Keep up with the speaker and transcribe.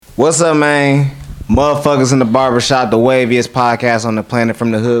What's up, man? Motherfuckers in the barbershop, the waviest podcast on the planet. From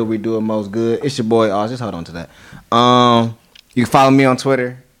the hood, we do it most good. It's your boy. Oh, just hold on to that. You can follow me on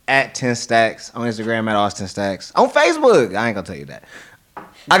Twitter at 10 Stacks, on Instagram at Austin Stacks, on Facebook. I ain't gonna tell you that.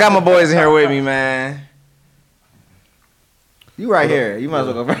 I got my boys in here with me, man. You right here. You might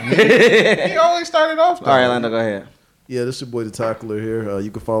as well go first. He always started off though. All right, Lando, go ahead. Yeah, this is your boy The Tackler here.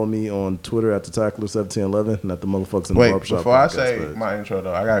 You can follow me on Twitter at The Tackler1711, not the motherfuckers in the Wait, barbershop. before I podcast, say but- my intro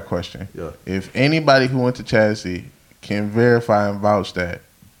though, I got a question. Yeah. If anybody who went to Chassis can verify and vouch that,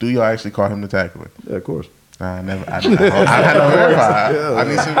 do y'all actually call him the Tackler? Yeah, of course. Nah, I never. I had to verify. Yeah. I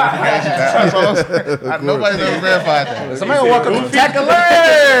need some verification. That's all I'm saying. Nobody's ever verified that. Somebody gonna walk up to Tackler.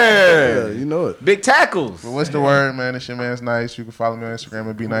 Yeah, you know it. Big tackles. But what's the word, man? It's your man's nice. You can follow me on Instagram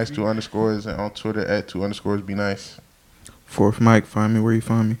at BeNice2_, and on Twitter at 2_BeNice. Fourth mic, find me where you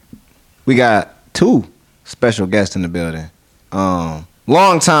find me. We got two special guests in the building.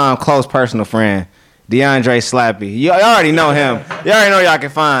 Long time close personal friend, DeAndre Slappy. You already know him. You already know y'all can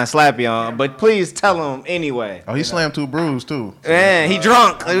find Slappy on. But please tell him anyway. Oh, he slammed 2 brews too. Man, he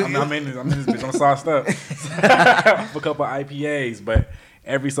drunk. I'm in this bitch. I'm sauced up. A couple IPAs, but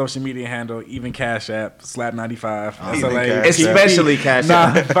every social media handle, even Cash App, Slap95. Especially Cash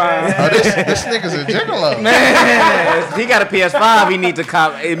App. Oh, this nigga's a gigolo. Man, he got a PS5. He need to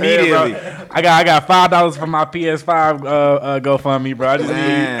cop immediately. Yeah, I got $5 for my PS5 GoFundMe, bro. I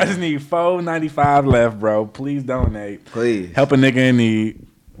just need $4.95 left, bro. Please donate. Please Help a nigga in need.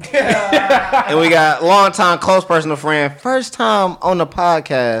 And we got longtime close personal friend, first time on the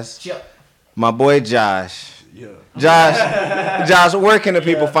podcast. My boy Josh. Josh, where can the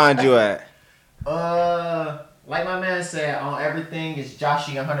people find you at? Like my man said, on everything is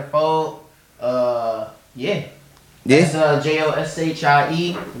Joshy 100-fold. Yeah. It's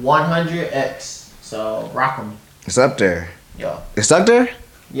JOSHIE 100X. So rock with me. It's up there. Yo. It's up there?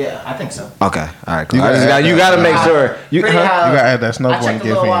 Yeah, I think so. Okay. All right, cool. You You got to make sure. Pretty high. You gotta add that I snowboarding checked a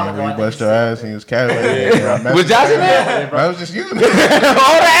gift little in while where ago, you I bust think your so. ass and you was casual. Was Josh in there? I was just using it. Oh,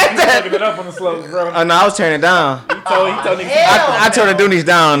 that. Fucking it up on the slopes, bro. Oh, no, I was turning it down. He told niggas, I turned the Doonies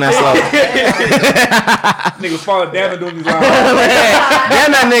down on that slope. niggas falling down and doing these lines.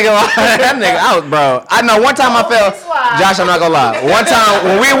 Damn that nigga out, bro. I know one time I fell. Josh, I'm not gonna lie. One time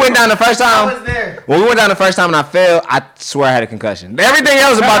when we went down the first I time, was there. when we went down the first time and I fell, I swear I had a concussion. Everything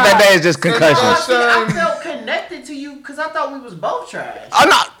else about that day is just concussions. I felt connected to you because I thought we was both trash. Oh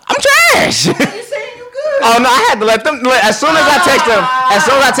no, I'm trash. You saying you good? Oh no, I had to let them. As soon as I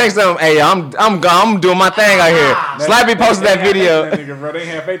text them, hey, I'm doing my thing out here. Slappy posted that video.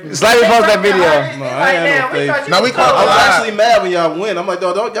 Slappy posted that video. No, I ain't had no faith. No, we caught I the was lie. actually mad when y'all win. I'm like,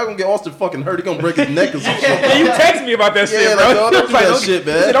 dog, y'all gonna get Austin fucking hurt. He gonna break his neck or some shit. You text me about that shit, Yeah, bro. like, dog, don't do that shit,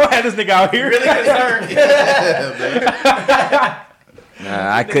 man. Don't have this nigga out here. Really concerned.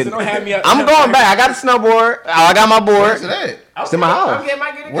 Nah, I couldn't. Don't have me out. I'm going back. I got a snowboard. Oh, I got my Where's board. it at? It's in my house. I'm getting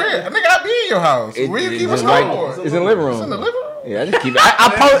my get it. Where? Nigga, I be in your house. Where you keep a It's right- snowboard? It's in the living room. It's in the living room? Yeah, I just keep it. I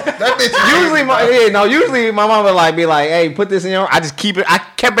post. That bitch Usually my mom would be like, hey, put this in your. I just keep it. I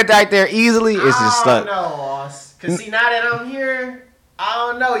kept it right there easily. It's just stuck. No, Oz. Cause see, now that I'm here, I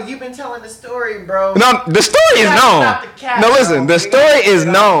don't know. You've been telling the story, bro. No, the story is known. No, listen, the story is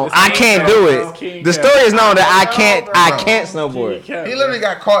known. I can't do it. The story is known that I can't snowboard. He literally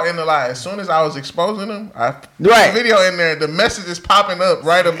got caught in the lie. As soon as I was exposing him, I put Right. the video in there. The message is popping up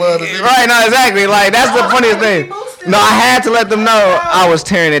right above the video. Right, no, exactly. Like that's the funniest thing. No, I had to let them know I was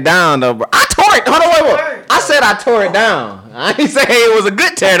tearing it down though, bro. I tore it. Hold on, wait. I said I tore it down. I ain't say it was a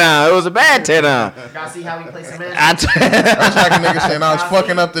good tear down. It was a bad tear down. Y'all see how we play some man? I That's like a nigga saying I was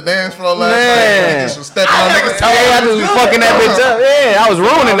fucking up the dance floor last Man. night. Just was stepping on niggas' Hey, I toes. just was fucking that bitch up. Yeah, I was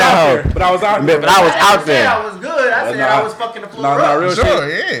ruining that hoe. But I was out there. But I was out I there. was good. I said I was fucking the floor No, up. real Sure,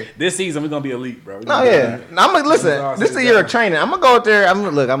 shit. yeah. This season we're gonna be elite, bro. No, yeah. I'm gonna listen. This is a year of training. I'm gonna go out there. I'm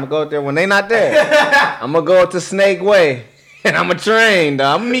gonna go out there when they not there. I'm gonna go to Snake Way, and I'm gonna train.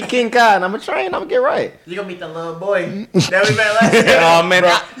 I'm gonna meet King Cotton. I'm gonna train. I'm gonna get right. You gonna meet the little boy that we met last year. Oh man,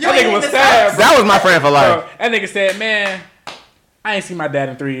 That nigga was sad, bro. that was my friend for life. Bro, that nigga said, man, I ain't seen my dad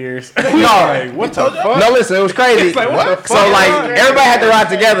in 3 years. No. Like, what the fuck? No, listen, it was crazy. It's like, what the So fuck? like everybody had to ride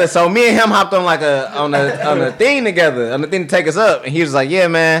together. So me and him hopped on like on a thing together, on the thing to take us up. And he was like, "Yeah,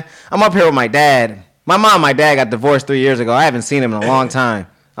 man, I'm up here with my dad. My mom and my dad got divorced 3 years ago. I haven't seen him in a long time.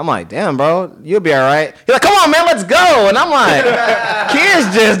 I'm like, damn, bro, you'll be all right. He's like, come on, man, let's go. And I'm like,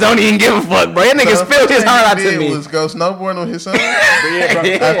 kids just don't even give a fuck, bro. That nigga spilled his heart out to me. Was go snowboarding with his son.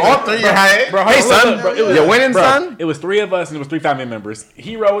 Yeah, bro. All three, right? Bro, Hey, son, it was, your winning son? It was 3 of us and it was 3 family members.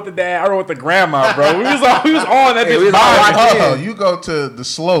 He rode with the dad, I rode with the grandma, bro. We was on that Hey, we bitch. was all vibing. watching. Oh, you go to the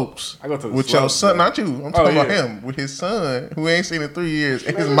slopes. I go to the with slopes, your son, bro. not you. I'm talking about yeah. him with his son, who ain't seen in 3 years,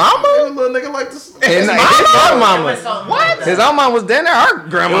 and his That mama. little nigga like this. His own mama. What? His own mama was down there. Our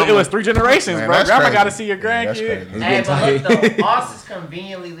grandma. It was 3 generations, Man, bro. that's Grandma crazy. got to see your Yeah, that's grandkid. crazy. Hey, but look though, Oz is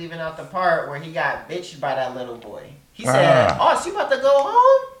conveniently leaving out the part where he got bitched by that little boy. He said, Oz, you about to go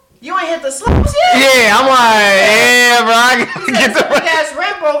home? You ain't hit the slopes yet? Yeah, I'm like, yeah, bro. I gotta get the. Big ass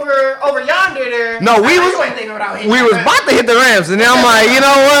ramp over yonder there. No, we I know was- you ain't thinking about hitting We that was ramp. about to hit the ramps, and then I'm like, you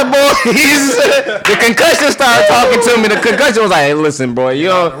know what, boys? The concussion started talking to me. The concussion was like, hey, listen, bro, you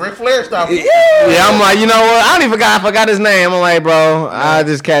know. Ric Flair stopped. Yeah, I'm like, you know what? I don't even forgot his name. I'm like, bro, I'll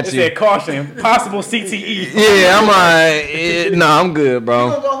just catch It you. said caution, possible CTE. Yeah, I'm like, no, I'm good, You bro.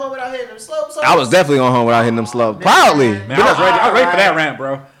 gonna go home without hitting them slopes? I was definitely going home without hitting them slopes. Proudly. Man, I was ready for that ramp,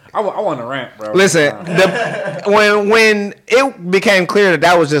 bro. I want a ramp, bro. Listen, when it became clear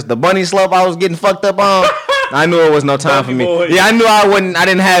that was just the bunny slope I was getting fucked up on, I knew it was no time for me. Bunny boy. Yeah, I knew I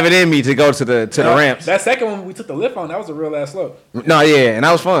didn't have it in me to go to the ramps. That second one we took the lift on, that was a real ass slope. No, yeah, and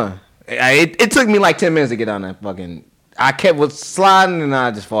that was fun. It took me like 10 minutes to get down that fucking. I kept sliding and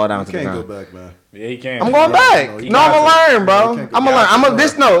I just fall down to the Can't go ground. back, man. Yeah, he can. I'm going back. No, No, you I'm gonna got learn, bro. you can't go I'm gonna learn. back.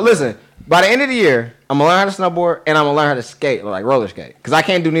 I'm gonna listen. By the end of the year, I'm gonna learn how to snowboard and I'm gonna learn how to skate, like roller skate, because I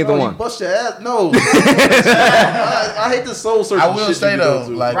can't do neither No, you one. bust your ass. No. I hate the soul searching. I will shit say you go though,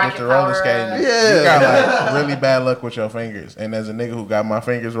 to. like Rocket with the roller power. skating, Yeah. you got like really bad luck with your fingers. And as a nigga who got my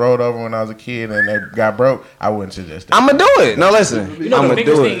fingers rolled over when I was a kid and they got broke, I wouldn't suggest that. I'm gonna do it. No, listen. You know I'm the gonna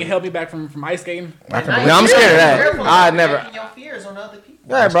fingers do thing it. held me back from ice skating. I can Now believe No, I'm you scared of that. careful I of never- projecting your fears on other people.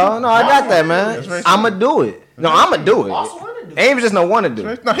 Yeah, bro. No, I got that, man. That's very I'm gonna do it. No, I'm gonna do it. Also wanna do Ain't even just no want to do.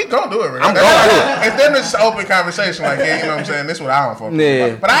 No, he gonna do it. Right? I'm gonna do it. And then it's an open conversation, like, yeah, you know what I'm saying. This is what I don't fuck with.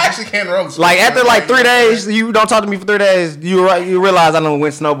 Yeah. But I actually can't roll. Like after like 3 days, you don't talk to me for 3 days. You realize I done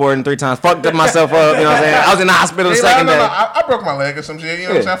went snowboarding 3 times, fucked up myself up. You know what I'm saying? I was in the hospital the Yeah, second no, day. I broke my leg or some shit. You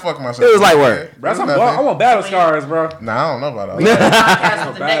know what I'm saying? I fucked myself. It was like work. Bro, Yeah, I want battle scars, bro. Nah, I don't know about all We that. got a podcast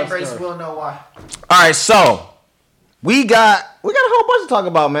with the Bad neck brace. stuff. We'll know why. All right, so we got a whole bunch to talk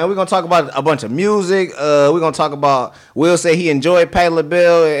about, man. We're gonna talk about a bunch of music. We're gonna talk about Will say he enjoyed Pay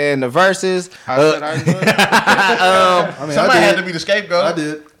LaBelle and the verses. I said I enjoyed it. I mean, Somebody I had did. to be the scapegoat. I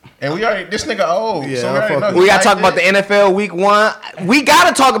did. And we already, this nigga old. Yeah, so I we already fuck know. with he We gotta liked talk about it. the NFL Week 1. We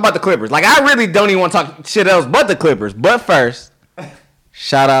gotta talk about the Clippers. Like I really don't even want to talk shit else but the Clippers. But first,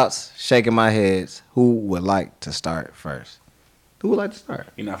 shout outs, shaking my heads. Who would like to start first? Who would like to start?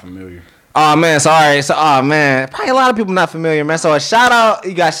 You're not familiar. Oh man, sorry. So man, probably a lot of people not familiar, man. So a shout out,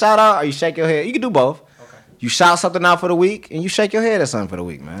 you got shout out or you shake your head. You can do both. Okay. You shout something out for the week and you shake your head at something for the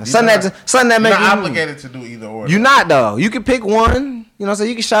week, man. Something that You're makes not you obligated to do either or. You not though. You can pick one. You know what I'm saying?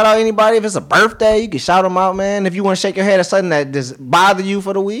 You can shout out anybody. If it's a birthday, you can shout them out, man. If you want to shake your head at something that just bother you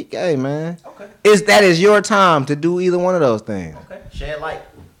for the week, hey man. Okay. That is your time to do either one of those things. Okay. Shed light.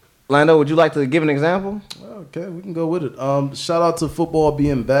 Lando, would you like to give an example? Okay, we can go with it. Shout out to football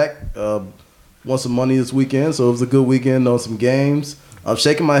being back. Won some money this weekend, so it was a good weekend on some games. I'm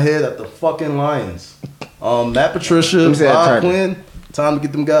shaking my head at the fucking Lions. Matt Patricia, me see that Bob turtle. Quinn, time to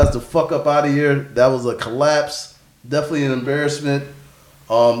get them guys the fuck up out of here. That was a collapse. Definitely an embarrassment.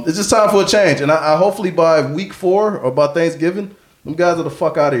 It's just time for a change, and I hopefully by week 4 or by Thanksgiving, them guys are the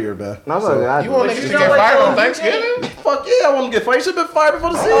fuck out of here, man. You want niggas to you get know what, fired though? on Thanksgiving? Fuck yeah, I want to get fired. You should have been fired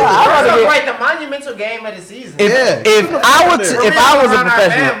before the season. I'd rather get- Celebrate the monumental game of the season. Yeah. If I was a Around our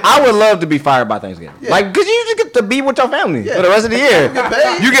professional, families. I would love to be fired by Thanksgiving. Yeah. Like, cause you just get to be with your family Yeah. for the rest of the year. get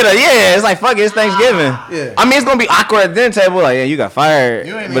paid. You get it's like fuck it, it's Thanksgiving. Yeah. I mean, it's gonna be awkward at the dinner table. Like, yeah, you got fired.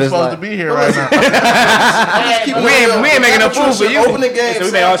 You ain't but even it's supposed like, to be here right now. We ain't making no food for you. Opening game, So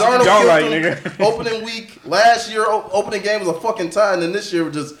we made all shit Darnold you don't killed like, them. nigga. Opening week last year, opening game was a fucking tie, and then this year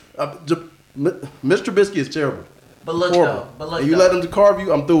was just Mr. Trubisky is terrible. But look Horrible. though. But look And you though. let him to carve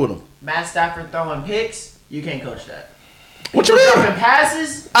you, I'm through with him. Matt Stafford throwing picks. You can't coach that. What you Jumping mean?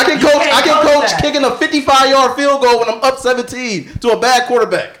 passes. I can you coach. can't I can coach that. kicking a 55-yard field goal when I'm up 17 to a bad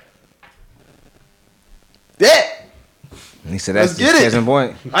quarterback. Yeah, He said that's Let's get his it. case in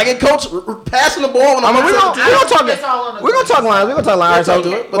point. I can coach passing the ball when I I'm mean, up 17. we gonna talk. It's all on the We're gonna talk lines. We're gonna talk lines. I'll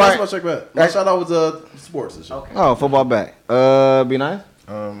do it, but that's Right. my check back. My shout out was sports and shit. Okay. Oh, football back. Be nice.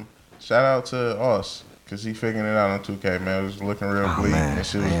 Shout out to Us. Cause he figuring it out on 2K, man. It was looking real bleak, man, and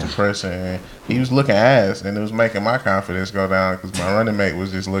shit was man. depressing. And he was looking ass, and it was making my confidence go down because my running mate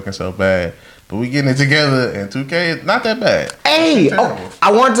was just looking so bad. But we getting it together, and 2K is not that bad. Hey, It's terrible.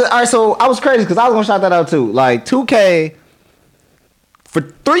 I wanted to. All right, so I was crazy because I was gonna shout that out too. Like 2K, for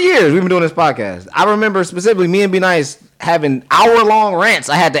 3 years we've been doing this podcast. I remember specifically me and Be Nice having hour-long rants.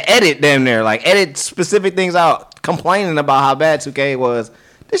 I had to edit them there, like edit specific things out, complaining about how bad 2K was.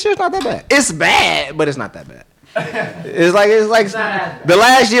 This year's not that bad. It's bad, but it's not that bad. it's like the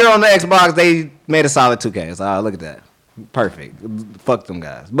last year on the Xbox they made a solid 2K. So look at that, perfect. Fuck them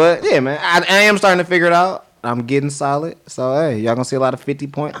guys. But yeah, man, I am starting to figure it out. I'm getting solid. So hey, y'all gonna see a lot of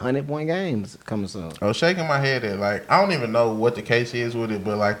 50-point, 100-point games coming soon. I was shaking my head at like I don't even know what the case is with it,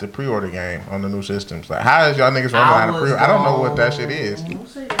 but like the pre-order game on the new systems. Like how is y'all niggas running out of pre-order? I don't know what that shit is.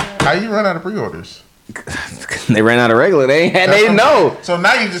 How you run out of pre-orders? They ran out of regular. They didn't know. So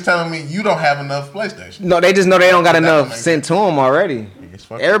now you're just telling me you don't have enough PlayStation. No, they just know they don't got That don't enough make sent to them already. It's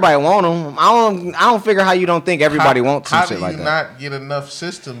fucking- Everybody want them. I don't figure how you don't think everybody wants some How shit do like you that. not get enough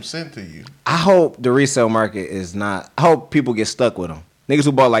systems sent to you? I hope the resale market is not. I hope people get stuck with them. Niggas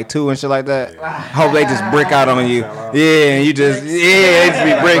who bought like 2 and shit like that. I hope they just brick out on you. Yeah, and you just they just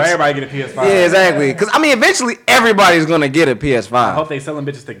be So bricks. everybody get a PS5. Yeah, exactly. Because I mean, eventually everybody's gonna get a PS5. I hope they selling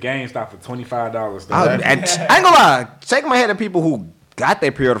bitches to GameStop for $25. I ain't gonna lie. Shake my head at people who got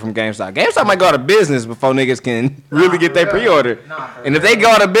their pre-order from GameStop. GameStop might go out of business before niggas can really get their pre-order. And if they go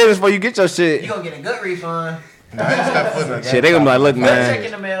out of business before you get your shit, You gonna get a good refund. Nah, I ain't stop putting it shit, they gonna be like, look, Check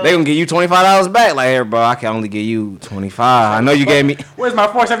in the man, mail. they gonna give you $25 back. Like, here, bro, I can only give you 25. I know you gave me. Where's my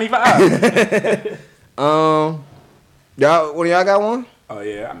 $475? Y'all, what do y'all got one? Oh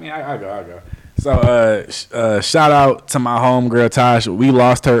yeah, I mean I go. So shout out to my homegirl Tosh. We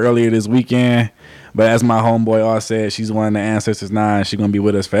lost her earlier this weekend, but as my homeboy all said, she's one of the ancestors now, and she's gonna be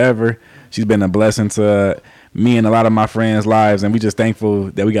with us forever. She's been a blessing to me and a lot of my friends' lives, and we just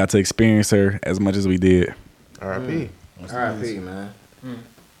thankful that we got to experience her as much as we did. R.I.P. R.I.P. man.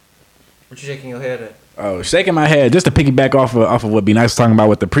 What you shaking your head at? Oh, shaking my head just to piggyback off of what Be Nice was talking about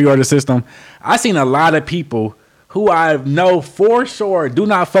with the pre-order system. I seen a lot of people who I know for sure do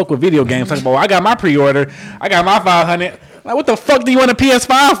not fuck with video games. Talking about, I got my pre-order, I got my 500. Like, what the fuck do you want a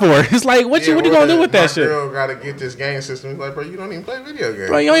PS5 for? It's like, what you gonna do with that shit? My girl gotta get this game system. He's like, bro, you don't even play video games.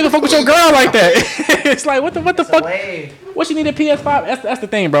 Bro, you don't even fuck with your girl like that. It's like, what the fuck? Wave. What you need a PS5? That's the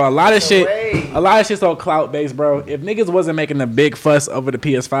thing, bro. A lot of shit's so clout based, bro. If niggas wasn't making a big fuss over the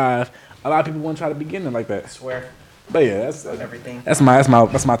PS5, a lot of people wouldn't try to begin it like that. I swear. But yeah, that's Everything. my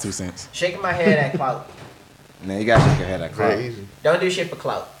 2 cents. Shaking my head at clout. Man, you gotta shake your head at clout. Very easy. Don't do shit for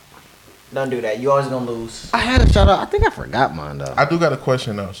clout. Don't do that. You always gonna lose. I had a shout out. I think I forgot mine though. I do got a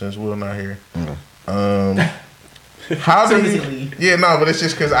question though, since Will not here. How do you? Yeah, no, but it's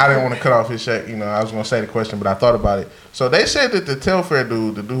just because I didn't want to cut off his shit. You know, I was gonna say the question, but I thought about it. So they said that the Telfair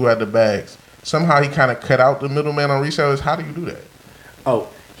dude, the dude who had the bags, somehow he kind of cut out the middleman on resellers. How do you do that? Oh,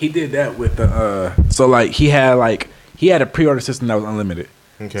 he did that with the so like he had a pre-order system that was unlimited.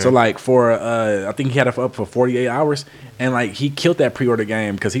 Okay. So like for I think he had it up for 48 hours, and like he killed that pre-order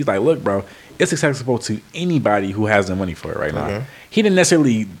game because he's like, look, bro, it's accessible to anybody who has the money for it right now. Okay. He didn't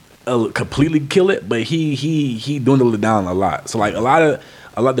necessarily completely kill it, but he dwindled it down a lot. So like a lot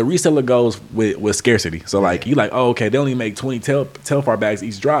the reseller goes with scarcity. So like you like, oh okay, they only make 20 Telfar bags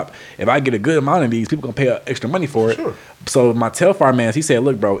each drop. If I get a good amount of these, people gonna pay extra money for it. Sure. So my Telfar man, he said,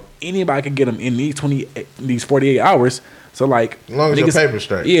 look, bro, anybody can get them in these 48 hours. So like, As long as your paper's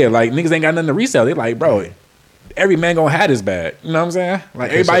straight. yeah, like niggas ain't got nothing to resell. They like, bro, every man gonna have this bag. You know what I'm saying? Like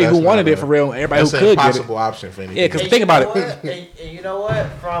Okay, so everybody that's who wanted not it for real, everybody who That's an could get it. impossible option for anything. Yeah, 'cause And think you about know it. what? And you know what?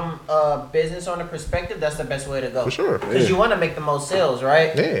 From a business owner perspective, that's the best way to go. For sure. Because you want to make the most sales,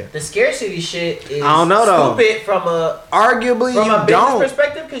 right? Yeah. The scarcity shit is I don't know, though. stupid from a Arguably, from you a business don't.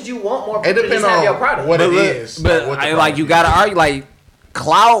 perspective because you want more It people to just depends have your on product. what it look, is. But what the like product you is. gotta argue like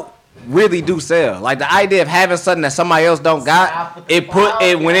clout really do sell. Like the idea of having something that somebody else don't Stop got, with the it put clout,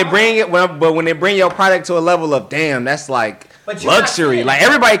 it when it yeah. bring it when it bring your product to a level of damn, that's like But you're not luxury. seeing Like it.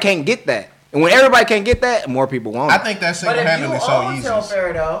 everybody can't get that. And when everybody can't get that, more people want I it. think that But if you single-handedly so own easy.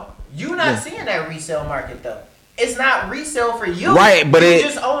 Telfair though, you're not seeing that resale market though. It's not resale for you. Right, but you it-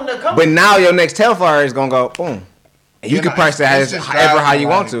 just own the company. But now your next Telfar is gonna go boom. And you You can know, price it it's as just however how you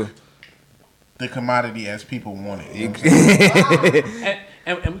want driving to. The commodity as people want it. You know what I'm saying?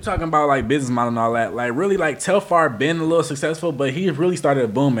 And we're talking about like business model and all that. Like really, like Telfar been a little successful, but he really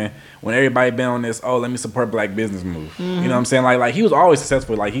started booming when everybody been on this. Oh, let me support black business move. You know what I'm saying? Like he was always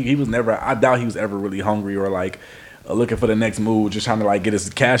successful. Like he was never. I doubt he was ever really hungry or like looking for the next move, just trying to like get his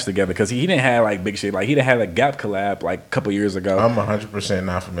cash together because he didn't have like big shit. Like he didn't have a Gap collab like a couple years ago. I'm 100%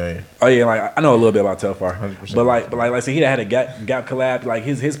 not familiar. Oh yeah, like I know a little bit about Telfar, 100%. but like I said, he had a Gap collab. Like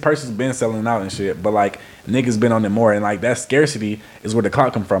his purse has been selling out and shit, but like niggas been on it more, and like that scarcity is where the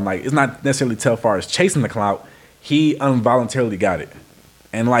clout come from. Like it's not necessarily Telfar is chasing the clout; he involuntarily got it.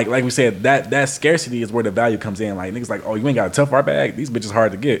 And like we said, that scarcity is where the value comes in. Like niggas like, oh, you ain't got a Telfar bag. These bitches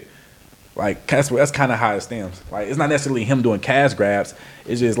hard to get. Like that's kind of how it stems. Like it's not necessarily him doing cash grabs.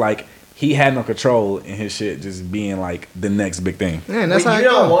 It's just like he had no control in his shit, just being like the next big thing. Man, that's But how you it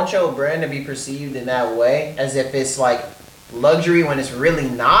don't go. want your brand to be perceived in that way, as if it's like luxury when it's really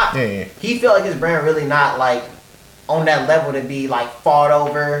not. Yeah. He felt like his brand really not like on that level to be like fought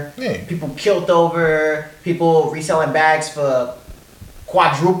over, Yeah. people killed over, people reselling bags for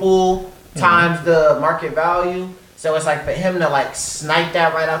quadruple times the market value. So it's like for him to like snipe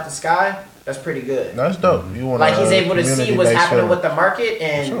that right out the sky, that's pretty good. That's dope. You want Like he's able to see what's happening with the market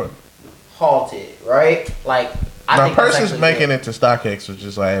and Sure. halt it, right? Like I Now, think that's person's actually making good. it to StockX, which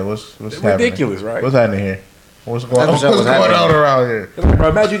is like, what's happening? Ridiculous, right? What's happening here? What's going That's on? what's What's going happening. on around here? Bro,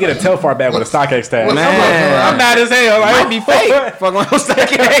 imagine you get a Telfar bag with a StockX tag. What's Man. I'm mad as hell. Like, Might be fake. Fuck on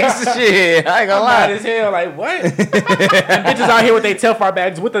stacking eggs and shit. I ain't gonna I'm mad lie. as hell. Like what? And bitches out here with their Telfar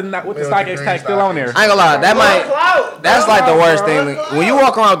bags with the StockX tag still on there. I ain't gonna lie. That might. Clout, That's bro. like the worst Bro. thing. When you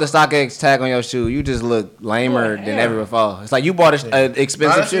walk around with the StockX tag on your shoe, you just look lamer than ever before. It's like you bought an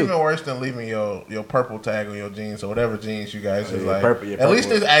expensive That's shoe. even worse than leaving your purple tag on your jeans or whatever jeans you guys is Yeah, like. purple, yeah, At least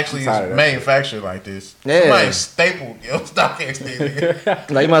purple. this actually I'm tired of is that manufactured like this. Yeah. Somebody stapled your StockX thing.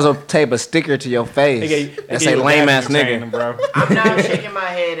 Like you might as well tape a sticker to your face and say lame ass nigga. bro. I'm not shaking my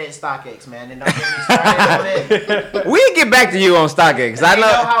head at StockX, man, and don't get me started on it. We get back to you on StockX. I You know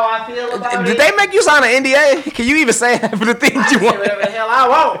know. how I feel about Did it. they make you sign an NDA? Can you even say half of the things I you say want? whatever the hell I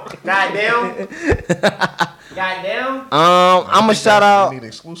want. Goddamn. Goddamn. I'm a shout You out. need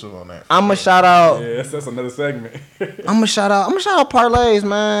exclusive on that. I'm a shout out. Yeah, that's another segment. I'm a shout out parlays,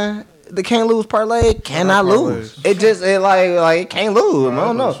 man. The can't lose parlay cannot lose. It just it like it can't lose. I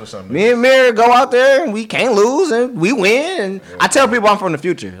don't lose for know. some Me and Mirror go out there and we can't lose and we win. And I tell people I'm from the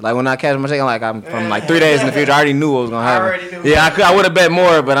future. Like when I catch my chicken, like I'm from like 3 days in the future. I already knew what was gonna happen. already knew. Yeah, I would have bet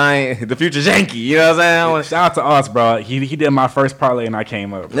more, but I ain't. The future's Yankee. You know what I'm saying? I wanna- Shout out to us, bro. He did my first parlay and I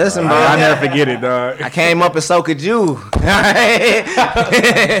came up. Listen, bro. I never forget it, dog. I came up and so could you.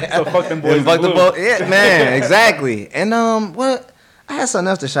 So fuck them boys. Fuck the blue. boat. Yeah, man, exactly. And what? I had something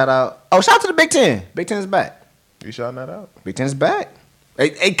else to shout out. Oh, shout out to the Big Ten. Big Ten is back. You shouting that out? Big Ten is back.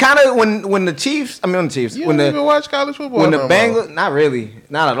 It kind of when the Chiefs. I mean, the Chiefs. You When don't the even watch college football. when the no more. Bengals. Not really.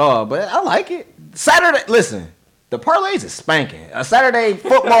 Not at all. But I like it. Saturday. Listen. The parlays is spanking. A Saturday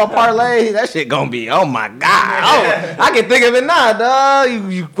football parlay, that shit gonna be, oh my God. Oh, I can think of it now,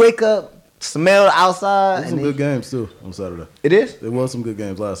 dog. You wake up, smell the outside. There's some and good games too on Saturday. It is? There was some good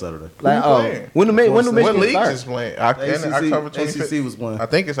games last Saturday. Like, you oh, playing? when the What Michigan leagues start? is playing? ACC, October 25th. ACC was playing. I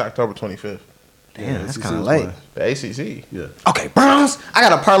think it's October 25th. Damn, that's ACC kind of was late. playing. The ACC. Yeah. Okay, Browns. I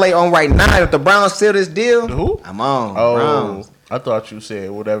got a parlay on right now. If the Browns seal this deal, The who? I'm on. Oh, Browns. I thought you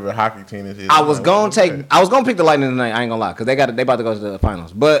said whatever hockey team this is. I was gonna Okay. I was gonna pick the Lightning tonight. I ain't gonna lie, cause they about to go to the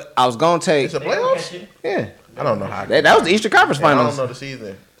finals. But I was gonna take, It's a playoffs? yeah. I don't know hockey. That was the Eastern Conference I don't Finals. know the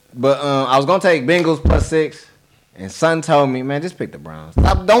season. But I was gonna take Bengals +6, and Son told me, man, just pick the Browns.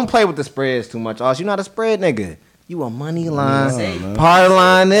 Don't play with the spreads too much. You're not a spread nigga. You a money line, parlay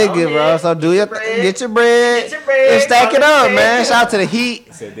line nigga, bro. So do your get your bread, Get your bread, and stack it call up, it man. bread. Shout out to the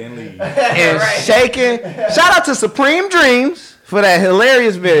Heat Said then leave. and shaking. Shout out to Supreme Dreams for that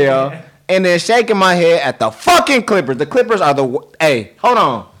hilarious video, and then shaking my head at the fucking Clippers. The Clippers are hey, hold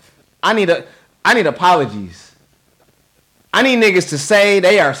on. I need apologies. I need niggas to say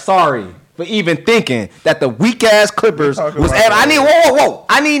they are sorry for even thinking that the weak ass Clippers talking was about ever. I need whoa.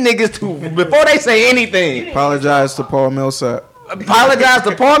 I need niggas to before they say anything. Apologize to Paul Millsap. Apologize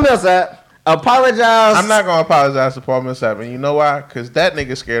to Paul Millsap. Apologize. I'm not gonna apologize to Paul Millsap, and you know why? Because that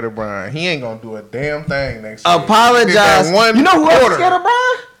nigga scared of Brian. He ain't gonna do a damn thing next year. Apologize. That one You know who else quarter. scared of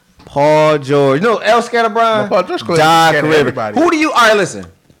Brian? Paul George. You know who else scared of Brian? No, Paul George clearly Doc scared of Rivers. everybody. Who do you? All right, listen.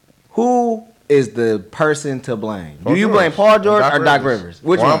 Who is the person to blame? Paul Do you George. blame Paul George And or Doc Rivers?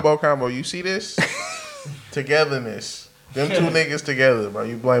 Which Wombo one? combo. You see this? Togetherness. Them two niggas together, bro.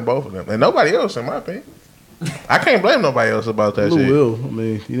 You blame both of them, and nobody else, in my opinion. I can't blame nobody else about that Lou shit. Will. I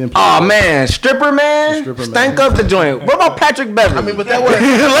mean, he didn't. Play Oh well. man, stripper man, Stripper stank man. up the joint. What about Patrick Beverly? I mean, but that was let's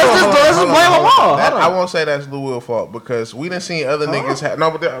just blame them all. That, Hold I on. won't say that's Lou Will's fault because we didn't see other niggas. No,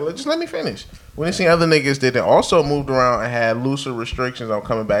 but just let me finish. We didn't see other niggas that also moved around and had looser restrictions on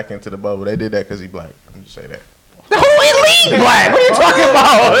coming back into the bubble. They did that because he black. Let me just say that. Who elite black? What are you talking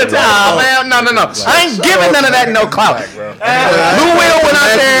about? Nah, man, no. I ain't giving none of that no clout. Lou Will went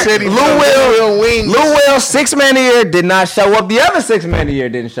out there. Lou Will 6 man a year did not show up. The other 6 man a year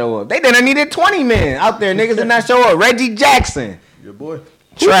didn't show up. They didn't needed 20 men out there. Niggas did not show up. Reggie Jackson, Your boy.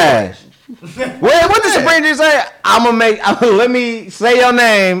 trash. What did Supreme just say? Let me say your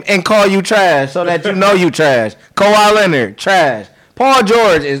name and call you trash so that you know you trash. Kawhi Leonard, trash. Paul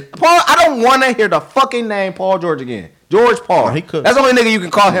George is Paul. I don't want to hear the fucking name Paul George again. George Paul. No, he could. That's the only nigga you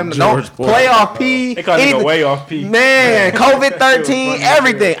can call him. George Don't Paul. playoff P. They call him way off P. Man, COVID-13,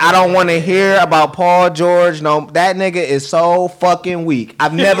 everything. I don't want to hear about Paul George. No, that nigga is so fucking weak.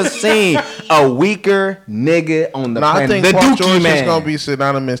 I've never seen a weaker nigga on the No, I planet. think The Paul Dookie George man. is gonna be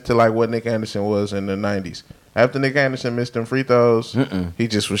synonymous to like what Nick Anderson was in the '90s. After Nick Anderson missed them free throws, he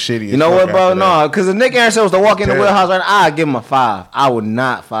just was shitty. You know what, bro? No, because if Nick Anderson was to walk in the wheelhouse right now, I'd give him a 5. I would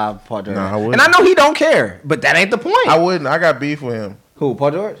not 5 Paul George. No, I wouldn't. And I know he don't care, but that ain't the point. I wouldn't. I got beef with him. Who,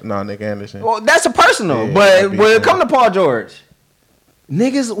 Paul George? No, Nick Anderson. Well, that's a personal. Yeah, but that'd be when it fair. come to Paul George,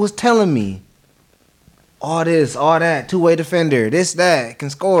 niggas was telling me all this, all that, two-way defender, this, that, can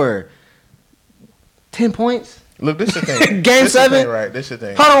score 10 points. Look, this is the thing. Game This the 7? thing, right? This is the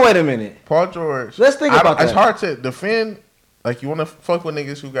thing. Hold on, wait a minute. Paul George. Let's think about It's that. hard to defend. Like, you want to fuck with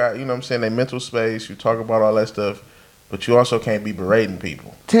niggas who got, you know what I'm saying, their mental space. You talk about all that stuff. But you also can't be berating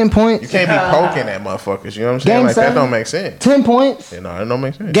people. 10 points. You can't be poking at motherfuckers. You know what I'm saying? Game Like, 7? that don't make sense. 10 points. You know, that don't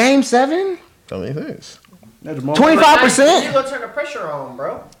make sense. Game 7? Don't make sense. 25%? You gonna turn the pressure on,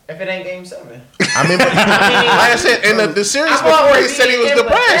 bro. If it ain't game 7. I mean, but, like I said, in the series I'm before, already he said he was being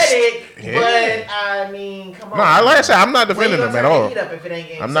depressed. empathetic, Yeah. But I mean, come on. No, like I said, I'm not When you defending gonna him at turn the all. heat up if it ain't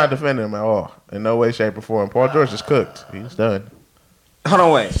game I'm not 7? defending him at all. In no way, shape, or form. Paul George is cooked. He's done. Hold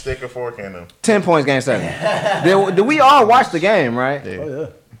on, wait. Stick a fork in him. 10 points, game 7. Did we all watch the game, right? Yeah. Oh, yeah.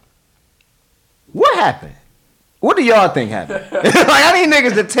 What happened? What do y'all think happened? Like, I need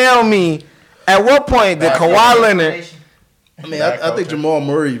niggas to tell me at what point did Kawhi Leonard... I mean, I think Jamal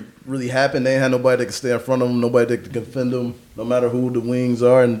Murray really happened. They ain't had nobody that could stay in front of him, nobody that could defend him, no matter who the wings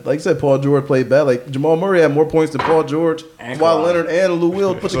are. And like I said, Paul George played bad. Like, Jamal Murray had more points than Paul George, Kawhi Leonard, and Lou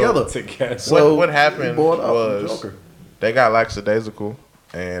Will put together. So what happened he bought out the was Joker. they got lackadaisical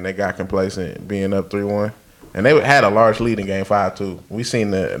and they got complacent being up 3-1. And they had a large lead in game 5 too.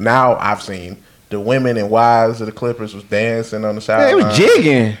 I've seen the women and wives of the Clippers was dancing on the Yeah, sideline. it was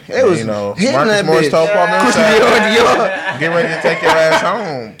jigging. It was you know, hitting Marcus that Morris bitch. told Paul Millsap, Yo. get ready to take your ass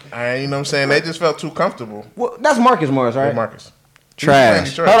home. And you know what I'm saying? They just felt too comfortable. Well, that's Marcus Morris, Hey, right? Marcus.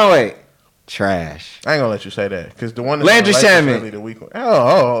 Trash. Trash. Hold on, wait. Trash. I ain't gonna let you say that because the one that's Landry on the Lakers Shamet. really the weak one.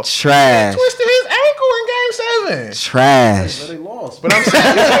 Oh, Trash. twisted his ankle in game 7. Trash. But they lost. But I'm saying,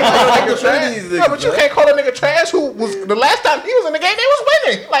 you can't call a nigga trash. These No, but you niggas, can't call a nigga trash who was the last time he was in the game, they was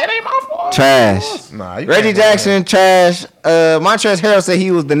winning. Like, it ain't my fault. Trash. Nah, you Reggie can't go Jackson, trash. Montrezl Harrell said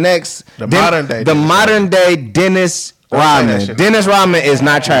he was the next modern day the Dennis modern day Dennis Don't say that Rodman. shit. Dennis Rodman is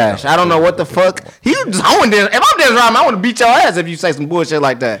not trash. I don't know what the fuck. If I'm Dennis Rodman, I want to beat your ass if you say some bullshit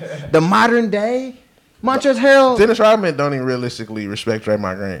like that. The modern day Montrezl Harrell. Dennis Rodman don't even realistically respect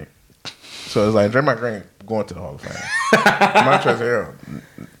Draymond Green. So it's like Draymond Green going to the Hall of Fame. Montrezl Harrell,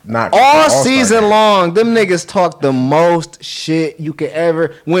 not All All-Star season game. long, them niggas talk the most shit you could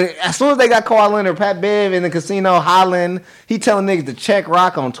ever. As soon as they got Kawhi Leonard, Pat Bev in the casino hollering, he telling niggas to check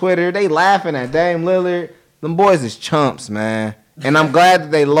Rock on Twitter. They laughing at Dame Lillard. Them boys is chumps, man. And I'm glad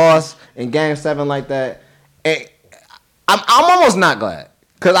that they lost in Game 7 like that. And I'm almost not glad.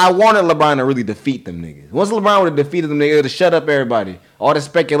 Because I wanted LeBron to really defeat them niggas. Once LeBron would have defeated them niggas, it would have shut up everybody. All the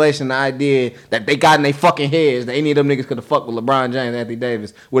speculation, the idea that they got in their fucking heads that any of them niggas could have fucked with LeBron James, Anthony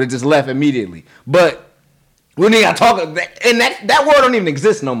Davis, would have just left immediately. But we need to talk, and that word don't even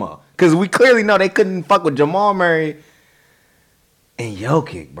exist no more. Because we clearly know they couldn't fuck with Jamal Murray and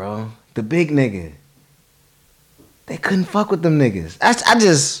Jokic, bro. The big nigga. They couldn't fuck with them niggas.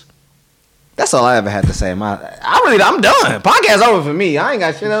 That's all I ever had to say. I'm done. Podcast over for me. I ain't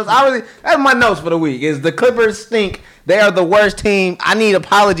got shit else. That's my notes for the week. Is the Clippers stink. They are the worst team. I need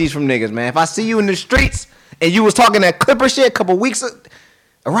apologies from niggas, man. If I see you in the streets and you was talking that Clipper shit a couple weeks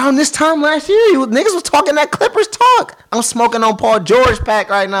around this time last year, niggas was talking that Clippers talk. I'm smoking on Paul George pack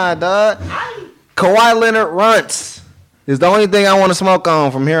right now, dog. Kawhi Leonard runts is the only thing I want to smoke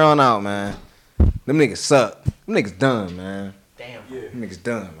on from here on out, man. Them niggas suck. Them niggas done, man. Damn. Them niggas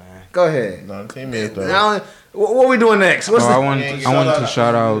done, man. Go ahead. No, the team is though. What we doing next? What's I the wanted to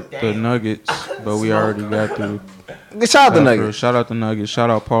shout out the Nuggets, but we already got through. shout out the Nuggets? Shout out the Nuggets. Shout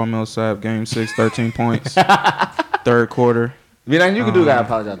out Paul Millsap. Game 6, 13 points. Third quarter. You can do gotta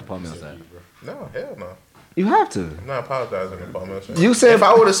apologize to Paul Millsap. No, hell no. You have to. I'm not apologizing to Paul Millsap. You said if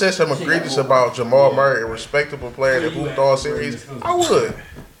I would have said something egregious about Jamal Murray, a respectable player that hooped all series, I would.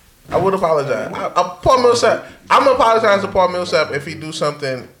 I would apologize. Paul Millsap. I'm gonna apologize to Paul Millsap if he do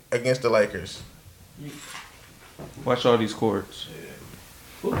something against the Lakers, Watch all these courts.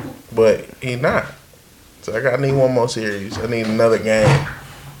 but he not. So I need one more series. I need another game.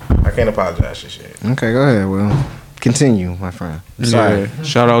 I can't apologize for shit. Okay, go ahead, Will. Continue, my friend. Sorry. Yeah.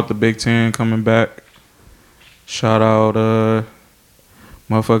 Shout out the Big Ten coming back. Shout out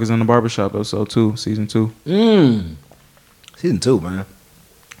motherfuckers in the barbershop episode 2, season 2. Season 2, man.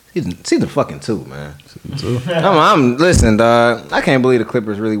 Season fucking 2, man. Season 2. I'm listen, dog. I can't believe the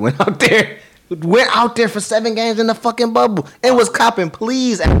Clippers really went out there. Went out there for 7 games in the fucking bubble and was copping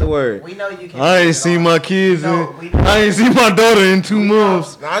pleas afterward. We know you can't. I ain't seen my kids. I ain't seen my daughter in 2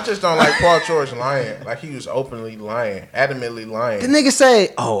 months. No, I just don't like Paul George lying. Like he was openly lying, adamantly lying. The nigga say,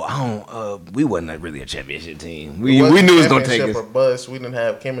 "Oh, I don't. We wasn't really a championship team. We wasn't knew it was gonna take championship us." or bust. We didn't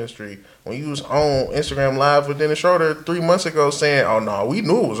have chemistry. When you was on Instagram Live with Dennis Schroeder 3 months ago saying, "Oh no, we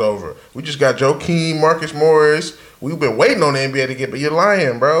knew it was over. We just got Joakim, Marcus Morris. We've been waiting on the NBA to get." But you're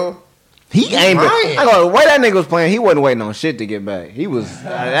lying, bro. He ain't been. lying. I go, the way that nigga was playing, he wasn't waiting on shit to get back. He was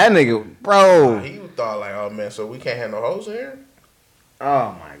that nigga, bro. He thought like, "Oh man, so we can't have no hoes in here."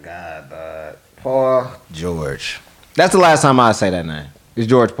 Oh my god, dog. Paul George. That's the last time I say that name. It's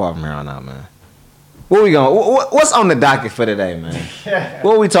George Paul from here on out, man. What we going? What's on the docket for today, man?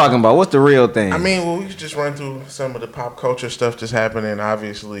 What we talking about? What's the real thing? I mean, well, we could just run through some of the pop culture stuff that's happening.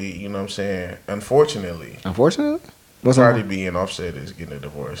 Obviously, you know what I'm saying. Unfortunately, what's Cardi on? B and Offset is getting a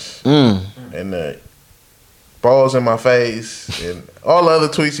divorce, Mm. and the balls in my face and all the other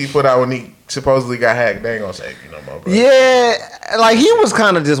tweets he put out when he supposedly got hacked. They ain't gonna save you no more, bro. Yeah, like he was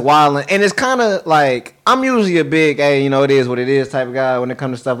kind of just wilding, and it's kind of like I'm usually a big, hey, you know, it is what it is type of guy when it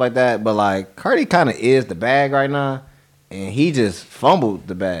comes to stuff like that. But like Cardi kind of is the bag right now, and he just fumbled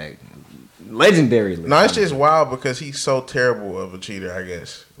the bag, legendarily. No, it's just wild because he's so terrible of a cheater. I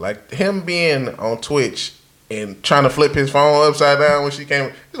guess like him being on Twitch and trying to flip his phone upside down when she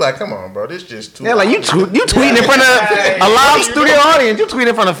came. He's like, "Come on, bro, this just too." Yeah, like you tweeting in front of a live studio audience. You tweeting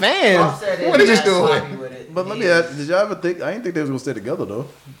in front of fans. What are you doing? But let me ask, did y'all ever think? I didn't think they was gonna stay together though.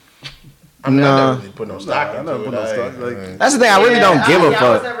 I mean, I Nah. never really put no stock I into never it. put no stock, like- That's the thing. I really don't give a I was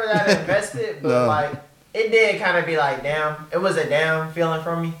fuck. never that invested, but No. like it did kind of be like, damn. It was a damn feeling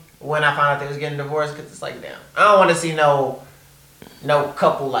from me when I found out they was getting divorced because it's like, damn. I don't want to see no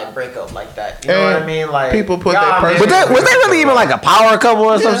couple like break up like that. You know what I mean? Like people put y'all that made person- Was it- they really even like a power couple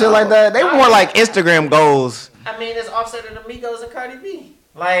or some shit like that? They were more like Instagram goals. I mean, it's Offset and Amigos and Cardi B.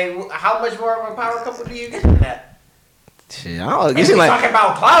 Like, how much more of a power couple do you get than that? Shit, I don't. And You we seem like talking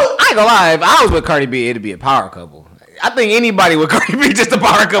about clout. I ain't gonna lie. If I was with Cardi B, it'd be a power couple. I think anybody with Cardi B just a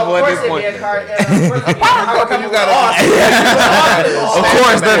power couple at Of this course point. it'd be a Cardi. Of course it'd be a power couple. You gotta- Of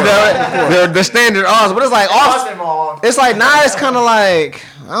course, the standard odds, but it's like off. It's like now it's kind of like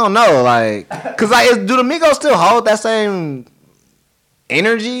I don't know, like because like do the Migos still hold that same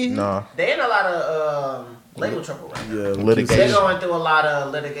energy? No, They in a lot of label trouble right now. Yeah, They're litigation. going through a lot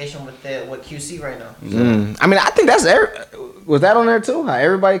of litigation with QC right now. I mean, I think that's was that on there too? How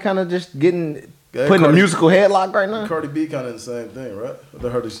everybody kind of just getting Yeah, putting a Cardi- musical headlock right now. Cardi B kind of the same thing, right? I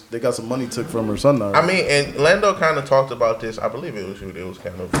heard they got some money took from her son now. I mean, and Lando kind of talked about this. I believe it was you. It was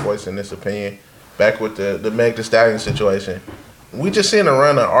kind of voicing this opinion back with the Meg Thee Stallion situation. We just seen a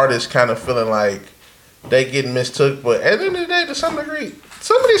run of artists kind of feeling like they getting mistook, but at the end of the day, to some degree,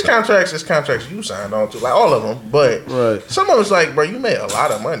 some of these contracts is contracts you signed on to, like all of them. But Right. some of it's like, bro, you made a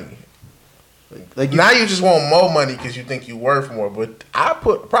lot of money. like Now you just want more money because you think you worth more. But I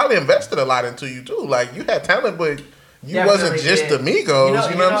probably invested a lot into you too. Like you had talent, but you wasn't Definitely just did. Amigos.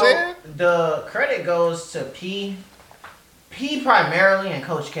 You know what I'm saying? The credit goes to P primarily and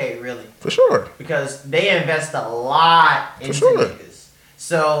Coach K really For sure. because they invest a lot into sure. niggas.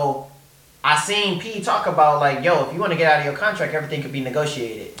 So I seen P talk about like, yo, if you want to get out of your contract, everything could be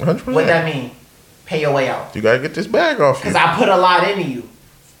negotiated. 100%. What that mean? Pay your way out. You gotta get this bag off you. Because I put a lot into you.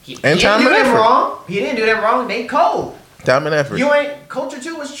 He And didn't time do and them effort. wrong. He didn't do them wrong. They cold. Time and effort. You ain't Culture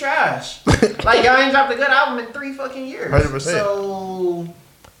 2 was trash. Like y'all ain't dropped a good album in 3 fucking years. 100%. So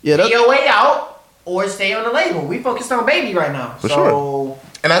yeah, pay that, your way out or stay on the label. We focused on Baby right now. For so sure.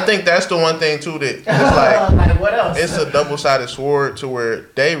 And I think that's the one thing too that it's like like what else? it's a double-sided sword to where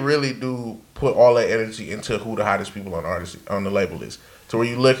they really do put all their energy into who the hottest people on the label is. To where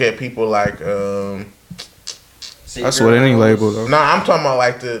you look at people like That's what any label though. I'm talking about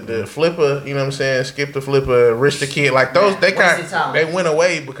like the flipper, you know what I'm saying? Skip the flipper, Rich the Kid, like those they What's the talent? they went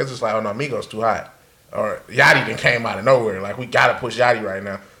away because it's like, oh no, Migos too hot. Or Yachty then came out of nowhere. Like we gotta push Yachty right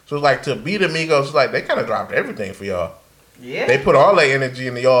now. So it's like to beat Amigos, it's like they kind of dropped everything for y'all. Yeah. They put all their energy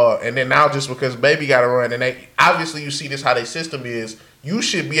into y'all, and then now just because Baby got to run, and they obviously you see this how their system is, you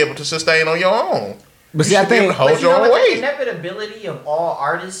should be able to sustain on your own. But You see, I should be able think to hold But you your know own what? The weight. inevitability of all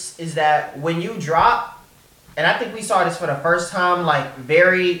artists is that when you drop, and I think we saw this for the first time, like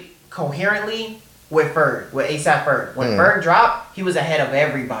very coherently with Ferg, with ASAP Ferg. When Ferg dropped, he was ahead of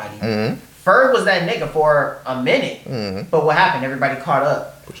everybody. Ferg was that nigga for a minute, but what happened? Everybody caught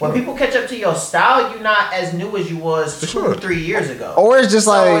up. When people catch up to your style, you're not as new as you was 2 or 3 years ago. Or it's just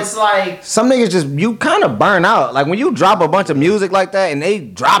so it's like some niggas just, you kind of burn out. Like when you drop a bunch of music like that, and they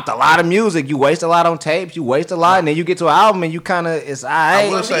dropped a lot of music, you waste a lot on tapes, you waste a lot, and then you get to an album and you kind of, it's alright.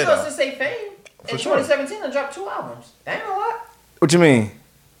 will when say Migos that. to say fame in sure. 2017, they dropped 2 albums. That ain't a lot. What you mean?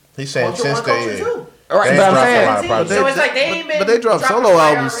 He's saying Culture since 1, Culture they 2. Right, They but I'm dropped a saying, lot of projects. So it's like they ain't been. but they dropped dropping solo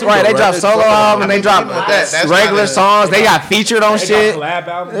fire albums, too, already. right, they dropped solo album, and they dropped Even with that's regular not a- songs, they got featured on They shit. got collab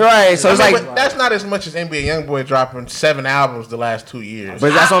albums. Right, so it's I mean, like, but that's not as much as NBA YoungBoy dropping 7 albums the last 2 years.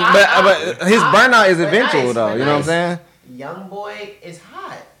 but that's on, but his burnout is But eventual nice, though, but you know what I'm nice. saying? Young boy is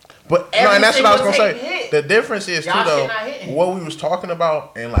hot. But no, Every and that's what I was gonna single say. tape hit. The difference is Y'all too shit though. not hitting. What we was talking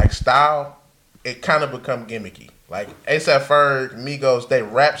about in like style, it kind of become gimmicky. Like ASAP Ferg, Migos, they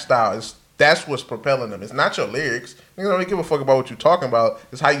rap style is that's what's propelling them. It's not your lyrics. You don't really give a fuck about what you're talking about.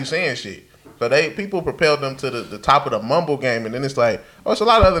 It's how you saying shit. So people propelled them to the top of the mumble game, and then it's like, oh, it's a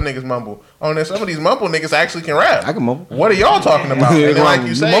lot of other niggas mumble. Oh, then some of these mumble niggas actually can rap. I can mumble. What are y'all talking about? And then, like you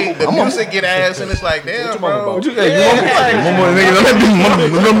You say, mumble? the I'm music get ass, and it's like, damn, bro. What you got?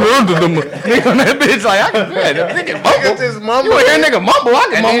 Nigga on that bitch like, I can do that. Nigga Niggas mumble. just mumble. You hear a nigga mumble, I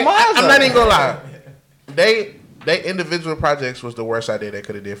can And mumble then, my ass I'm off. not even gonna lie. They individual projects was the worst idea they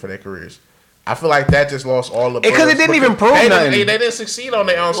could have did for their careers. I feel like that just lost all the. Because it didn't even prove they nothing. They didn't succeed on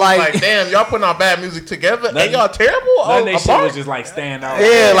their own. So Like- like, damn, y'all putting out bad music together, and Nothing- y'all terrible. None of they shit apart? was just like stand out.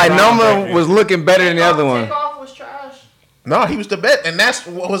 Yeah, like Noma was looking better than the other one. Takeoff was trash. No, he was the best, and that's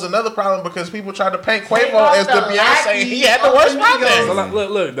what was another problem because people tried to paint Quavo Takeoff as the the Beyonce. lackey He had the of worst the Migos. project. So like,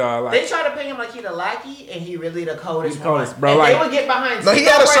 look, dog. They Like, try to paint him like he the lackey, and he really the coldest, He's the coldest, one. bro, And like- they would get behind. No, he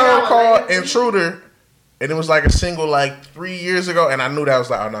Takeoff had a right song now, called like, Intruder, and it was like a single like 3 years ago, and I knew that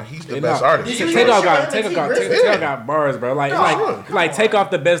was like, oh no, he's the best artist. Did you hear Takeoff shit got with MTV? Takeoff got bars, bro. Like, No, like Takeoff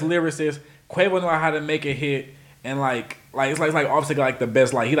the best lyricist. Quavo know how to make a hit, and like it's like Offset got like the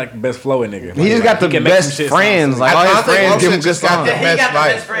best, like he like the best flowing nigga. He just got the can make some best shit sound friends. sweet. Like all I his think friends give him Offset good just got songs. the He got the best best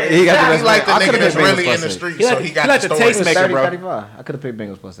life. friend. He got the He's best like the I nigga could've that's picked really Bengals in the +6. streets, He like- so he he got like the the stories. tastemaker, 30, bro. 35. I could have picked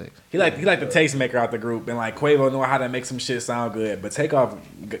Bengals +6. He like the tastemaker out the group, and like Quavo know how to make some shit sound good. But Takeoff,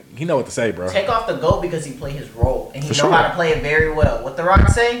 he know what to say, bro. Take off the GOAT because he played his role and he For know sure. how to play it very well. What the Rock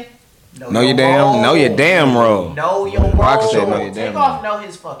say? Know your damn role. Know your role. Rock said know your damn Take off know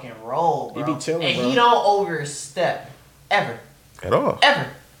his fucking role, bro. He be chilling, and bro. he don't overstep ever, At all. ever.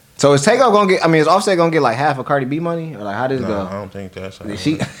 So is Takeoff gonna get? I mean, is Offset gonna get like half of Cardi B money, or like how does it No, I go? don't think that's.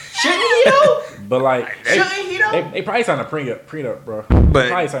 She, Shouldn't he though? But like, Shouldn't he though? they probably signed a prenup, bro. But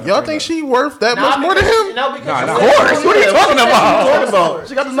Probably signed a Y'all prenup. think she worth that much more than him? No, because Nah, she nah. said- Of course. What are you talking about?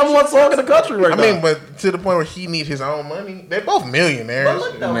 She got the number 1 song in the country right I now. mean, but to the point where he needs his own money, they're both millionaires. But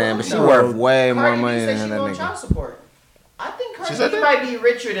look though, man, look but she though. worth way more Cardi B money said than she that on nigga. child support. I think Cardi said B that? might be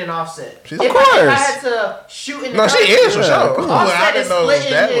richer than Offset. She's- If Of I course. had to shoot in the No, she country, is for sure. come I Offset didn't is know it was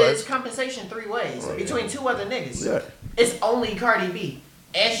splitting that his much. compensation 3 ways between 2 other niggas. Yeah. It's only Cardi B,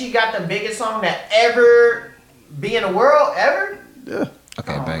 and she got the biggest song that ever be in the world ever. Yeah.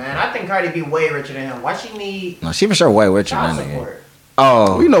 Okay, Oh back. man, I think Cardi B way richer than him. Why she need No, she for sure way richer child than that nigga. support?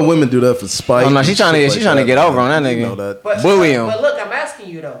 Oh, We know women do that for spite. Oh, no, and she tryna- shit she like tryna that. get over on that You nigga. know that. But, Bully him. but look, I'm asking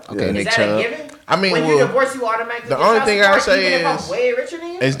you though. Okay, is Nick that Chubb. a given? I mean, when you well, divorce, you automatically the get only child thing I support, say even if is- I'm way richer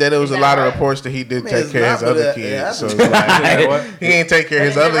than you. Is that it was a Is lot that of right? reports that he did mean, take it's care of his not, but other it kids. happens. So it's like, he ain't take care of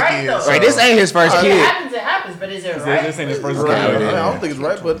his But is it other right, kids. though? Right, this ain't his first If it kid. happens, it happens. But is it right? This ain't his first Right. kid. I don't think it's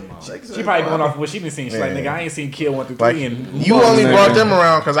right, but She probably going off what she been seeing. She's like, Yeah. nigga, I ain't seen Kill 1 through Like, 3, and you only brought them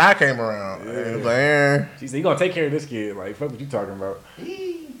around because I came around. And it was like, She said, you gonna take care of this kid. Like, fuck what you talking about.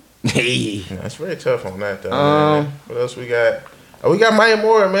 that's very tough on that though. Um, Man. What else we got? We got Maya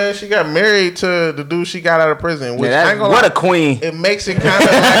Moore, man. She got married to the dude she got out of prison. Which Yeah, I that's, ain't gonna what lie, a queen. it makes it kind of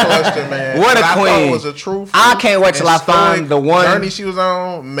lackluster, man. What a I thought queen. it was a truth. I can't wait till I find the one- journey she was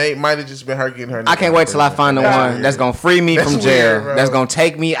on. Might have just been her getting her. I can't wait till I find the That's one that's weird. gonna free me That's from weird, jail. bro. That's gonna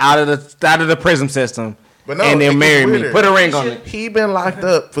take me out of the prison system, But no, and it then gets marry me. weirder. Put a ring on it. He been locked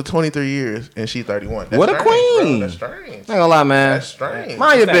up for 23 years and she 31. That's What a strange, bro. queen. That's strange. I ain't gonna lie, man. That's strange.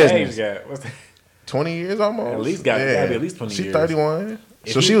 Mind your What's that business. age gap? What's that? 20 years almost. At least gotta be at least 20 She years. 31.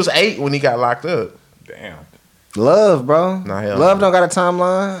 If So he- she was 8 when he got locked up. Damn. Love, bro. Nah, hell Love no. don't got a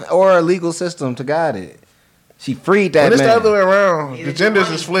timeline or a legal system to guide it. She freed that When it's the man. other way around, Neither the do genders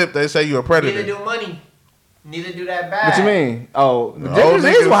money. is flipped. They say you're a Neither predator. do money. Neither do that bad. What you mean? Oh, the old difference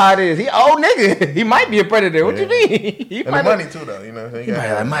is niggas- how it is. He old nigga. He might be a predator. What you Yeah. mean? He And the might money too, though. You know, He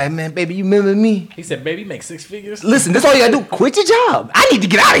might like, man, baby, you remember me? He said, "Baby, make 6 figures." Listen, that's all you gotta do. Quit your job. I need to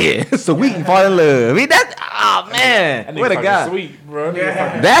get out of here so we can fall in love. I mean, oh man, That nigga what a fucking guy. sweet, bro.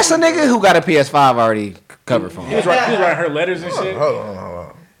 Yeah. That's a nigga who got a PS5 already covered for He him. was writing her letters and shit. Hold on.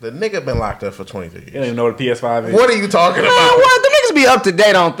 The nigga been locked up for 23 You don't years. even know what a PS5 is. What are you talking Man, about? what? The niggas be up to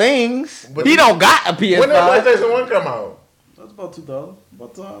date on things. But He don't got a PS5. When did PlayStation 1 come out? That's about 2000.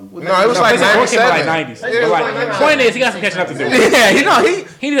 What time? No, it was like PlayStation 4 came out like 97. 90s. Yeah, it was But like 97. point is, he got some catching up to do. Yeah, you know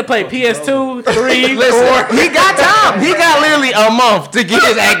He need to play PS2, 3, 4. listen, he got time. He got literally a month to get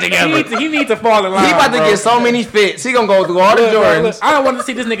his act together. He need to fall in line. He about to bro. get so many fits. He gonna go through all the Look, bro, Jordans. look, I don't want to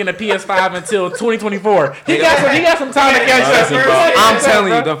see this nigga in the PS5 until 2024. He got some time to catch up. Listen, bro, I'm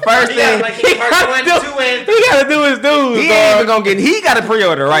telling you, the first He got thing like he part one, two, and He gotta do his dues, he dog. ain't even gonna get. He got a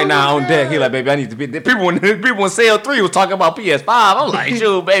pre-order right now on deck. He like, baby, I need to be. People when Sale 3 was talking about PS5, I'm like,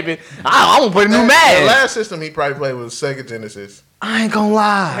 shoot, baby, I'm gonna put a new The Madden. last system he probably played was Sega Genesis. I ain't gonna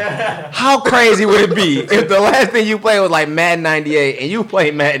lie. How crazy would it be if the last thing you played was like Madden 98 and you play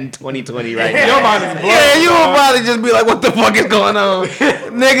Madden 2020 right now? Your mind is blown. Yeah, you would probably just be like, what the fuck is going on?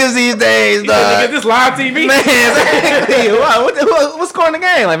 Niggas these days, Nigga, dog. this live TV. Man, exactly. What's scoring the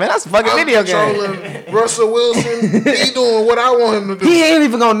game? Like, man, that's a fucking video game. Controlling Russell Wilson. He doing what I want him to do. He ain't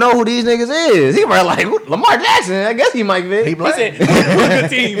even gonna know who these niggas is. He probably like, "Who- Lamar Jackson. I guess he might be. He He black. said, "Who's the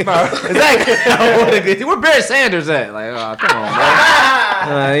team, bro?" Exactly. What a good- Where Barry Sanders at? Like, oh, come on,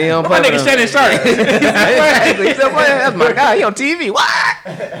 bro. He don't My play nigga for them. Shannon Sharp. Exactly. He still playing? That's my guy. He on TV.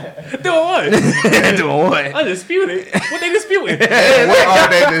 What? Doing what? Doing what? Undisputed. What they disputing? What are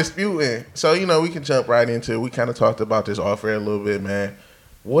they disputing? So, you know, we can jump right into it. We kind of talked about this off air a little bit, man.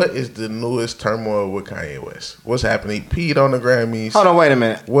 What is the newest turmoil with Kanye West? What's happening? He peed on the Grammys. Hold on, wait a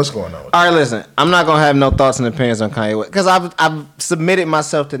minute. What's going on? All right, listen. I'm not gonna have no thoughts and opinions on Kanye West because I've submitted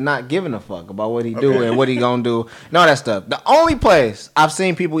myself to not giving a fuck about what he do Okay. and what he gonna do and all that stuff. The only place I've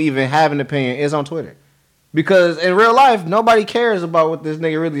seen people even have an opinion is on Twitter, because in real life nobody cares about what this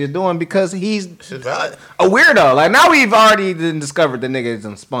nigga really is doing because he's Shit valid. a weirdo. Like now we've already discovered the nigga is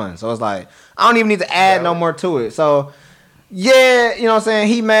unspun, so it's like I don't even need to add no more to it. So yeah, you know what I'm saying?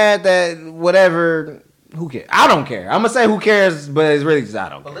 He mad that whatever. Who cares? I don't care. I'm gonna say who cares, but it's really just I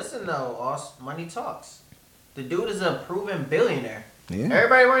don't But care. listen though, money talks. The dude is a proven billionaire. Yeah.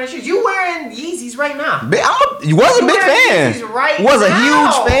 Everybody wearing shoes. You wearing Yeezys right now. You was a You big wearing fan. Yeezys right Was a now.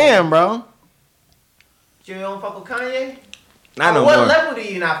 huge fan, bro. You don't fuck with Kanye? I know On what more. level do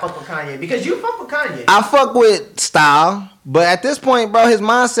you not fuck with Kanye? Because you fuck with Kanye. I fuck with style, but at this point, bro, his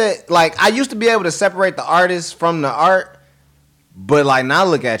mindset. Like I used to be able to separate the artist from the art, but like now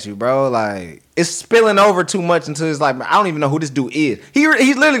look at you, bro. Like it's spilling over too much until it's like I don't even know who this dude is.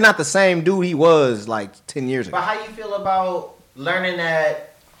 He's literally not the same dude he was like 10 years ago. But how you feel about learning that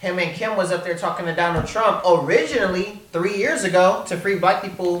him and Kim was up there talking to Donald Trump originally 3 years ago to free black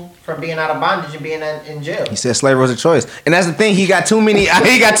people from being out of bondage and being in jail? He said slavery was a choice, and that's the thing. He got too many.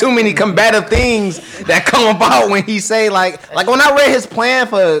 He got too many combative things that come about when he say like when I read his plan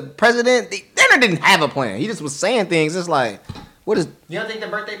for president, Dinner didn't have a plan. He just was saying things. It's like, what is? You don't think the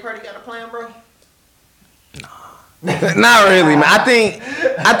birthday party got a plan, bro? Not really, man. I think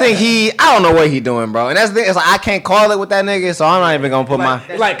I don't know what he doing, bro. And that's the thing. It's like I can't call it with that nigga, so I'm not even gonna put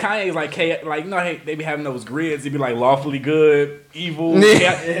Like Kanye's like you know how they be having those grids. He be like lawfully good, evil.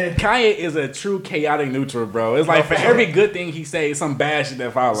 Yeah. Kanye is a true chaotic neutral, bro. It's like for every good thing he says, some bad shit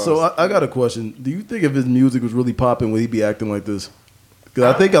that follows. So I got a question. Do you think if his music was really popping, would he be acting like this? Because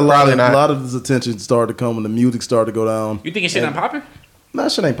I think a lot of his attention started to come when the music started to go down. You think his shit not popping? Nah,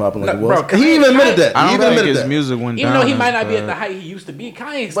 shit ain't popping like No, it was. bro, He even admitted that. I He don't even think admitted his that. music went Even down. though he might not be as at the bad. height he used to be,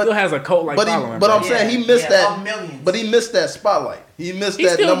 Kanye still has a cult like But following. but I'm bro. saying he missed Yeah, of that. millions. But he missed that spotlight. He missed He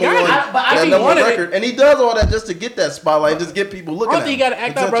that still number got one. it, but I that think number one he wanted record, and he does all that just to get that spotlight, and just get people I looking don't at think him. he got to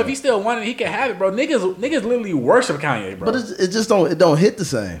act out, bro. If he Attention. still wanted it, he could have it, bro. Niggas literally worship Kanye, bro. But it just don't hit the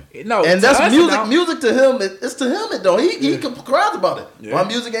same. No, and to that's us it music. don't. Music to him, it's to him. It don't. He cries about it. Yeah. My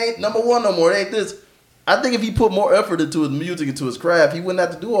music ain't number one no more. It ain't this. I think if he put more effort into his music, into his craft, he wouldn't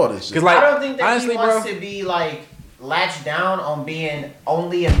have to do all this shit. Because like I don't think that honestly, he wants bro, to be like latched down on being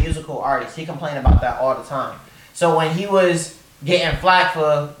only a musical artist. He complained about that all the time. So when he was getting flack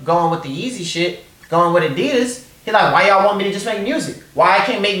for going with the Yeezy shit, going with Adidas, he like, why y'all want me to just make music? Why I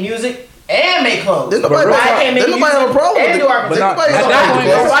can't make music and make clothes? Didn't nobody- Why I can't make didn't music nobody have a problem and with do it. art? But not- Nobody at don't that like point,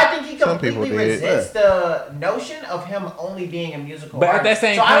 the So clothes. I think he Some people completely did. resents the notion of him only being a musical but at artist. that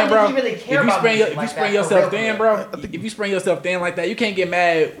same so I point, don't bro, think he really if care you about spread music like that yourself for real, thin, for real. bro, if you spread yourself thin like that, you can't get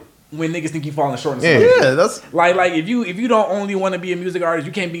mad when niggas think you falling short. And Yeah, that's like if you don't only want to be a music artist,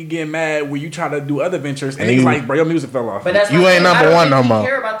 you can't be getting mad when you try to do other ventures and niggas like, bro, your music fell off. But that's You my ain't thing. number I don't one think no more. He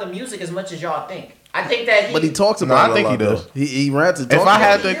care about the music as much as y'all think. I think that but he talks No, about I it think a he lot, does. though. He ranted. If I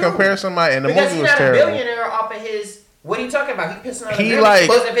had he to do. compare somebody, and the because movie he's was not a terrible. billionaire off of his. What are you talking about? He pissing on He the like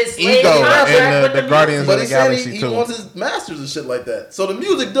because of his slave Ego contract in with the Guardians But of he the said Galaxy he too. wants his masters and shit like that. So the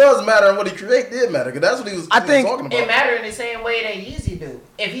music does matter, and what he create did matter. Because that's what he was talking about. It matter in the same way that Yeezy do.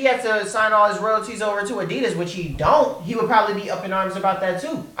 If he had to sign all his royalties over to Adidas, which he don't, he would probably be up in arms about that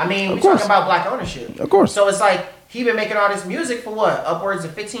too. I mean, we talking about black ownership. Of course. So it's like he been making all this music for what, upwards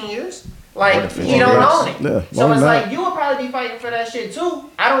of 15 years? Like More than 15 he don't years. own it. Yeah, So longer it's than like that. you would probably be fighting for that shit too.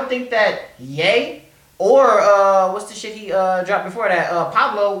 I don't think that Ye or what's the shit he dropped before that?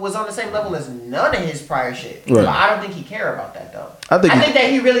 Pablo was on the same level as none of his prior shit. Right. But I don't think he care about that though. I think that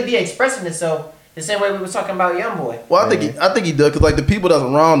he really be expressing himself the same way we was talking about YoungBoy. Well, I think he does because like the people that's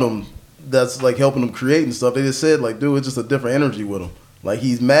around him, that's like helping him create and stuff. They just said like, dude, it's just a different energy with him. Like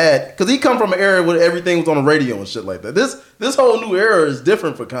he's mad because he come from an era where everything was on the radio and shit like that. This whole new era is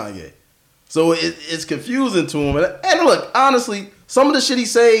different for Kanye, so it's confusing to him. And look, honestly, some of the shit he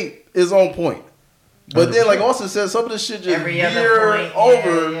say is on point. But then, like Austin said, some of the shit just Every other veer point,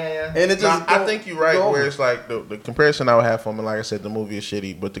 over, yeah. and it just. I think you're right. Where it's like the comparison I would have for him, and like I said, the movie is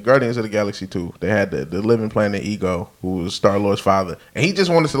shitty. But the Guardians of the Galaxy 2, they had the living planet Ego, who was Star Lord's father, and he just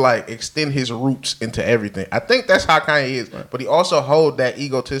wanted to like extend his roots into everything. I think that's how Kanye is, but he also hold that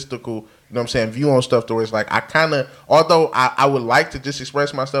egotistical, you know what I'm saying, view on stuff to where it's like I kind of, although I would like to just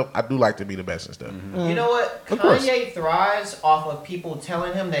express myself, I do like to be the best and stuff. You know what? Kanye thrives off of people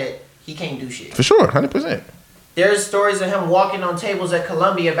telling him that he can't do shit. For sure, 100%. There's stories of him walking on tables at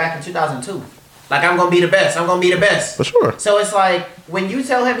Columbia back in 2002. Like, I'm going to be the best. I'm going to be the best. For sure. So it's like, when you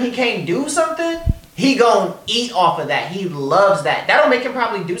tell him he can't do something, he going to eat off of that. He loves that. That'll make him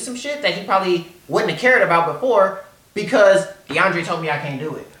probably do some shit that he probably wouldn't have cared about before because DeAndre told me I can't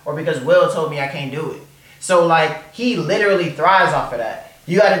do it. Or because Will told me I can't do it. So, like, he literally thrives off of that.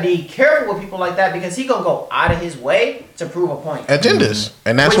 You got to be careful with people like that because he going to go out of his way to prove a point. Agendas.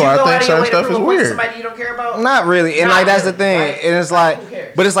 And that's Would you why go I out think of your certain way to stuff prove is a point to weird. somebody you don't care about? Not really, and Not like that's the really, thing, right? and it's Like, like, who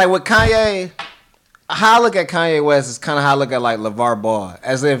cares? but it's like with Kanye, how I look at Kanye West is kind of how I look at like LeVar Ball,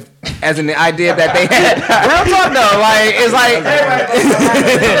 as in the idea that they had. Real talk though, like it's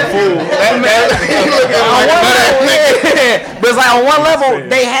like but it's like on one level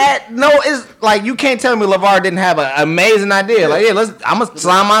they had no. It's like you can't tell me LeVar didn't have an amazing idea. Like I'm gonna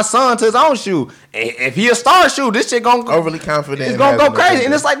sign my son to his own shoe. If he a star shoe, this shit gonna Overly confident. it's gonna go crazy,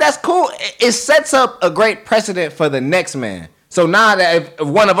 and it's like that's cool. It sets up a great precedent for the next man. So now that if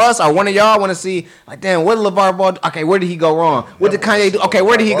one of us or one of y'all want to see, like, damn, what did LeVar Ball do? Okay, where did he go wrong? What did Kanye do? Okay,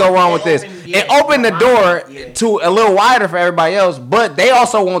 where did he go wrong with this? It opened the door to a little wider for everybody else, but they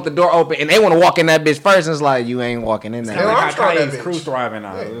also want the door open, and they want to walk in that bitch first, and it's like, you ain't walking in It's there. kinda like how Armstrong that Kanye's bitch. cruise thriving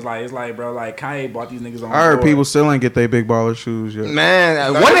now. It's like, bro, like Kanye bought these niggas on. I heard board. people still ain't get their big baller shoes yet.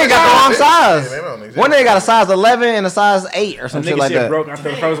 Man, Nah, one nigga got the wrong yeah, they size. don't exist. One nigga got a size 11 and a size 8 or Some some shit nigga like shit that. broke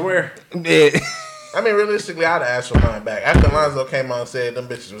after the first wear. Yeah. I mean, realistically, I'd ask for mine back. After Lonzo came out and said them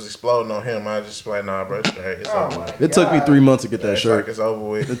bitches was exploding on him, I was just like, nah, bro, it's straight. It's over with. It took me 3 months to get that It's shirt. like it's over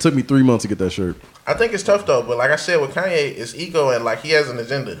with. It took me 3 months to get that shirt. I think it's tough though, but like I said, with Kanye, it's ego and like he has an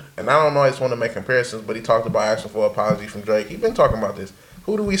agenda. And I don't always want to make comparisons, but he talked about asking for an apology from Drake. He's been talking about this.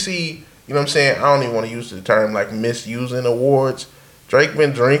 Who do we see? You know what I'm saying? I don't even want to use the term like misusing awards. Drake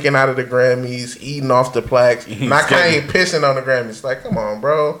been drinking out of the Grammys, eating off the plaques. Not Kanye pissing on the Grammys. Like, come on,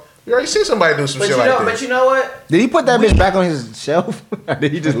 bro. You already see somebody do some But shit you know, like but this. you know what? Did he put that bitch back on his shelf? Or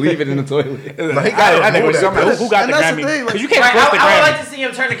did he just leave it in the toilet? No, he got I think removed who that. got And the that's the Grammy? thing, like- Because you can't Right, flush the I would Grammy. like to see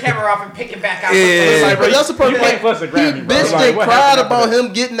him turn the camera off and pick it back out. Yeah. It's like, But that's the problem. you can't Like, fuss a he Grammy, bro. bitched Like, and what cried happened about after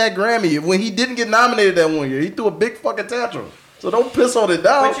him getting that Grammy when he didn't get nominated that one year. He threw a big fucking tantrum. So don't piss on it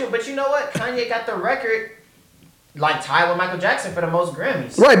down. but you know what? Kanye got the record like tied with Michael Jackson for the most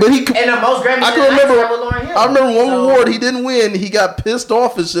Grammys. Right, but he. And the most Grammys I in can the remember. night with Lauryn Hill. I remember one So- award he didn't win. He got pissed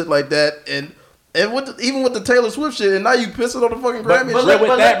off and shit like that, and even with the Taylor Swift shit, and now you pissing on the fucking But, Grammy. but and look, shit.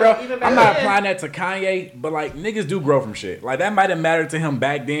 with that, bro, even back I'm not then- applying that to Kanye, but like niggas do grow from shit. Like that might have mattered to him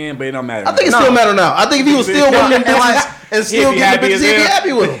back then, but it don't matter. I think it now. still matter now. I think if he was still winning them bitches and still be getting the happy bitches, as he'd be hell.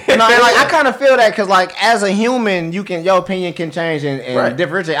 happy with them. And I kind of feel that because, like, as a human, your opinion can change and Right.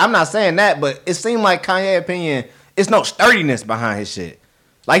 differentiate. I'm not saying that, but it seemed like Kanye's opinion, it's no sturdiness behind his shit.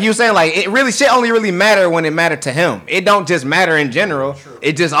 Like you were saying, like it really shit only really matter when it mattered to him. It don't just matter in general.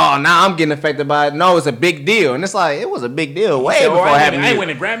 It just now I'm getting affected by it. No, it's a big deal, and it's like it was a big deal way before it happened. I ain't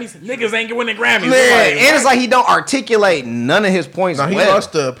winning Grammys. Niggas ain't winning Grammys. Man, and it's like he don't articulate none of his points. No, he well.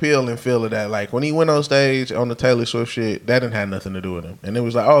 lost the appeal and feel of that. Like when he went on stage on the Taylor Swift shit, that didn't have nothing to do with him. And it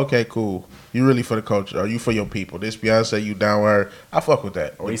was like, oh, okay, cool. You really for the culture? Are you for your people? This Beyonce, you down with her? I fuck with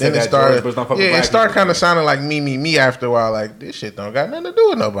that. Or he then said it that started. George Bush don't fuck with Yeah, it black started people. kind of sounding like me after a while. Like this shit don't got nothing to do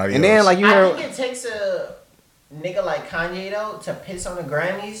with nobody. And else. then like you I heard, think it takes a nigga like Kanye though to piss on the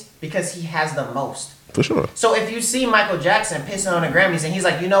Grammys because he has the most. for sure. So if you see Michael Jackson pissing on the Grammys and he's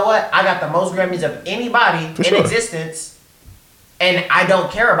like, you know what, I got the most Grammys of anybody For in sure. existence, and I don't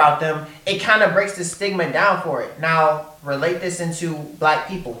care about them, it kind of breaks the stigma down for it. Now relate this into black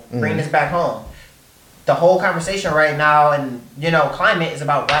people. Bring this back home. The whole conversation right now and climate is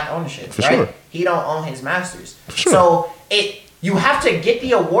about black ownership, For right? sure. He don't own his masters. sure. So you have to get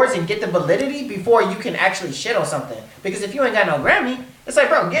the awards and get the validity before you can actually shit on something. Because if you ain't got no Grammy, it's like,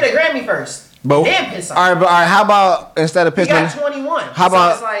 bro, get a Grammy first. but Then piss on all right, how about instead of he pissing? got 21. How So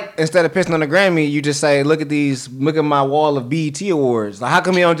about it's like, instead of pissing on the Grammy, you just say, look at my wall of BET awards. Like, how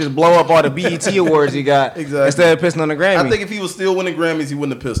come you don't just blow up all the BET awards you got Exactly. instead of pissing on the Grammy? I think if he was still winning Grammys, he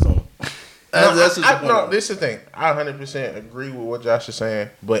wouldn't have pissed on him. That's just the point. No, this is the thing. I 100% agree with what Josh is saying,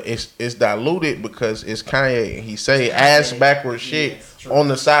 but it's diluted because it's Kanye and he say ass backwards shit it's true. on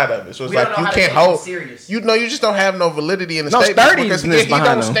the side of it. So it's We don't like know you how to can't take him hold. serious. You just don't have no validity in the No statement sturdiness because he behind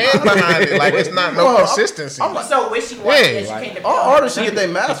don't him. stand behind it. Like it's not no Well, consistency. he's so wishy-washy Yeah, that you like, can't depend All on artists him. should get their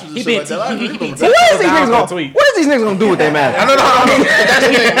masters and He shit been like that. I agree with him. But what is these down niggas for gonna? a tweet. What is these niggas gonna do with their mask? No. That's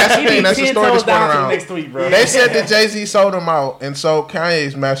the thing. That's the thing. That's the 10 story toes that's going down to the around. next tweet, bro. They said that Jay-Z sold them out and sold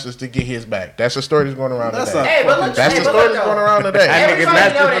Kanye's masters to get his back. That's the story that's going around That's today. not Hey, but look, That's the story that's going around today. Everybody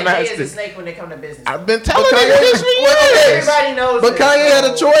master know for that Jay is master. a snake when they come to business. I've been telling Kanye- you this for years. Everybody knows But this, Kanye had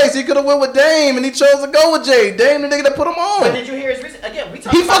a so- choice. He could have went with Dame, and he chose to go with Jay. Dame, the nigga that put him But on. did you hear his reason? Again, we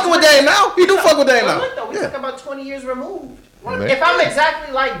talk He about fucking with 20 Dame now. He do fuck with Dame But now. look though, we Yeah. talk about 20 years removed. Yeah. If I'm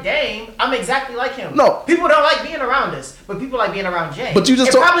exactly like Dame, I'm exactly like him. No. People don't like being around us, but people like being around Jay. But you just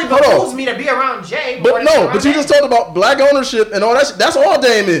it talk- probably hold on. behooves me to be around Jay. more But than be no, around but you Dame. just talked about black ownership and all that shit. That's all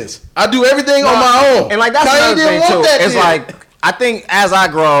Dame is. I do everything on my own. And like that's Kanye another didn't thing want too. that It's shit. like I think as I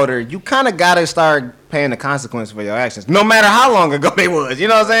grow older, you kind of gotta start paying the consequence for your actions, no matter how long ago they was. You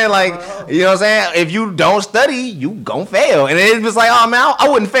know what I'm saying? Like, you know what I'm saying? If you don't study, you gon' fail. And it was like, oh man, I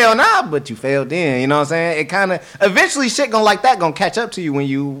wouldn't fail now, but you failed then. You know what I'm saying? It kind of eventually shit gonna catch up to you when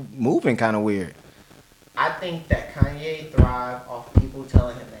you moving kind of weird. I think that Kanye thrive off people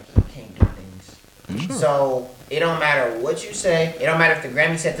telling him that he can't do things. So it don't matter what you say. It don't matter if the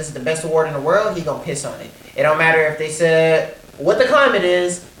Grammy said this is the best award in the world. He gonna piss on it. It don't matter if they said what the climate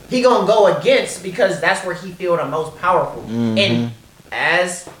is. He gonna go against because that's where he feel the most powerful. And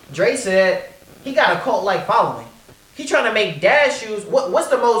as Dre said, he got a cult like following. He trying to make dad shoes. What's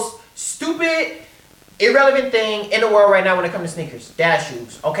the most stupid, irrelevant thing in the world right now when it comes to sneakers? Dad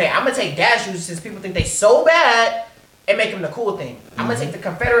shoes. Okay, I'm gonna take dad shoes since people think they so bad and make them the cool thing. I'm gonna take the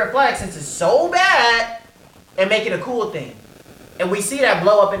Confederate flag since it's so bad and make it a cool thing. And we see that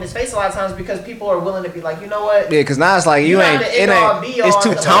blow up in his face a lot of times because people are willing to be like, you know what? Yeah, because now it's like You have the end all, be all, it's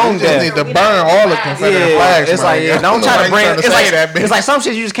too the tone You just deaf. need to burn all the Confederate Yeah, flags. it's man. like I don't know try why to you bring. trying to It's say like that, bitch. it's like some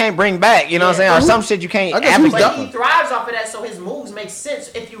shit you just can't bring back. You know what I'm saying? Or some shit you can't I guess who's advocate. But he thrives off of that, so his moves make sense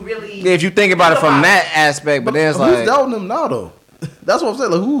if you really. Yeah, if you think about it from that aspect, but then it's who's like doubting him now though? That's what I'm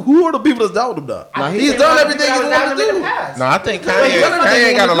saying. Like who are the people that's doubting him now? I think He's there done are everything he people that wanted was to down in do. the past. No, I think Like, Kanye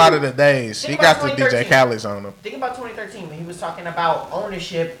everything got a he lot do. of the days. He Think got about the DJ 2013. Khaled's on him. Think about 2013 when he was talking about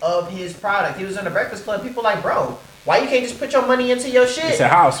ownership of his product. He was in the Breakfast Club. People like, bro, why you can't just put your money into your shit? It's a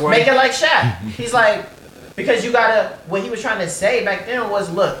house, Make it like Shaq. He's like, because you gotta. What he was trying to say back then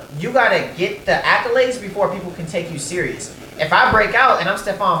was, look, you gotta get the accolades before people can take you serious. If I break out and I'm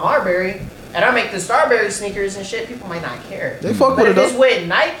Stephon Marbury and I make the Starberry sneakers and shit, people might not care. They fuck But with if it it's though. with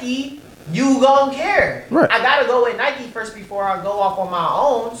Nike, you gon' care. Right. I gotta go with Nike first before I go off on my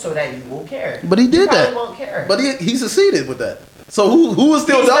own so that you will care. But he You did probably that. won't care. But he succeeded with that. So who is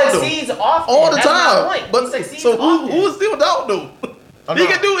still He doubting him? succeeds often. All the That's my time. point. But He succeeds so often. who is still doubting him? Oh, He no.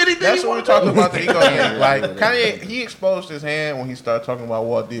 can do anything That's he what we're want talking to do. about the ego thing. Like Kanye, he exposed his hand when he started talking about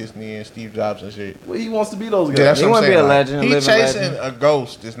Walt Disney and Steve Jobs and shit. Well, he wants to be those Yeah, guys. that's He what I'm wanna be saying. a Like, legend, he living chasing legend. a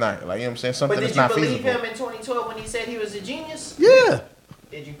ghost this night. Like, you know what I'm saying? Something But that's did you not believe feasible. him in 2012 when he said he was a genius? Yeah.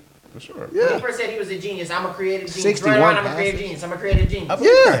 Did you? For sure. When Yeah. he first said he was a genius, I'm a creative genius. 61 Right on, I'm a passes. creative genius. I'm a creative genius. I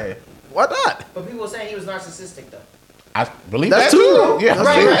believe Yeah. that. Why not? But people were saying he was narcissistic though. I believe That's that true. too. Yeah, That's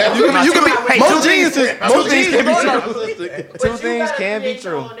I true. believe that You too. can, you can Hey, be, two most things- geniuses two things can be are true. narcissistic. But Two you things gotta can be create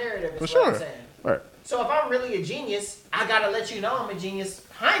your true. own narrative, is For what sure. I'm saying. Right. So if I'm really a genius, I gotta let you know I'm a genius,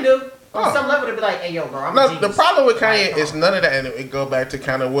 kind of. On some level, to be like, hey, yo, bro, I'm a No, genius. the problem with Kanye Like, is none of that, and it go back to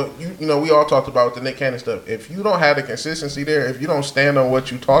kind of what you know. We all talked about with the Nick Cannon stuff. If you don't have the consistency there, if you don't stand on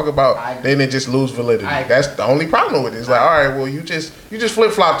what you talk about, then it just lose validity. That's the only problem with it. It's like, all right, well, you just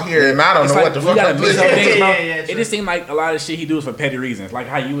flip flopped here, and I don't know what the fuck I'm doing. It just seemed like a lot of shit he do is for petty reasons. Like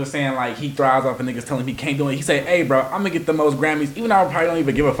how you were saying, like he thrives off of niggas telling him he can't do it. He say, hey, bro, I'm gonna get the most Grammys, even though I probably don't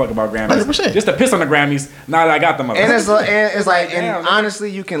even give a fuck about Grammys. 100%. Just to piss on the Grammys. Now that I got them. And it's like, and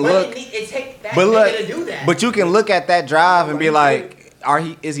honestly, you can look. It take that But look, to do that. but you can look at that drive and be like,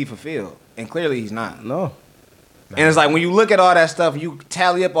 is he fulfilled? And clearly he's not. No. And it's like when you look at all that stuff, you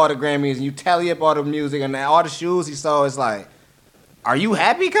tally up all the Grammys and you tally up all the music and all the shoes he saw. It's like, are you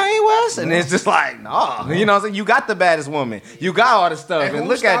happy, Kanye West? And it's just like, no. You know what I'm saying? You got the baddest woman. You got all the stuff. And who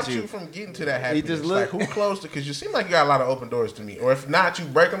look at stopped you. From getting to that happiness? just Like look- who closed it? Because you seem like you got a lot of open doors to me. Or if not, you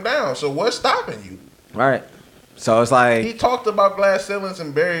break them down. So what's stopping you? Right. So it's He like, talked about glass ceilings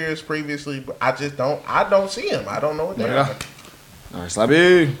and barriers previously, but I don't see him. I don't know what they're. all right,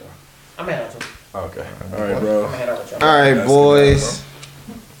 Slappy. I'm head on to Okay. All right, bro. I'm head on with y'all. All right, boys.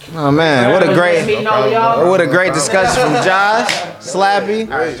 Oh man, what a great discussion from Josh,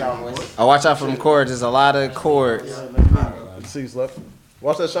 Slappy. All right, y'all boys. Oh, watch out for them chords. There's a lot of chords. See, Slap.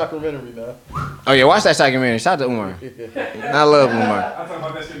 Watch that documentary, man. Oh yeah, watch that documentary. Shout out to Umar. I love Umar. I'll talk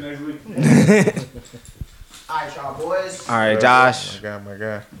about that shit next week. All right, y'all boys. All right, Josh. My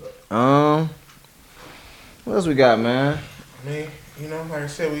guy. What else we got, man? I mean, you know, like I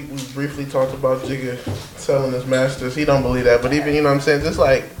said, we briefly talked about Jigga selling his masters. He don't believe that, but even, you know what I'm saying, just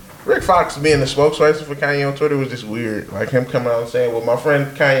like Rick Fox being the spokesperson for Kanye on Twitter was just weird. Like him coming out and saying, well, my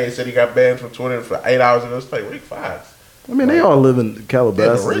friend Kanye said he got banned from Twitter for 8 hours, and it was like, Rick Fox. I mean, they all live in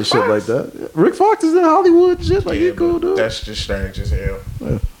Calabasas Rick and shit Fox? like that. Rick Fox is in Hollywood and shit. Like, he cool, but dude. that's just strange as hell.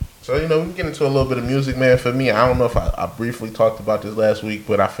 Yeah. So, you know, we can get into a little bit of music, man. For me, I don't know if I briefly talked about this last week,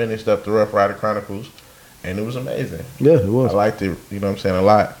 but I finished up the Rough Rider Chronicles, and it was amazing. Yeah, it was. I liked it, you know what I'm saying, a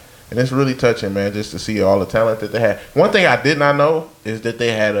lot. And it's really touching, man, just to see all the talent that they had. One thing I did not know is that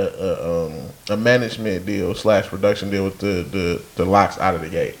they had a management deal / production deal with the Locks out of the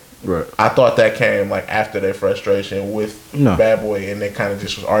gate. Right. I thought that came like after their frustration with No. Bad Boy, and they kind of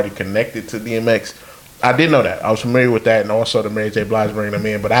just was already connected to DMX. I didn't know that. I was familiar with that, and also the Mary J. Blige bringing them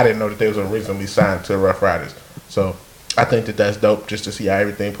in, but I didn't know that they was originally signed to Rough Riders. So I think that that's dope just to see how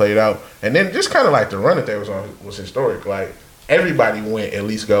everything played out. And then just kind of like the run that they was on was historic. Like everybody went at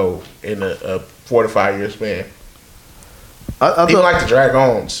least gold in a 4 to 5 year span. I Even thought, like the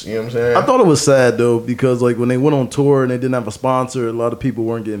Dragons, you know what I'm saying? I thought it was sad though, because like when they went on tour and they didn't have a sponsor, a lot of people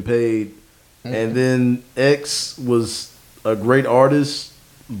weren't getting paid. Mm-hmm. And then X was a great artist,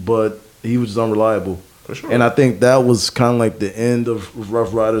 but he was just unreliable. For sure. And I think that was kind of like the end of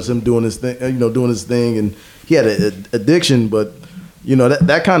Rough Riders, him doing his thing, doing his thing, and he had an addiction, but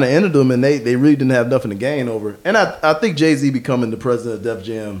that kind of ended him, and they really didn't have nothing to gain over. And I think Jay-Z becoming the president of Def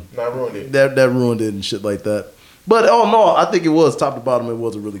Jam, Not ruined it. that ruined it and shit like that. But all in all, I think it was top to bottom. It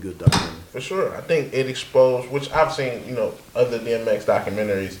was a really good documentary. For sure. I think it exposed, which I've seen, other DMX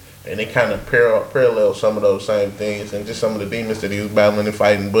documentaries, and they kind of parallel some of those same things and just some of the demons that he was battling and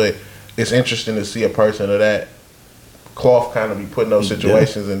fighting. But it's interesting to see a person of that cloth kind of be put in those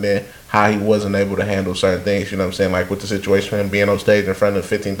situations and then how he wasn't able to handle certain things, you know what I'm saying? Like with the situation of him being on stage in front of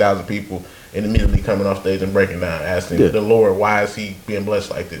 15,000 people and immediately coming off stage and breaking down, asking the Lord, why is he being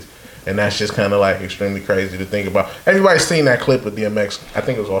blessed like this? And that's just kind of like extremely crazy to think about. Everybody's seen that clip of DMX. I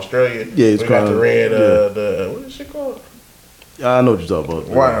think it was Australia. Yeah, it's we got the called- red, yeah. what is shit called? I know what you're talking about.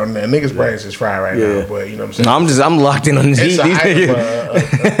 Wow, niggas' brains is fried right Yeah. now, but you know what I'm saying? No, I'm locked in on these It's an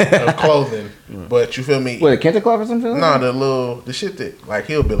niggas. item of clothing, but you feel me? What, a Kenta Club or something? No, the shit that like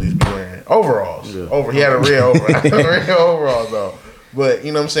hillbillies be wearing overalls. Yeah. He had a real overalls though. But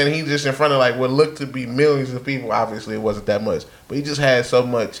you know what I'm saying? He just in front of like what looked to be millions of people. Obviously, it wasn't that much, but he just had so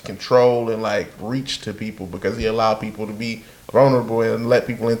much control and like reach to people because he allowed people to be vulnerable and let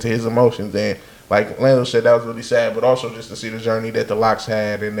people into his emotions. And like Lando said, that was really sad, but also just to see the journey that the Locks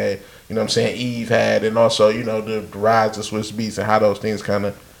had and that, you know what I'm saying, Eve had, and also, the rise of Swiss Beats and how those things kind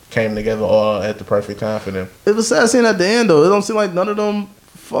of came together all at the perfect time for them. It was sad seeing at the end though. It don't seem like none of them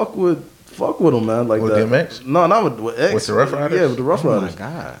fuck with him, man. Like With that. DMX? No, not with X. With the Rough Riders? Yeah, with the Rough Oh Riders. my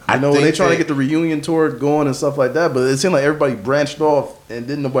God. I know when think they trying to that- get the reunion tour going and stuff like that, but it seemed like everybody branched off and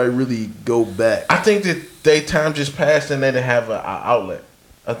didn't nobody really go back. I think that they time just passed and they didn't have an outlet.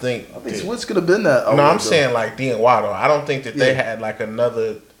 I think Switch could have been that. No, I'm saying like D and Waddle. I don't think that they had like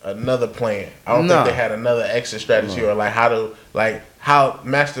another plan. I don't think they had another exit strategy or like how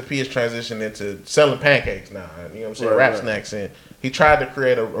Master P is transitioning into selling pancakes now. You know what I'm saying? Right, Rap right. snacks and He tried to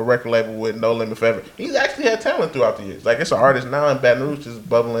create a record label with No Limit Forever. He's actually had talent throughout the years. Like, it's an artist now in Baton Rouge, just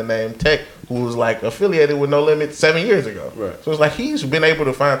bubbling named Tech, who was like affiliated with No Limit 7 years ago. Right. So it's like he's been able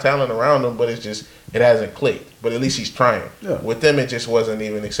to find talent around him, but it's just it hasn't clicked. But at least he's trying. Yeah. With them, it just wasn't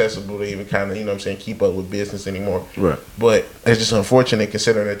even accessible to even kind of, you know what I'm saying, keep up with business anymore. Right. But it's just unfortunate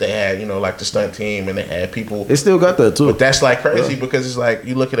considering that they had, you know, like the stunt team and they had people. They still got that too. But that's like crazy because it's like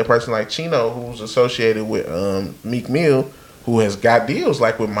you look at a person like Chino, who's associated with Meek Mill, who has got deals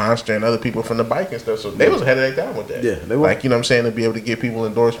like with Monster and other people from the bike and stuff. So they was ahead of their time with that. Yeah, they were. Like, you know what I'm saying, to be able to give people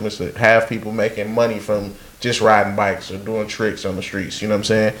endorsements, to have people making money from just riding bikes or doing tricks on the streets, you know what I'm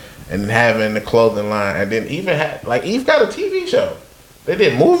saying? And having the clothing line. And then even had, like, Eve got a TV show. They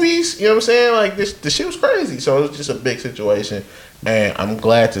did movies, you know what I'm saying? Like, the shit was crazy. So it was just a big situation. And I'm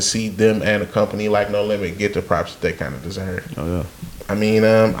glad to see them and a company like No Limit get the props that they kind of deserve. Oh yeah. I mean,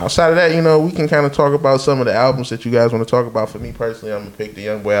 outside of that, you know, we can kind of talk about some of the albums that you guys want to talk about. For me personally, I'm going to pick the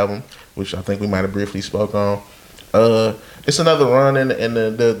Young Boy album, which I think we might have briefly spoke on. It's another run in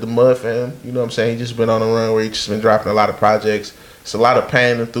the mud for him. You know what I'm saying? He just been on a run where he's just been dropping a lot of projects. It's a lot of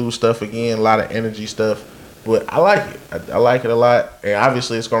pain and through stuff again, a lot of energy stuff. But I like it. I like it a lot. And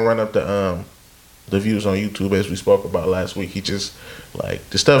obviously, it's going to run up the views on YouTube as we spoke about last week. He just, like,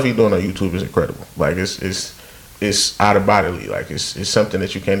 the stuff he's doing on YouTube is incredible. Like, it's out of bodily. Like, it's something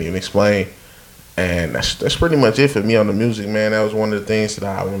that you can't even explain. And that's pretty much it for me on the music, man. That was one of the things that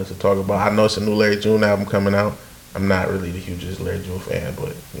I wanted to talk about. I know it's a new Larry June album coming out. I'm not really the hugest Larry June fan,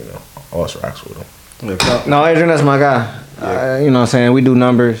 but, you know, Us rocks with him. No, Adrian, that's my guy. You know what I'm saying? We do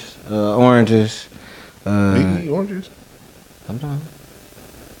numbers, oranges. Biggie oranges? Sometimes.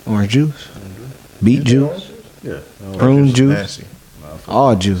 Orange juice. Beet juice. Yeah. Prune juice. Nasty.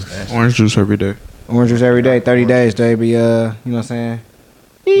 All juice. Orange juice every day. Orange juice every day, 30 days, baby. You know what I'm saying?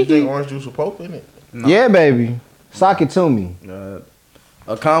 You think orange juice with Pope in it? No. Yeah, baby. Sock it to me.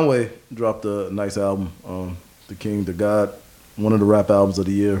 Conway dropped a nice album. The King, the God, one of the rap albums of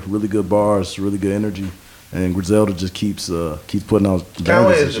the year. Really good bars, really good energy, and Griselda just keeps putting out.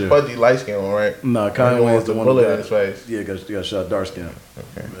 Conway is the fudgy light skin one, right? Nah, Conway is the one bullet that in his face. Yeah, got shot dark skin.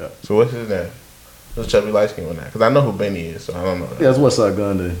 Okay. Yeah. So what's his name? What's chubby light skin one now? Because I know who Benny is, so I don't know. Yeah, that's West Side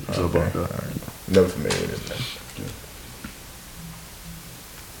Gun Day. So Okay. about All that. right. Never familiar with his name.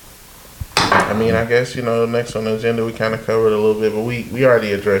 I mean, I guess, you know, next on the agenda, we kind of covered a little bit, but we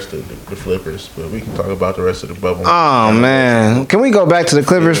already addressed the Flippers, but we can talk about the rest of the bubble. Oh, man. Can we go back to the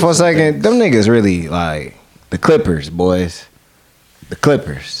Clippers for a second? Them niggas really, like, the Clippers, boys. The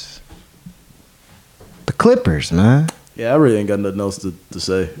Clippers. The Clippers, man. Yeah, I really ain't got nothing else to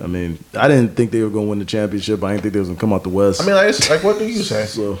say. I mean, I didn't think they were gonna win the championship. I didn't think they was gonna come out the West. I mean, like, it's, like, what do you say?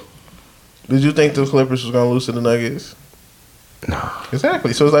 So Did you think the Clippers was going to lose to the Nuggets? No.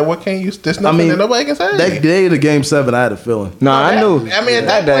 Exactly. So it's like, what can you? There's nothing that nobody can say. that day of the Game 7, I had a feeling. No, I knew. I mean, at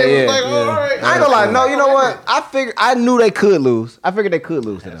that day, point, it yeah. was like, oh, all right. I ain't gonna lie. No, you know what? I knew they could lose. I figured they could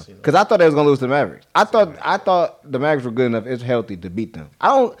lose to them because I thought they was gonna lose to the Mavericks. I thought the Mavericks were good enough. It's healthy to beat them.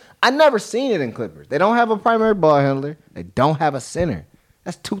 I never seen it in Clippers. They don't have a primary ball handler. They don't have a center.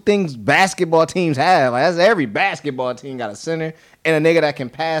 That's two things basketball teams have. Like, that's every basketball team got a center and a nigga that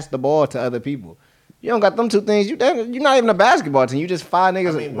can pass the ball to other people. You don't got them two things. You're not even a basketball team. You just five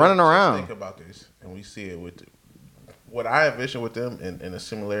niggas running just around. Think about this, and we see it with what I envision with them in a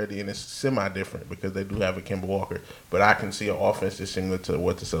similarity, and it's semi-different because they do have a Kemba Walker, but I can see an offense that's similar to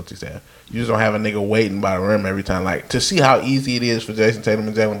what the Celtics have. You just don't have a nigga waiting by the rim every time. Like, to see how easy it is for Jason Tatum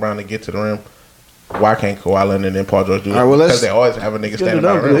and Jaylen Brown to get to the rim, why can't Kawhi Leonard and Paul George do it? All right, well, because they always have a nigga standing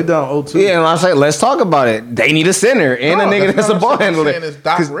by the They rim. down 0-2. Yeah, and I say, let's talk about it. They need a center and a nigga that's a ball handler. It's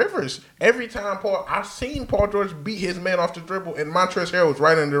Doc Rivers. Every time I've seen Paul George beat his man off the dribble, and Montrezl Harrell was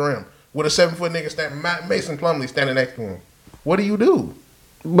right under the rim with a 7-foot nigga standing, Mason Plumlee standing next to him. What do you do?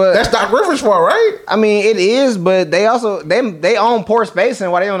 But That's Doc Rivers' fault, right? I mean, it is, but they also they own poor spacing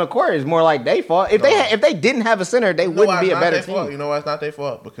while they on the court. It's more like they fault. If they didn't have a center, they wouldn't be a better team. You know why it's not their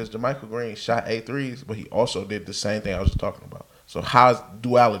fault? Because JaMychal Green shot 8 threes, but he also did the same thing I was just talking about. So how's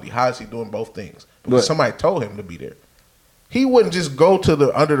duality? How is he doing both things? Because somebody told him to be there. He wouldn't just go to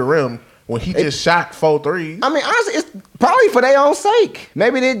the under the rim when he just shot 4 threes. I mean, honestly, it's probably for their own sake.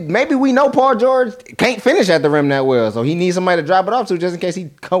 Maybe we know Paul George can't finish at the rim that well, so he needs somebody to drop it off to just in case he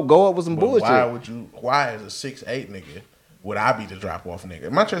go up with some But bullshit. why as a 6'8" nigga would I be the drop off nigga?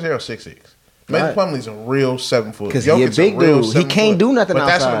 Montrezl Harrell 6'6". Mason Plumlee's a real 7 foot. Because he a big dude. He can't do nothing but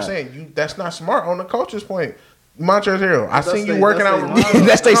outside. That's what I'm saying. That's not smart on the coach's point. Montrezl Harrell, I seen you working out.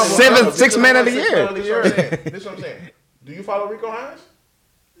 That's their 6th man of the year. This is what I'm saying. Do you follow Rico Hines?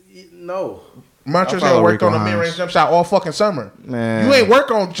 No. Montrezl worked Rico on a Hines. mid-range jump shot all fucking summer. Man. You ain't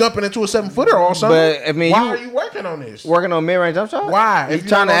work on jumping into a 7-footer all summer. But, I mean, why you- are you working on this? Working on mid-range jump shot? Why? He's If you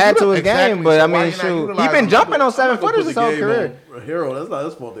trying to don't add do to that- his game, exactly. but So I why mean, you not shoot, he utilizing been him? jumping on I'm not gonna 7-footers put his the whole game career. on Hero, that's not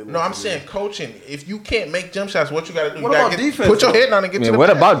his fault. They No, lost I'm the saying game. coaching. If you can't make jump shots, what you got to do? What You gotta about defense, Put your though? head down and get I to mean, the what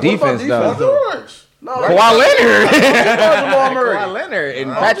pass. about What defense, about though? defense, George. No, Kawhi Leonard. Jamal Murray. Kawhi Leonard and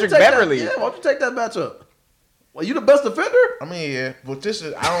Why don't you Patrick take that- Beverly. Yeah, why don't you take that matchup? Well, you the best defender? I mean, yeah, but this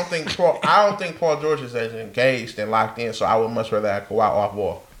is. I don't think Paul George is as engaged and locked in. So I would much rather have Kawhi off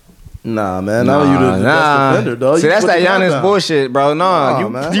ball. Nah, man. Now you the best defender, dog. See, You that's put that the ground Giannis down. bullshit, bro. No,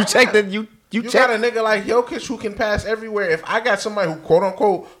 man. you check the you You check. got a nigga like Jokic who can pass everywhere. If I got somebody who quote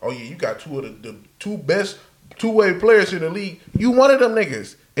unquote, oh yeah, you got two of the two best two-way players in the league. You one of them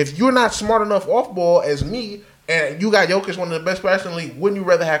niggas. If you're not smart enough off ball as me, and you got Jokic, one of the best players in the league, wouldn't you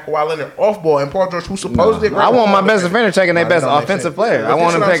rather have Kawhi Leonard off ball and Paul George, who supposedly a great I want my off-ball best defender taking their Nah, best that don't make offensive sense. player. But I want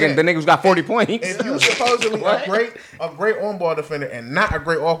this him what I'm taking saying. the nigga who's got 40 points. If you supposedly a great on-ball defender and not a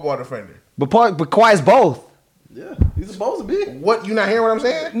great off-ball defender, But Kawhi's both. Yeah, he's supposed to be. what you not hearing what I'm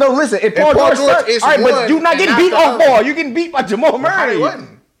saying? No, listen. If Paul Paul George George, is all right, but one you not and getting not beat the off other. ball. You getting beat by Jamal How he Murray.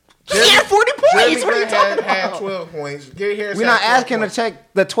 wasn't. He had 40 points. Jeremy What are you Grant talking had about? 12 points. Gary Harris We're had not 12 asking points. to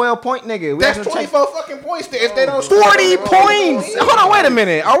check the 12-point nigga. We That's asking to check 24 fucking points. If they don't 40 points. Hold on, wait a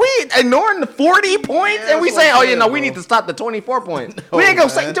minute. Are we ignoring the 40 points and we that's what saying, I'm oh yeah, saying, no, we bro. need to stop the 24 points? We ain't gonna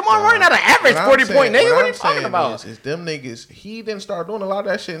say man. Jamal Murray not an average 40-point nigga. What are you talking about? Is them niggas? He didn't start doing a lot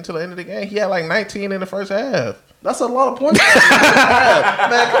of that shit until the end of the game. He had like 19 in the first half. That's a lot of points.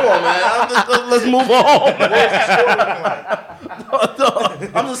 Man, come on, man. Let's move on.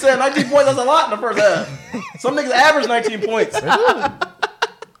 I'm just saying, 19 points, that's a lot in the first half. Some niggas average 19 points.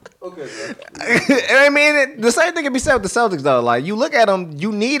 Okay, bro. I mean, the same thing can be said with the Celtics though. Like you look at them,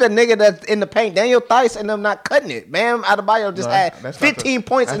 you need a nigga that's in the paint. Daniel Theis and them not cutting it. Bam Adebayo just No, had that's not 15 the-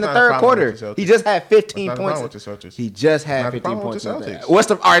 points that's in the not the third problem quarter. with the Celtics. He just had 15 That's not the points. problem with the Celtics. He just had Not the 15 problem points. with in the the third. Celtics. What's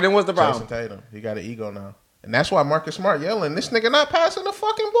the all right? Then what's the Jason problem? Tatum, he got an ego now, and that's why Marcus Smart yelling. This nigga not passing the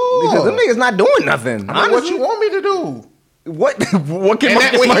fucking ball. Because them niggas not doing nothing. I mean, what you honestly. want me to do? What can And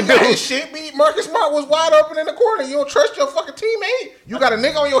that Marcus when Smart he got do? his shit beat, Marcus Smart was wide open in the corner. You don't trust your fucking teammate. You got a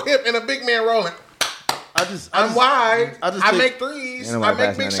nigga on your hip and a big man rolling. I'm wide. I just I think- make threes. Ain't I nobody make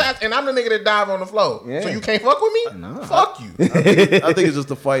passing big that nigga. shots, and I'm the nigga that dive on the floor. Yeah. So you can't fuck with me? No. Fuck you. I think it's just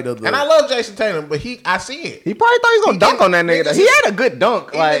the fight of the. And I love Jason Tatum, but I see it. He probably thought he was gonna dunk on that nigga. niggas- He had a good dunk.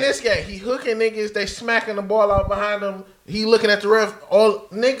 Even Like, this guy, he hooking niggas. They smacking the ball out behind him. He looking at the ref. All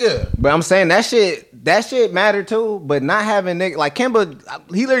nigga. but I'm saying that shit mattered too. But not having nigga like Kemba,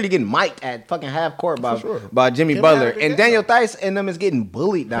 he literally getting mic'd at fucking half court by Jimmy Kemba Butler, had a good and game, Daniel Theis and them is getting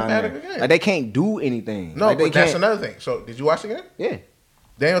bullied down had a there. good game. Like they can't do anything. No, like, they but that's can't- another thing. So did you watch the game? Yeah.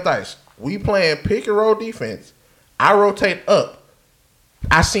 Daniel Theis, we playing pick and roll defense. I rotate up.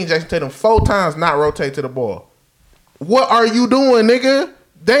 I seen Jason Tatum 4 times not rotate to the ball. What are you doing, nigga?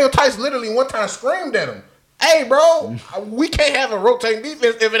 Daniel Theis literally one time screamed at him. Hey, bro, we can't have a rotating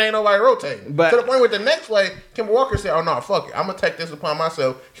defense if it ain't nobody rotating. But- to the point with the next play, Kemba Walker said, "Oh no, fuck it, I'm gonna take this upon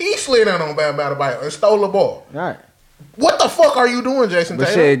myself." He slid in on Bam Adebayo and stole the ball. All right. What the fuck are you doing, Jason But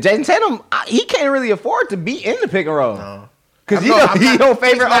Tatum? shit, Jason Tatum, he can't really afford to be in the pick and roll. No. Because No, I'm he not- don't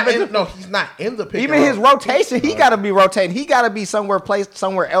favor he's not offensive. in- No, he's not in the pick. Even and his roll. rotation, he got to be rotating. He got to be placed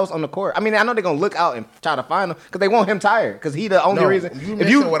somewhere else on the court. I mean, I know they're gonna look out and try to find him because they want him tired. Because he the only No, reason. You If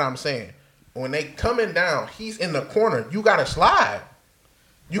missing you what I'm saying. When they coming down, he's in the corner. You gotta slide.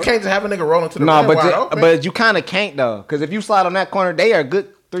 You can't just have a nigga rolling to the no, rim but wide open. but you kind of can't though. Because if you slide on that corner, they are a good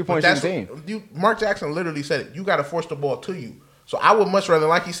 3-point That's shooting team. Mark Jackson literally said it. You gotta force the ball to you. So I would much rather,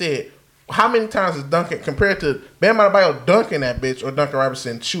 like he said, how many times is Duncan compared to Bam Adebayo dunking that bitch or Duncan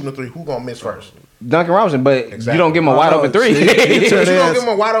Robinson shooting a three? Who gonna miss first? Duncan Robinson, but Exactly. you don't give him a wide open three. Shit. If you Turn don't ass- give him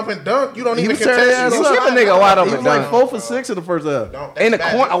a wide open dunk, you don't He even was turning contest. ass You up. don't Give a slide. nigga a wide He open was like dunk. 4 for 6 in the first half. Don't- In the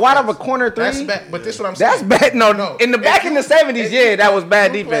that's corner, bad a wide defense. open corner three. That's bad, but this is what I'm saying. That's bad. No, in the back in the 70s, if yeah, you- that was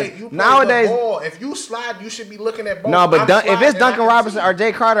bad you play- defense. you play Nowadays, the ball. If you slide, you should be looking at both. no, but I'm if it's sliding, Duncan I can Robinson see. or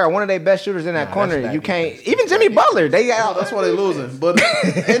Jay Carter or one of their best shooters in that Nah, corner, that's bad you can't. defense. Even Jimmy Butler, they got. That's why they losing. But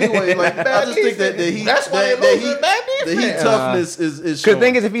anyway, like I just think that the heat, That's why that, they that losing. heat, Bad the heat defense. toughness is Because showing. the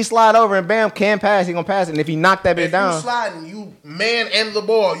thing is, if he slide over and Bam can pass, he gonna pass it. And if he knock that bitch If you down, sliding, you man and the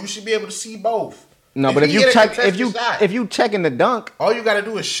ball, you should be able to see both. no. But if he you hit a check, contested shot, if you checking the dunk, all you got to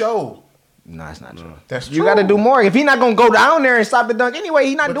do is show. no, it's not true. That's You got to do more. If he not gonna go down there and stop the dunk anyway,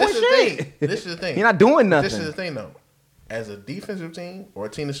 he not But doing this is the shit. thing. This is the thing. He not doing This is nothing. the thing, though. As a defensive team or a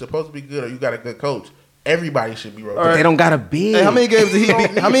team that's supposed to be good, or you got a good coach, everybody should be rotated. All right. They don't got a big. Hey, how many games did he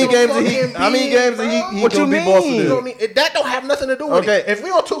beat? How many games did he? Fucking How many big, games did bro. he? What you beat mean? Boston You in? know what I mean? That don't have nothing to do with Okay. it. If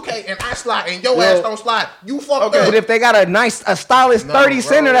we on 2K and I slide and your Well, ass don't slide, you fucked okay. up. But if they got a stylish No, 30 bro.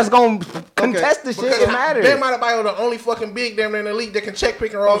 center that's gonna contest the shit, Because it matters. Ben Adebayo the only fucking big damn near in the league that can check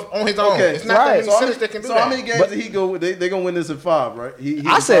pick and rolls on his own. Okay, It's not right. that many centers that can do So that. how many games did he go with? They gonna win this in 5, right? He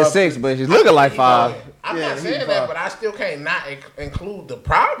I was said 5. 6, but she's looking like 5. I'm Yeah, not he saying was that, fine. but I still can't not include the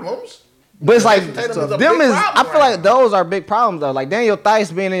problems. But it's like Jason Tatum is a them big is. problem I feel right like now. those are big problems though. Like Daniel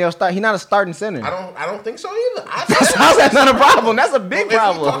Theis being in your start, he's not a starting center. I don't think so either. How's that not a problem? That's a big If we're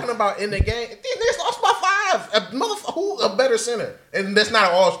problem. talking about in the game, these niggas lost by 5. Who a better center? And that's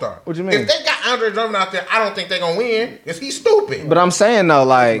not an all-star. What you mean? If they got Andre Drummond out there, I don't think they're gonna win because he's stupid. But I'm saying though,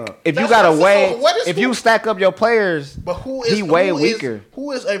 like if you That's got to what I'm weigh, saying. What is if who- you stack up your players, But who is he way who is- weaker.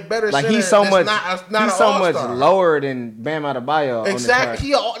 Who is a better Like center? he's so that's much, not he's an so much all-star? lower than Bam Adebayo.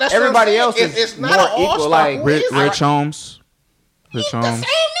 Exactly. On the chart. That's Everybody what I'm else saying. is It's not more an all-star. equal. Like Who is Rich it? Holmes. Rich The Holmes. same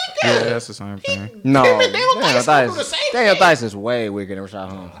Yeah, nigga. that's the same thing. no, Him and Daniel Daniel Theis don't do Theis, the same Daniel thing. Theis is way weaker than Rashad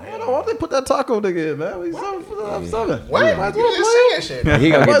Holmes. I don't know. Why don't they put that Taco nigga in, man? He's 7. What? Might as You well just saying shit. He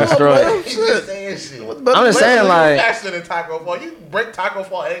gonna Might get as well play destroyed. him. He's just saying shit. I'm just saying, You like, faster than Taco Fall. You break Taco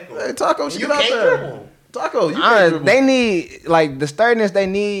Fall ankle. Hey, Taco, You get out can't there. dribble. Taco, you can't dribble. they need like the sturdiness. They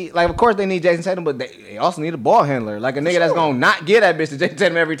need like, of course, they need Jason Tatum, but they also need a ball handler, like a nigga that's gonna not get that bitch to Jason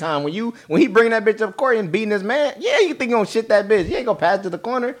Tatum every time. When he bring that bitch up court and beating his man, yeah, you think he gonna shit that bitch? He ain't gonna pass to the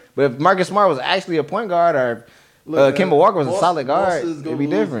corner. But if Marcus Smart was actually a point guard or Look, man, Kemba Walker was a Boston- solid guard, Boston's gonna it'd be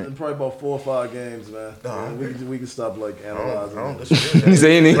lose different. In probably about 4 or 5 games, man. Nah, we can stop like I analyzing. don't disagree. He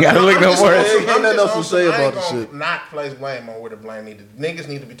said he ain't gotta look no more. Ain't nothing else to say about the shit. Not place blame on where the blame needed. Niggas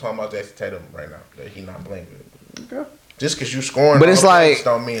need to be talking about Jason Tatum right now that he not playing good. Okay. Just because you scoring, But it's on like offense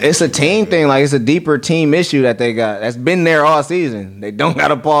don't mean it's a team thing. Like it's a deeper team issue that they got. That's been there all season. They don't got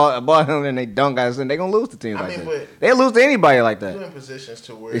a ball handler and they don't got a center. They gonna lose to teams I like mean, that. but- They lose to anybody like You that, in positions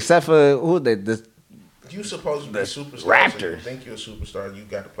to where except for who they. you supposed to be a superstar. So Raptors. you think you're a superstar, you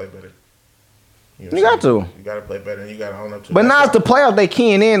got to play better. know You what I'm got saying? to. You got to play better, and you got to own up to. But it. now it's That's the playoff. They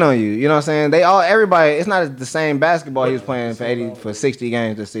keying in on you. You know what I'm saying? Everybody. It's not the same basketball he was playing for 60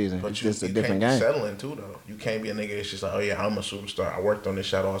 games this season. But It's you, just a you different can't game. be settling too, though. You can't be a nigga that's just like, oh yeah, I'm a superstar. I worked on this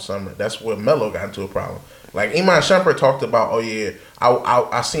shot all summer. That's where Melo got into a problem. Like Iman Shumpert talked about, oh yeah,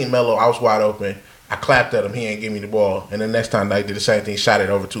 I seen Melo. I was wide open. I clapped at him. He ain't give me the ball. And the next time they did the same thing, shot it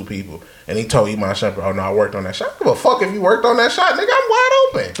over 2 people. And he told Iman Shumpert, oh no, I worked on that shot. I don't give a fuck if you worked on that shot, nigga. I'm wide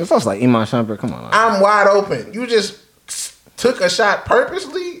open. It sounds like Iman Shumpert. Come on. I'm wide open. You just took a shot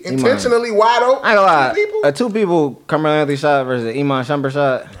purposely, intentionally wide open. I ain't gonna lie. People? A 2 people Carmelo Anthony shot versus an Iman Shumpert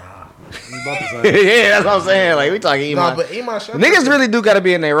shot. About the same. Yeah, that's what I'm saying. Like we talking No, Iman. but Iman Shumpert. Niggas really do gotta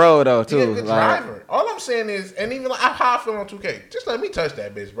be in their role though He too. a good Like, driver. All I'm saying is, and even like how I feel on 2K, just let me touch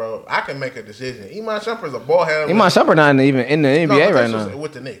that bitch, bro. I can make a decision. Iman Shumpert's a ball handler. Iman Shumpert not even in the NBA No, but right that's now. just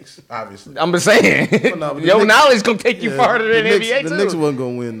with the Knicks, obviously. I'm just saying. no, but the Your Knicks- knowledge gonna take you Yeah, farther than the Knicks, NBA the too. Knicks wasn't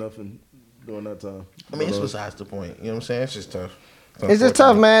gonna win nothing during that time. I mean, it's besides the point. You know what I'm saying? It's just tough. It's just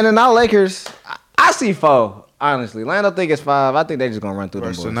tough, man. And now Lakers, I see 4. Honestly, Lando think it's 5. I think they just gonna run through them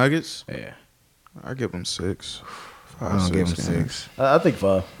Versus the boys. Nuggets, Yeah, I give them 6. I don't give them games. 6. I think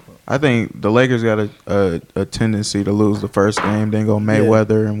 5. I think the Lakers got a tendency to lose the first game, then go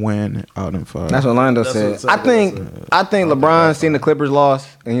Mayweather and win out in 5. That's what Lando That's said. what I Lando think said. I think LeBron seen the Clippers loss,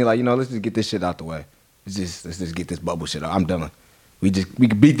 and he's like, let's just get this shit out the way. Let's just get this bubble shit out. I'm done. We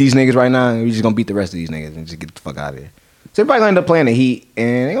can beat these niggas right now, and we just gonna beat the rest of these niggas and just get the fuck out of here. So everybody gonna end up playing the Heat,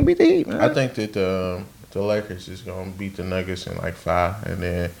 and they gonna beat the Heat, man. I think that the Lakers is gonna beat the Nuggets in like 5, and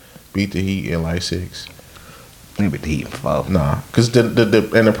then beat the Heat in like 6. they beat the Heat in 4. Nah, because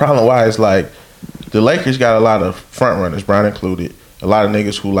the problem why is like the Lakers got a lot of front runners, Brown included. A lot of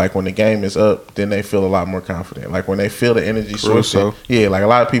niggas who like when the game is up, then they feel a lot more confident. Like when they feel the energy Caruso. switching, yeah. Like a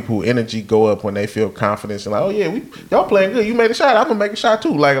lot of people who energy go up when they feel confidence and like, oh yeah, y'all playing good. You made a shot, I'm gonna make a shot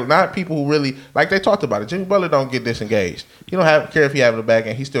too. Like not people who really like they talked about it. Jimmy Butler don't get disengaged. You don't care if he have the back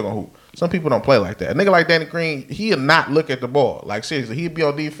end, he's still gonna hoop. Some people don't play like that. A nigga like Danny Green, he'll not look at the ball. Like seriously, he'll be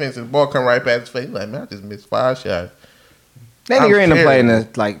on defense and the ball come right past his face. He's like, man, I just missed 5 shots. That I'm nigga in the play in the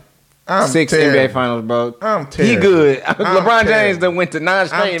terrible. like I'm 6 terrible. NBA finals, bro. I'm He terrible. good. I'm LeBron James terrible. done went to 9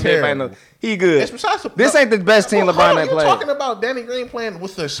 straight I'm NBA terrible. finals. He good. It's besides the- This ain't the best team Well, LeBron hold on, ain't you played. talking about Danny Green playing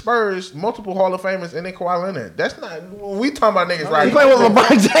with the Spurs, multiple Hall of Famers, and then Kawhi Leonard. That's not. We talking about niggas right He playing with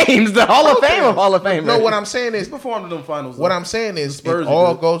LeBron James, the Hall of Fame of Hall of Fame. No, what I'm saying He's is, performed in them finals. what though. I'm saying is, Spurs it all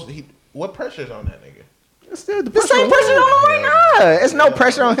are good. goes. What pressure's on that nigga? It's still The same pressure on him right now. It's no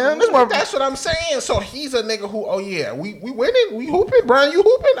pressure on him. It's more. That's what I'm saying. So he's a nigga who, oh yeah, we winning, we hooping. Brian, you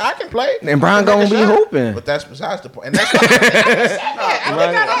hooping? I can play. And Brian gonna be hooping. But that's besides the point. And that's why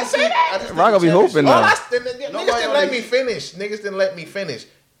I say that. Brian gonna be hooping Oh, though. niggas didn't let me finish. Niggas didn't let me finish.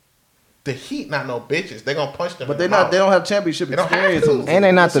 The Heat not no bitches. They gonna punch them. But in they the not. mouth. They don't have championship They don't have experience. to. on the And they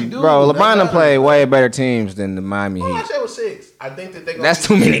team. not Yes, the he do. bro. That's LeBron done not- played way better teams than the Miami Oh, I Heat. said it was 6. I think that they gonna That's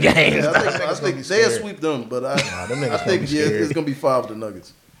be- too many games. I Niggas think gonna be they'll scared. sweep them, but them niggas I gonna think be yeah, scared. it's gonna be 5 of the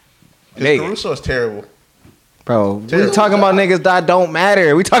Nuggets. They- Caruso is terrible. Bro, we Terrible. talking about niggas that don't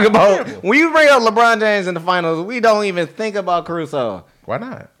matter. We talking about when you bring up LeBron James in the finals, we don't even think about Caruso Why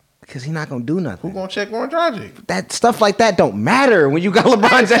not? because he's not gonna do Who nothing. gonna check Goran Dragic? That stuff like that don't matter when you got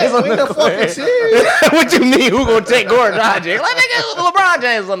LeBron James on We the the court. fucking series. What you mean? Who gonna take Goran Dragic? Like nigga, LeBron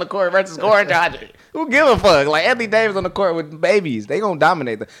James on the court versus Goran Dragic. Who give a fuck? Like Anthony Davis on the court with babies, they gonna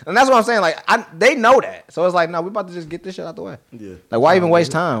dominate them. And that's what I'm saying. Like they know that, so it's like, no, we about to just get this shit out the way. Yeah. Like why even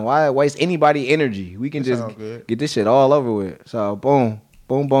waste time? Why waste anybody energy? We can just sound good. get this shit all over with. So boom,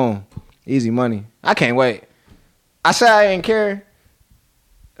 boom, boom, easy money. I can't wait. I said I didn't care.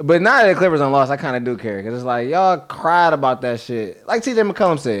 But now that the Clippers done lost, I kind of do care. Because it's like, y'all cried about that shit. Like TJ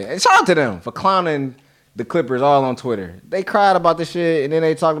McCollum said. And shout out to them for clowning the Clippers all on Twitter. They cried about this shit, and then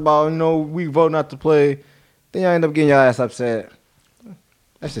they talked about, we vote not to play. Then y'all end up getting your ass upset.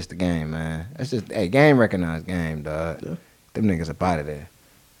 That's just the game, man. That's just, game recognized game, dog. Yeah. Them niggas up out of there.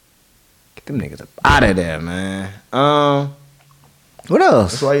 Get them niggas up out of there, man. What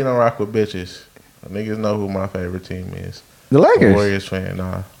else? That's why you don't rock with bitches. Niggas know who my favorite team is. The I'm a Lakers. Warriors fan,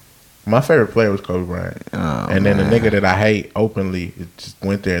 nah. My favorite player was Kobe Bryant. Oh, and then the man. nigga that I hate openly it just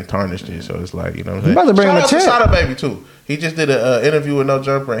went there and tarnished it. So it's like, you know what I'm You saying? about to bring him a Shout out to check. Sada Baby, too. He just did an interview with No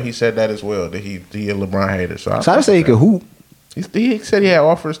Jumper, and he said that as well, that he a LeBron hater. So So I say he could hoop. He said he had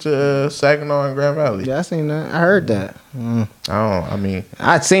offers to Saginaw and Grand Valley. Yeah, I seen that. I heard that. I mean,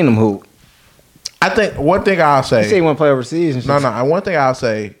 I'd seen him hoop. I think one thing I'll I see he say. want to play overseas and shit. No. One thing I'll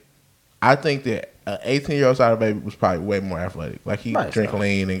say, I think that an 18-year-old Sada Baby was probably way more athletic. Like, he Right, drink so.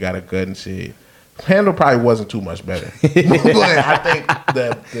 lean and got a gut and shit. Handle probably wasn't too much better. But I think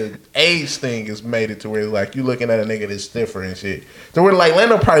the age thing has made it to where, like, you looking at a nigga that's stiffer and shit. So we're like,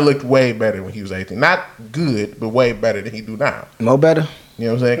 Lando probably looked way better when he was 18. Not good, but way better than he do now. Mo better. You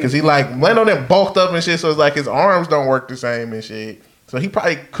know what I'm saying? Because he, like, Lando then bulked up and shit, so it's like his arms don't work the same and shit. So he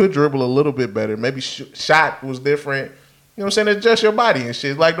probably could dribble a little bit better. Maybe shot was different. You know what I'm saying? Adjust your body and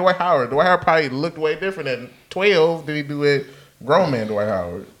shit. Like Dwight Howard. Dwight Howard probably looked way different at 12 than he do at grown man Dwight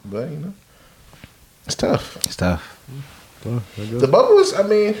Howard. But, you know, it's tough. It's tough. The bubble was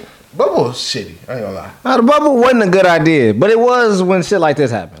shitty. I ain't gonna lie. Now, the bubble wasn't a good idea, but it was when shit like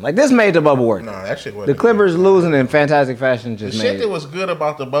this happened. Like, this made the bubble work. No, that shit wasn't The Clippers good. losing in fantastic fashion The just shit made that it. was good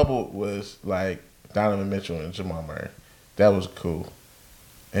about the bubble was, like, Donovan Mitchell and Jamal Murray. That was cool.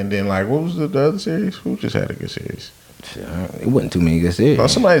 And then, like, what was the other series? Who just had a good series? Shit, it wasn't too many good series. No,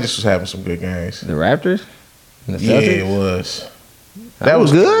 somebody just was having some good games. The Raptors? The Yeah, Celtics? it was. That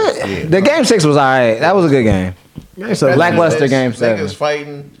was good. cool. Yeah. The game 6 was all right. That was a good game. It's a lackluster game 7. Niggas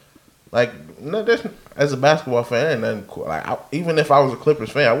fighting. Like, no, as a basketball fan, ain't nothing cool. Like, even if I was a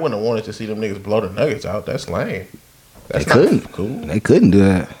Clippers fan, I wouldn't have wanted to see them niggas blow the Nuggets out. That's lame. That's They not couldn't. cool. They couldn't do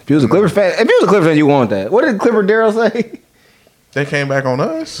that. If you was a Clippers fan, you want that. What did Clipper Darryl say? They came back on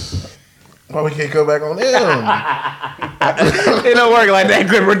us. Why we can't go back on them? It don't work like that,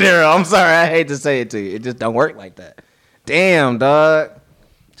 Clipper Darryl. I'm sorry, I hate to say it to you. It just don't work like that. Damn, dog.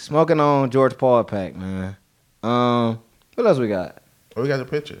 Smoking on George Paul pack, man. What else we got? Oh, we got the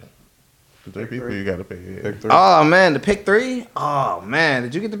picture. The 3 people you got to pick. Yeah. Oh man, the pick 3. Oh man,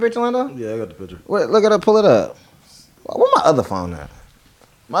 did you get the picture, Lando? Yeah, I got the picture. Wait, look it up, pull it up. Where my other phone at?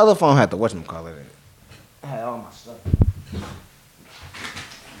 My other phone had the whatchamacallit in it. I had all my stuff.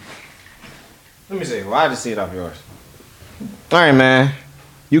 Let me see. Well, I just see it off yours. All right, man.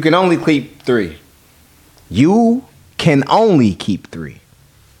 You can only keep 3. You can only keep 3.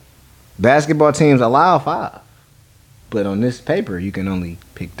 Basketball teams allow 5. But on this paper, you can only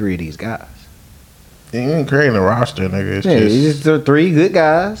pick 3 of these guys. You ain't creating a roster, nigga. It's Yeah, just, you just threw 3 good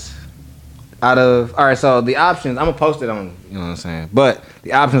guys out of. All right, so the options, I'm going to post it on, you know what I'm saying? But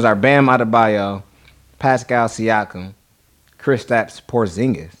the options are Bam Adebayo, Pascal Siakam, Kristaps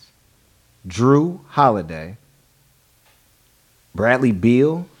Porzingis, Drew Holiday, Bradley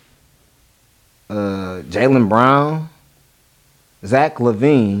Beal, Jaylen Brown, Zach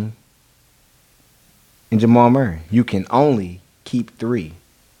LaVine, and Jamal Murray. You can only keep 3.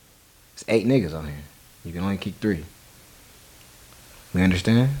 It's 8 niggas on here. You can only keep 3. We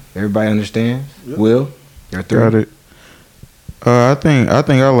understand? Everybody understands? Yep. Will? Your 3? Got it. I think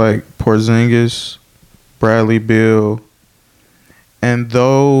I like Porzingis, Bradley Beal. And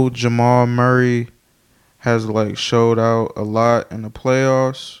though Jamal Murray has like showed out a lot in the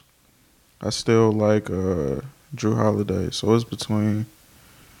playoffs, I still like Drew Holiday. So it's between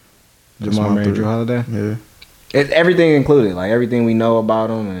Jamal Murray, and Drew Holiday. Yeah. It's everything included, like everything we know about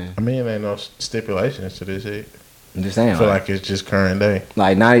him, and I mean, there ain't no stipulations to this shit. I'm just saying, I feel like it's just current day.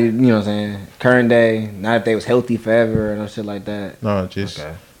 like not you know what I'm saying, current day, not if they was healthy forever or no shit like that. No, just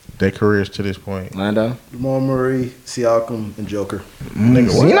Okay. their careers to this point. Lando, Jamal Murray, Siakam, and Joker.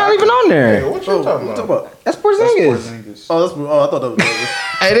 Nigga, what? you're not even on there. Nigga, what you talking about? That's Porzingis. Oh, I thought that was Joker.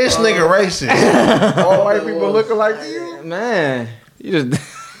 Hey, this nigga racist. All white people looking like you. Man, you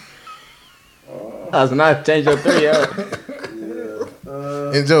just. I was not change your 3, yo.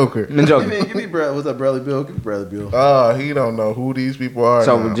 And Joker. I'm joking. Give me Brad. What's up, Bradley Bill? Give me Bradley Bill. Oh, he don't know who these people are.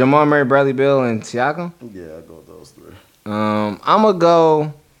 So now. Jamal Murray, Bradley Beal, and Siakam. Yeah, I'll go with those three. I'm gonna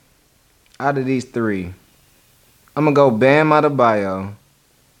go out of these 3. I'm gonna go Bam Adebayo,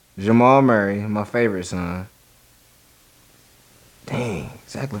 Jamal Murray, my favorite son. Dang,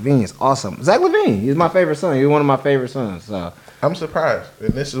 Zach LaVine is awesome. Zach LaVine, he's my favorite son. He's one of my favorite sons. So I'm surprised,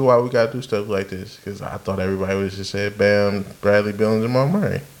 and this is why we gotta do stuff like this, because I thought everybody would just say Bam, Bradley Beal, and Jamal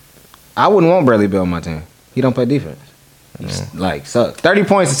Murray. I wouldn't want Bradley Beal on my team. He don't play defense. He's like sucks. 30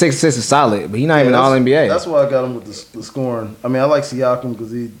 points and 6 assists is solid, but he's not even All NBA. That's why I got him with the scoring. I mean, I like Siakam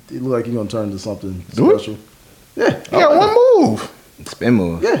because he look like he's gonna turn into something Do it? special. Yeah, He got one move. Spin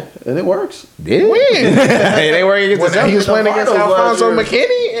move. yeah, and it works. Did it? When? It ain't working against the When he was playing against finals last Alfonso year.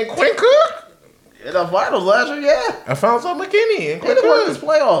 McKinney and Quinn Cook. In the finals last year, yeah, Alfonso McKinney and it Quinn didn't work this Cook.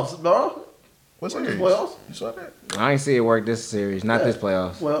 playoffs, bro. What's Work series? this playoffs. You saw that? I ain't see it work this series, not Yeah. this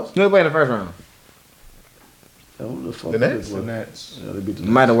playoffs. Playoffs. You only played in the first round. Yeah, who the fuck The did Nets? they play? Nets. Yeah, they beat the It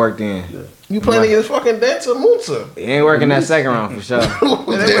might have worked in. Yeah. You playing against fucking Denzel Musa. It ain't working that second round for sure.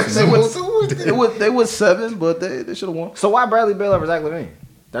 Denzel Musa, who is this? They was 7, but they should have won. So why Bradley Beal over Zach LaVine?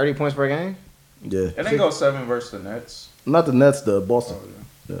 30 points per game? Yeah, It ain't go 7 versus the Nets. not the Nets, the Boston.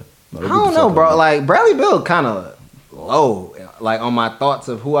 Yeah, No, I they beat don't the know, fuck bro. out of Like Bradley Beal kind of low, like on my thoughts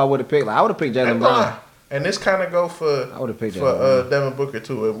of who I would have picked. Like I would have picked Jalen Brown. And this kind of go for I would've picked for Jalen Brown. Devin Booker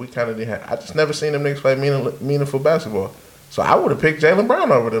too. And we kind of didn't have. I just never seen them niggas play meaningful basketball. So I would have picked Jalen Brown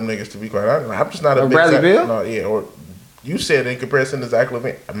over them niggas, to be quite honest. I'm just not a Or big Bradley Zach, Beal? No, yeah. Or you said in comparison to Zach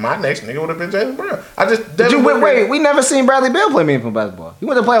LaVine, my next nigga would have been Jalen Brown. I just Did Devin you Booker- wait? We never seen Bradley Beal play meaningful basketball. He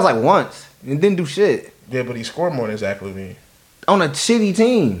went to playoffs like once and didn't do shit Yeah, but he scored more than Zach LaVine. on a shitty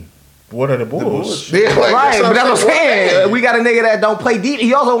team. What are the Bulls? Bulls. Yeah, like, Right, but that's what I'm saying. What? We got a nigga that don't play defense.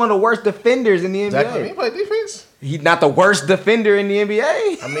 He also one of the worst defenders in the Zach LaVine NBA. play defense. He's not the worst defender in the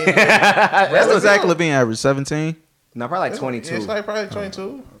NBA. I mean, That's what Zach LaVine average, 17. No, probably like It's 22. like probably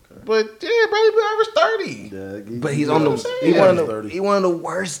 22. But yeah, Bradley Beal averaged 30. Yeah, But he's on the he Yeah, one of he's the 30. he one of the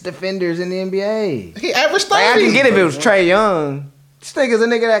worst defenders in the NBA. He averaged 30. Like, I can get it if it was Trae Young. This nigga's a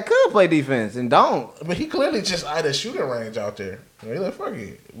nigga that could play defense and don't. But he clearly just out of shooting range out there. He like, fuck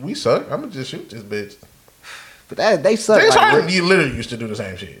it. We suck. I'm going to just shoot this bitch. But that they suck. James Like, Harden, you literally used to do the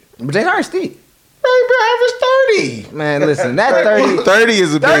same shit. but James Harden steep. Bradley Beal averaged 30. Man, listen, that 30 30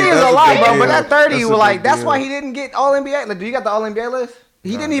 is a big 30 is that's a lot, big bro. But deal. that 30 That's a was like big that's deal. why he didn't get all NBA. Like, do you got the all NBA list?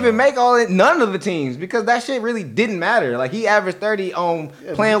 He didn't even make none of the teams because that shit really didn't matter. Like he averaged 30 on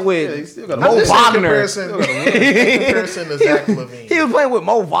playing he with still got a Mo I'm just in Wagner. comparison to Zach LaVine. He was playing with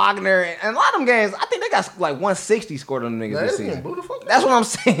Mo Wagner and a lot of them games. I think they got like 160 scored on them niggas Nah, this this nigga season. blew the fuck That's out. what I'm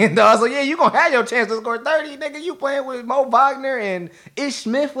saying, though. So yeah, you gonna have your chance to score 30, nigga. You playing with Mo Wagner and Ish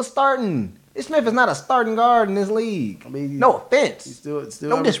Smith was starting. Ish Smith is not a starting guard in this league. I mean, no offense. He's still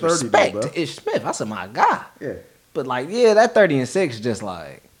No average 30 disrespect though, bro. to Ish Smith. I said my guy. Yeah, But like, yeah, that 30 and 6 just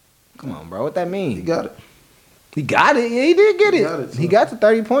like, come on, bro. What that mean? he got it. He got it. Yeah, he did get it. He got it, He so. got the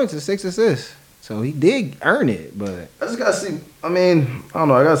 30 points and 6 assists. So he did earn it, but I just gotta see. I mean, I don't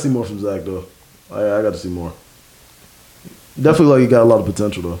know. I gotta see more from Zach though. I got to see more. Definitely, like he got a lot of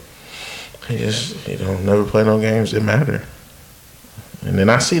potential though. He don't never play no games that matter. And then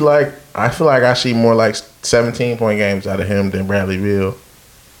I feel like I see more like 17-point games out of him than Bradley Beal.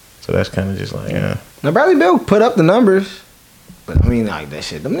 So that's kind of just like, yeah. now Bradley Beal put up the numbers. But I mean, like that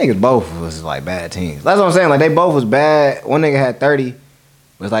shit. Them niggas both was like bad teams. That's what I'm saying. Like they both was bad. One nigga had 30.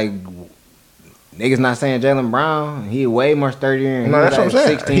 Was like niggas not saying Jalen Brown. He way more sturdier. And No, he that's was what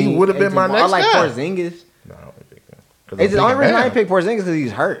I'm like saying. He would've been 18, my I next like guy. Porzingis. No, I wouldn't pick him. 'Cause It's I'm the only picking reason I Bam. ain't pick Porzingis because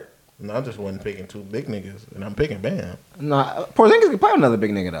he's hurt. No, I just wasn't picking two big niggas, and I'm picking Bam. No, Porzingis can play another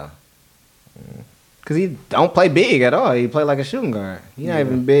big nigga though. Cause he don't play big at all. He play like a shooting guard. He not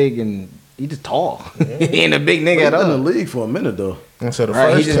even big and he just tall. he ain't a big nigga He's at been in the all. league for a minute though. And so the Right,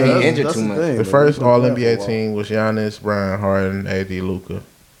 he first just team, be injured That's too the much. thing, the bro. first He's been playing All for a NBA while. team was Giannis, Brian Harden, AD, Luka.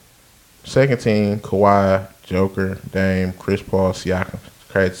 Second team, Kawhi, Joker, Dame, Chris Paul, Siakam.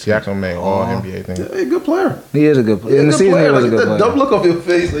 Crazy. Siakam made all NBA things. Yeah, he a good player. He is a good player. In the season, he was a good player. Dumb look off your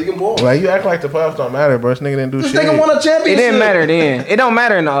face, like you ball. Like you act like the playoffs don't matter, bro. This nigga didn't do This shit. nigga won a championship. It didn't matter then. It don't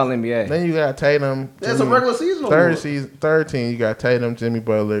matter in the All NBA. Then you got Tatum. That's a regular season award. Third team, you got Tatum, Jimmy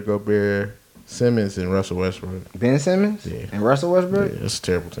Butler, Gobert, Simmons, and Russell Westbrook. Ben Simmons Yeah. and Russell Yeah, Westbrook. it's a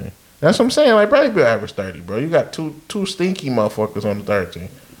terrible team. That's what I'm saying. Like Bradley Beal averaged 30, bro. You got two stinky motherfuckers on the third team.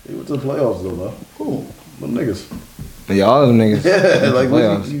 He went to the playoffs though, man. Who? Them niggas. Yeah, all of them niggas. Yeah, like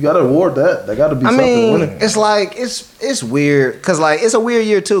playoffs. you gotta award that. That gotta be I something mean, winning. it's like it's weird because like it's a weird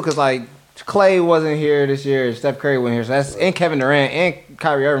year too because like Clay wasn't here this year, Steph Curry wasn't here, so that's and Kevin Durant and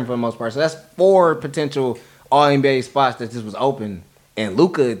Kyrie Irving for the most part. So that's 4 potential All NBA spots that just was open, and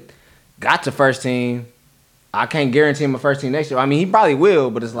Luka got to first team. I can't guarantee him a first team next year. I mean, he probably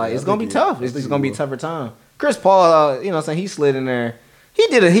will, but it's like it's gonna be tough. It's just gonna be a tougher time. Chris Paul, you know, what I'm saying he slid in there.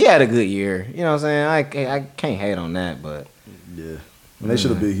 He had a good year. You know what I'm saying? I can't hate on that, but Yeah. They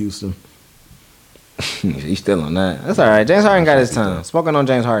should have beat Houston. he's still on that. That's all right. James Harden got his time. Smoking on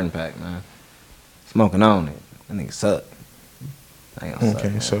James Harden pack, man. Smoking on it. That nigga suck. I ain't gonna suck, Okay,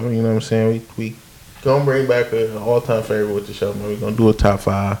 man. so you know what I'm saying? We gonna bring back an all-time favorite with the show, man. We're gonna do a top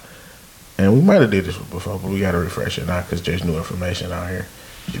 5. And we might have did this before, but we gotta refresh it now because there's new information out here.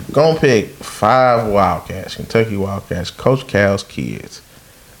 Gonna pick 5 Wildcats, Kentucky Wildcats, Coach Cal's kids.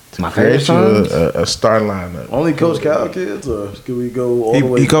 To My favorite create you sons? a starting lineup. Only Coach Cal kids, or could we go all the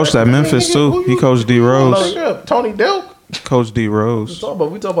way? He coached at Memphis too. He coached D Rose. Tony Delk. Coach D Rose.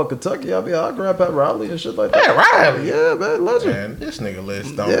 We talk about Kentucky. I'll grab Pat Riley and shit like that. Pat Riley. Yeah, man, legend. Man, this nigga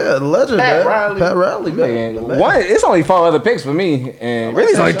list don't. Yeah, the legend, Pat man. Riley. Pat Riley, man. The Man, man. one, it's only 4 other picks for me, and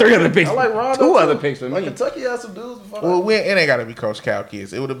really it's only 3 other picks. I like Rondo. 2 too. other picks for Like me. Kentucky has some dudes before. Well, it ain't got to be Coach Cal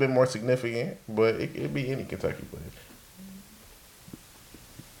kids. It would have been more significant, but it'd be any Kentucky player.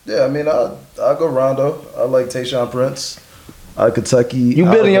 Yeah, I mean, I'll go Rondo. I like Tayshaun Prince. Kentucky. You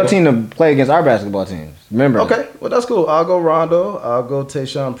building your team to play against our basketball teams. Remember? Okay, well that's cool. I'll go Rondo. I'll go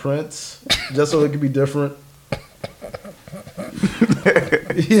Tayshaun Prince, just so it can be different.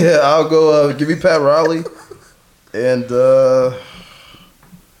 Yeah, I'll go. Give me Pat Riley, and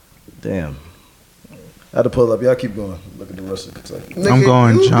damn, I had to pull up. Y'all keep going. Look at the rest of Kentucky. I'm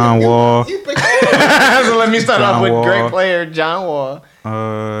going John Wall. So let me start John off with Wall. great player John Wall.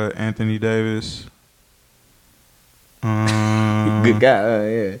 Anthony Davis. Good guy.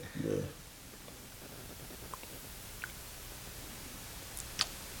 Yeah.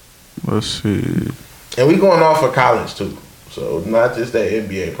 Let's see. And we going off of college too, so not just that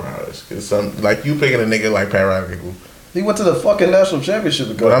NBA prowess. Cause some like you picking a nigga like Pat Riley, who, He went to the fucking national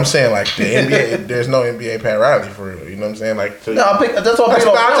championship. but I'm saying like the NBA, there's no NBA Pat Riley for real. You know what I'm saying? Like so No, I picked. That's what I'm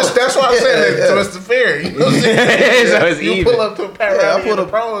that's why I'm saying that, so it's the fair. You know what I'm saying? So it's you even. pull up to a Pat Yeah, I Riley put in the a-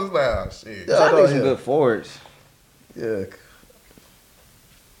 pros now. Shit. Yeah. I think some yeah. good forwards. Yeah.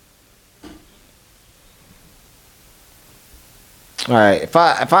 All right, if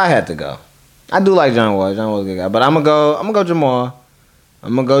I had to go, I do like John Wall. John Wall's a good guy, but I'm gonna go Jamal.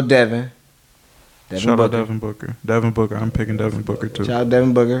 I'm gonna go Devin. Shout out Devin Booker. Devin Booker. I'm picking Devin Booker too. Shout out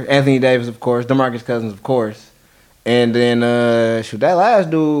Devin Booker. Anthony Davis, of course. DeMarcus Cousins, of course. And then shoot, that last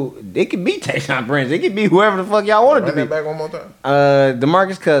dude, it could be Tayshaun Prince. It could be whoever the fuck y'all want it Run to that be. back one more time.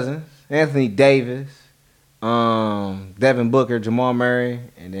 DeMarcus Cousins, Anthony Davis, Devin Booker, Jamal Murray,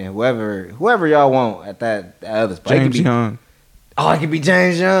 and then whoever y'all want at that other spot. It could James be- Young. Oh, it could be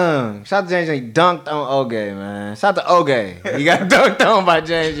James Young. Shout out to James Young. He dunked on Oge, man. Shout out to Oge. He got dunked on by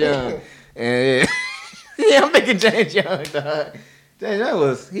James Young. And yeah, I'm thinking James Young, dog. James Young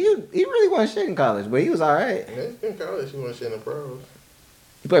was he really wasn't shit in college, but he was all right. Yeah, it's been college. You want to shit in the pros?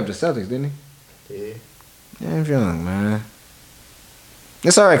 He played for the Celtics, didn't Yeah. he? James Young, man.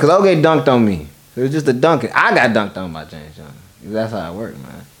 It's all right because Oge dunked on me. It was just a dunking. I got dunked on by James Young. That's how it worked,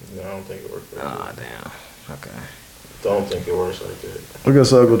 man. No, I don't think it works like Oh, that. damn. Okay. Don't think it works like that. I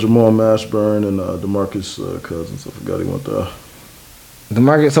guess I'll go Jamal Mashburn and DeMarcus Cousins. I forgot he went there.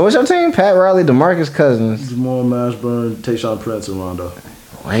 DeMarcus. So what's your team? Pat Riley, DeMarcus Cousins, Jamal Mashburn, Tayshaun Prince, and Rondo.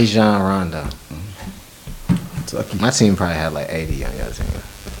 Rajon Rondo. Kentucky. My team probably had like 80 on your team.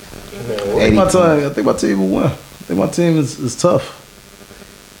 I think my team will win. I think my team is tough.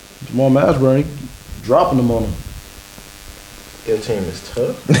 Jamal Mashburn, he dropping them on him. Your team is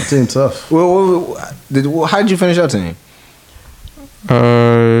tough. My team tough. How did you finish your team?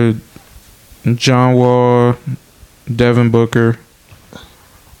 John Wall, Devin Booker,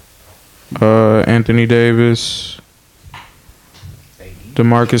 Anthony Davis,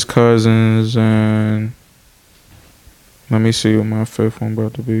 DeMarcus Cousins, and let me see what my 5th one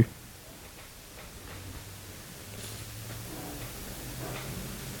about to be.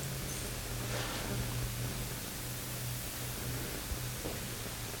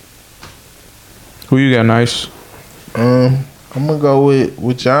 Who you got? Nice. I'm gonna go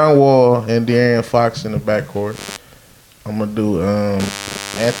with John Wall and De'Aaron Fox in the backcourt. I'm gonna do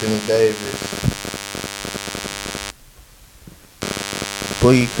Anthony Davis,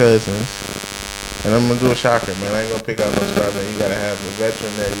 Boogie Cousins, and I'm gonna do a shocker, man. I ain't gonna pick out no star, man. You gotta have a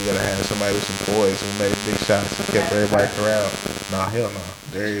veteran there. You gotta have somebody with some poise who made big shots and kept everybody corralled. Nah, hell no.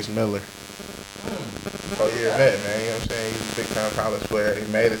 Darius Miller. Oh, you're a vet, man. You know what I'm saying? He's a big-time college player. He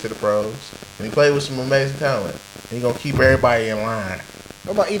made it to the pros. And he played with some amazing talent. And he's gonna keep everybody in line.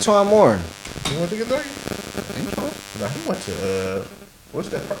 What about Etuan Moore? He went to Kentucky? No, he went to what's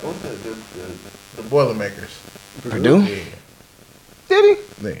that? What's the Boilermakers? Purdue? Yeah. Did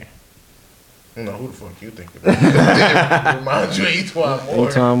he? Yeah. I don't know who the fuck you think about. Remind you of Etuan Moore.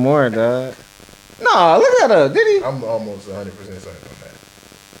 Etuan Moore, dog. No, look at that up. Did he? I'm almost 100% certain on that.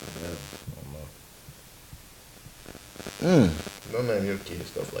 Don't name your kids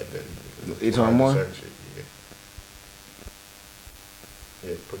stuff like that. Etuan Moore? Yeah.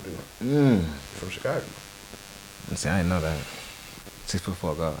 Yeah, Purdue. From Chicago. Let's see, I didn't know that.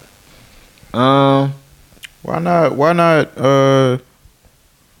 6'4" guard. Why not?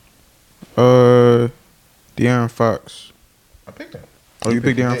 De'Aaron Fox. I picked him. Oh, you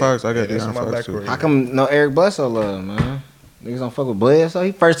picked De'Aaron Fox? I got that's De'Aaron my Fox too. backcourt. How come no Eric Bledsoe love, man? Niggas don't fuck with Bledsoe.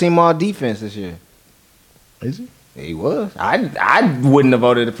 He first team all defense this year. Is he? Yeah, he was. I wouldn't have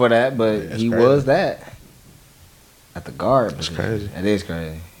voted for that, but Yeah, that's he crazy. was that. At the guard. That's position. crazy. That is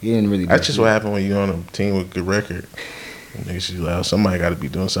crazy. He didn't really. That's just what happened when you're on a team with good record. Niggas, you like, somebody got to be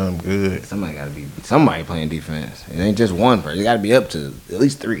doing something good. Somebody got to be somebody playing defense. It ain't just one person. It got to be up to at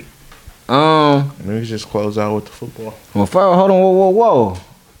least 3. Niggas just close out with the football. Well, hold on, whoa.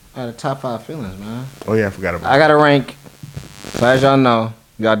 I had the top 5 feelings, man. Oh yeah, I forgot about. I got to rank. So as y'all know,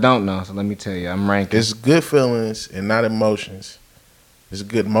 y'all don't know. So let me tell you, I'm ranking. It's good feelings and not emotions. It's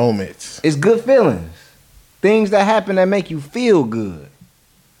good moments. It's good feelings. Things that happen that make you feel good.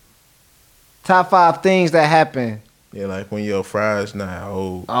 Top 5 things that happen. Yeah, like when your fries not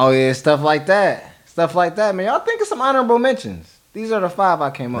old. Oh yeah, stuff like that. Stuff like that, man. Y'all think of some honorable mentions. These are the 5 I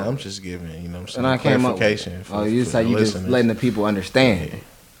came up I'm with. just giving, you know what I'm saying, And I came up with. clarification. Oh, you just you just listeners. letting the people understand. Yeah.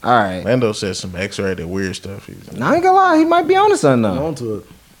 All right. Lando said some X-rated weird stuff. Now, I ain't gonna lie, he might be onto something I'm though. on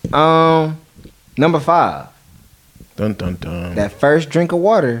to it. Number 5. Dun dun dun. That first drink of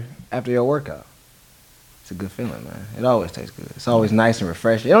water after your workout. It's a good feeling, man. It always tastes good. It's always nice and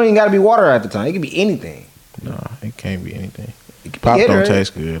refreshing. It don't even gotta be water at the time. It can be anything. No, it can't be anything. It could Pop be don't Gatorade.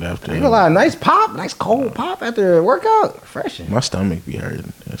 taste good after. I ain't gonna lie, nice pop, nice cold pop after a workout. Refreshing. My stomach be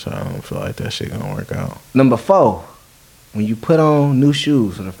hurting, so I don't feel like that shit gonna work out. Number 4. When you put on new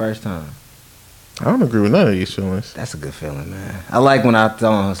shoes for the first time. I don't agree with none of these feelings. That's a good feeling, man. I like when I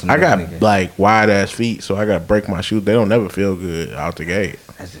throw on some I new got sneakers. like wide ass feet, so I got to break my shoes. They don't never feel good out the gate.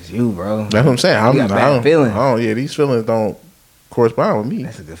 That's just you, bro. That's what I'm saying. You got bad feelings. Yeah, these feelings don't correspond with me.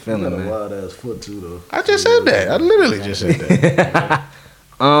 That's a good You feeling, got a man. wild ass foot too, though. I just said that. I literally just said that.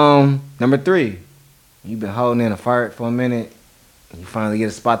 Number 3. You've been holding in a fart for a minute. And you finally get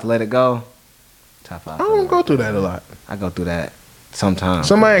a spot to let it go. Top 5. I don't go through that a lot. I go through that sometimes.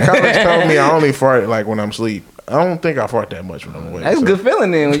 Somebody in college told me I only fart like when I'm asleep. I don't think I fart that much when I'm awake. That's a so- good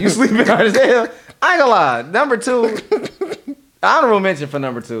feeling then when you sleeping hard as hell. I ain't gonna lie. Number 2. Honorable mention for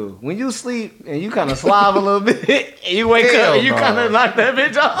number 2. When you sleep and you kind of slob a little bit and you wake Hell up and you no. kind of knock that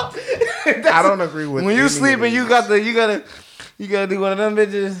bitch off. I don't agree with when any you of sleep and these. you gotta do one of them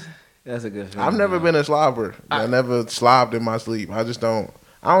bitches. That's a good feeling. I've never been a slobber. I never slobbed in my sleep. I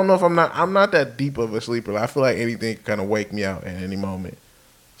don't know if I'm not that deep of a sleeper. I feel like anything can kind of wake me out at any moment.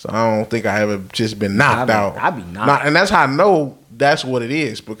 So I don't think I ever just been knocked out. I be knocked. And that's how I know that's what it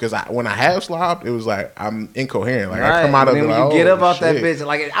is, because when I have slobbed, it was like I'm incoherent. Like I come out of and it then like, when you get oh, up off that shit. bitch,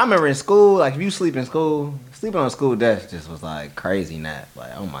 like I remember in school, like if you sleep in school, sleeping on a school desk just was like crazy nap.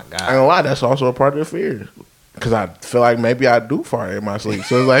 Like, oh my I ain't god. gonna lie, that's also a part of the fear. Because I feel like maybe I do fart in my sleep.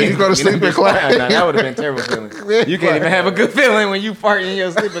 So it's like, you go to sleep in class. Nah, that would have been terrible feeling. You can't even have a good feeling when you fart in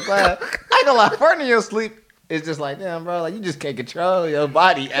your sleep in class. I ain't gonna lie, farting in your sleep is just like, damn, bro, like you just can't control your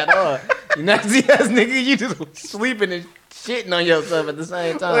body at all. You nasty ass nigga, you just sleeping and shitting on yourself at the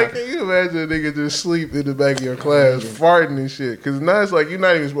same time. Like, can you imagine a nigga just sleep in the back of your class, farting and shit? Because now it's like you're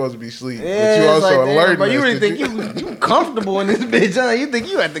not even supposed to be asleep. Yeah, but you it's also like, damn, alerting bro, you us really that think you comfortable in this bitch, huh? You think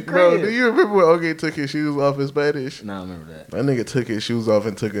you at the Bro, crib. do you remember when OG took his shoes off in Spanish? Nah, I remember that. That nigga took his shoes off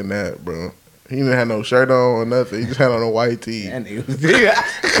and took a nap, bro. He didn't have no shirt on or nothing. He just had on a white tee. That nigga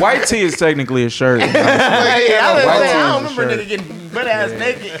was White tee is technically a shirt. yeah, I White don't tee is a remember shirt. nigga getting butt ass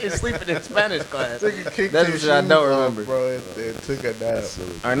naked and sleeping in Spanish class. Nigga kicked That's his what I shoes don't off, remember. bro, and took a nap.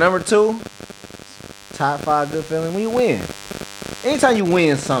 All right, number 2, top 5 good feeling when you win. Anytime you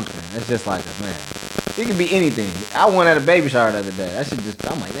win something, it's just like, man, It could be anything. I won at a baby shower the other day. That shit just,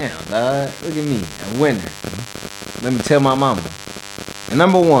 I'm like, damn, dog. Look at me, a winner. Let me tell my mama. And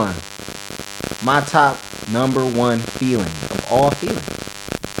number one, my top number one feeling of all feelings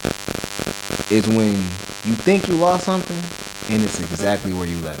is when you think you lost something and it's exactly where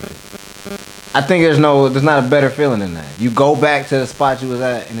you left it. I think there's not a better feeling than that. You go back to the spot you was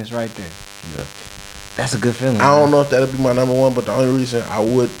at and it's right there. Yeah. That's a good feeling. I don't know if that'll be my number one, but the only reason I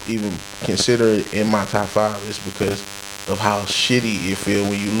would even consider it in my top 5 is because of how shitty it feel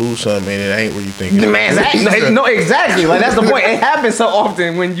when you lose something and it ain't where you think it is. Man, exactly. Like, that's the point. It happens so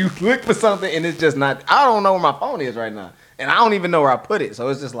often when you look for something and it's just not. I don't know where my phone is right now, and I don't even know where I put it. So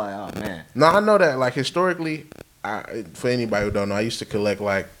it's just like, oh man. No, I know that. Like historically, for anybody who don't know, I used to collect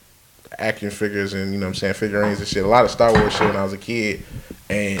like action figures and figurines and shit. A lot of Star Wars shit when I was a kid,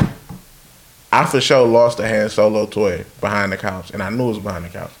 and I for sure lost a Han Solo toy behind the couch, and I knew it was behind the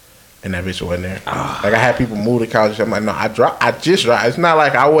couch. And that bitch wasn't there. Like, I had people move the couch. I'm like, no, I just dropped. It's not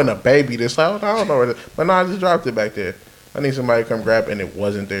like I wasn't a baby. This, I don't know where it is. But no, I just dropped it back there. I need somebody to come grab it, and it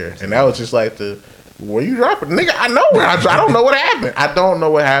wasn't there. And that was just like where you dropping? Nigga, I know where I don't know what happened. I don't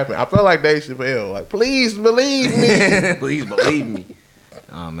know what happened. I felt like Dave Chappelle. Like, please believe me. Please believe me.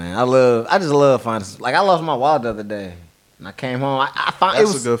 Oh, man. I just love finding. Like, I lost my wallet the other day. And I came home. I found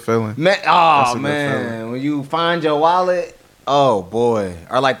That's a good feeling. Man, That's a good man. feeling. When you find your wallet, oh, boy.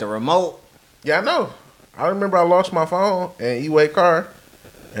 Or like the remote. Yeah, I know. I remember I lost my phone in E-Way car,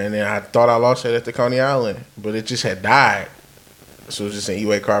 and then I thought I lost it at the Coney Island, but it just had died. So it was just in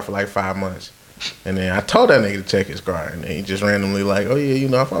E-Way car for like 5 months. And then I told that nigga to check his car, and then he just randomly like, oh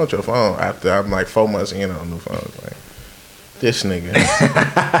yeah, I found your phone. After I'm like 4 months in on a new phone. Like, this nigga.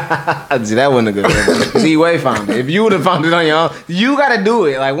 See, that wasn't a good one. E-Way found it. If you would have found it on your own, you gotta do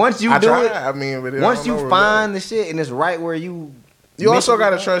it. Like, once you I do tried. it, I mean, but once you find the shit and it's right where you also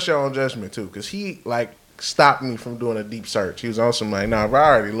gotta trust your own judgment too, because he like stopped me from doing a deep search. He was on some like, nah, if I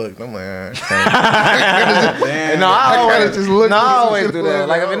already looked, I'm like, No, I always do that.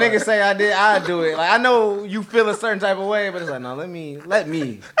 Like, if a Like, nigga say I did, I do it. Like, I know you feel a certain type of way, but it's like, no, let me, allow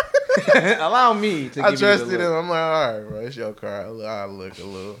me to. I give trusted you the him. look. I'm like, all right, bro, it's your car. I look a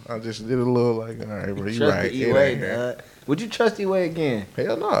little. I just did a little like, all right, bro, you Trust right. the It E-Way, ain't here. dog. Would you trust E-Way again?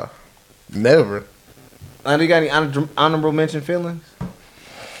 Hell no, never. You got any honorable mention feelings?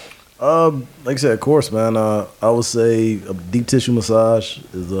 Like I said, of course, man. I would say a deep tissue massage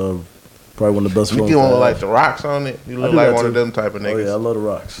is probably one of the best. You want like the rocks on it? You look like one of them type of niggas. Oh yeah, I love the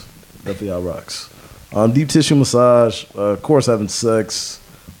rocks. Definitely out rocks. Deep tissue massage. Of course, having sex.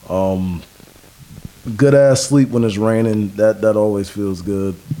 Good ass sleep when it's raining. That always feels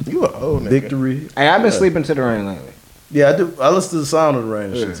good. You an old nigga. Victory. Hey, I've been sleeping to the rain lately. Yeah, I do. I listen to the sound of the rain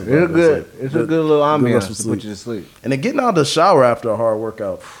and shit. It's sometimes. good. It's a good little ambiance rest to of put sleep. you to sleep. And then getting out of the shower after a hard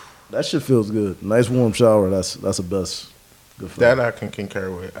workout, that shit feels good. Nice warm shower. That's the best. Good feeling. That I can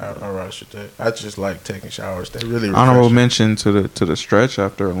concur with. I rush with that. I just like taking showers. They really Honorable refreshing. mention to the stretch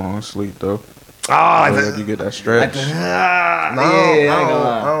after a long sleep though. Oh, You get that stretch. No,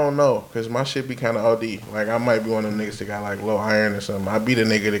 yeah, I don't know, cause my shit be kind of OD. Like I might be one of them niggas that got like low iron or something. I be the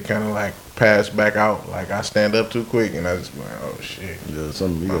nigga that kind of like pass back out. Like I stand up too quick and I just be like, oh shit, Yeah,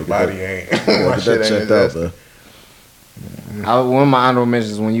 something you my gotta body get ain't. that, My get shit that ain't checked out, adjusted. man. one of my honorable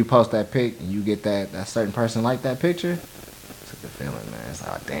mentions is when you post that pic and you get that certain person like that picture. It's a good feeling, man. It's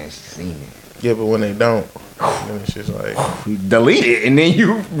like, oh, damn, she seen it. Yeah, but when they don't, then it's just like You delete it and then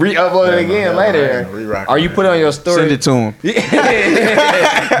you re-upload it again later. re-rock Or you put it on your story. Send it to him.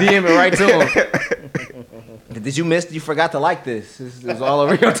 DM it right to him. Did you miss? You forgot to like this. This is all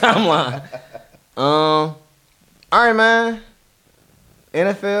over your timeline. All right, man.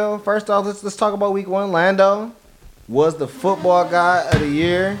 NFL. First off, let's talk about Week 1. Lando was the football guy of the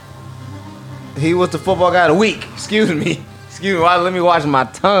year. He was the football guy of the week. Excuse me. Let me watch my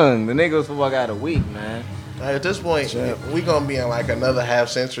tongue. The nigga was football guy of the week, man. at this point, we gonna be in like another half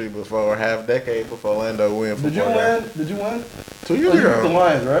century before, half decade before Lando win. Did you win? Did you win? 2 years Oh, you beat the ago.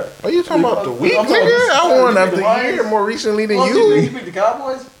 Lions, right? Are you talking about the week, I'm talking nigga? about- I won you beat after the a Lions? year more recently than Oh, you. you beat the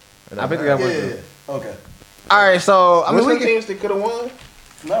Cowboys? I picked the guy Yeah, with yeah, you. yeah. Okay. All right, so I mean, What's we the can. teams that could have won?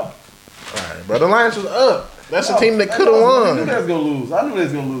 No. All right, bro. The Lions was up. That's a No, team that I could have knew won. they was gonna lose. I knew they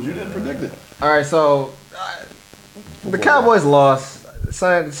was gonna lose. You didn't predict it. All right, so the Cowboys lost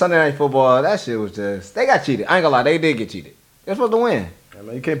Sunday Night Football. That shit was just they got cheated. I ain't gonna lie, they did get cheated. They're supposed to win. I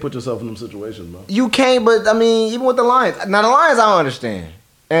mean, you can't put yourself in them situations, man. You can't, but I mean, even with the Lions. Now the Lions, I don't understand,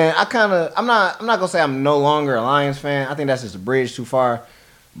 and I'm not gonna say I'm no longer a Lions fan. I think that's just a bridge too far.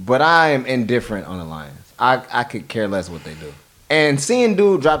 But I am indifferent on the Lions. I could care less what they do. And seeing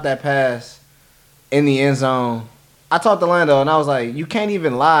dude drop that pass in the end zone, I talked to Lando and I was like, you can't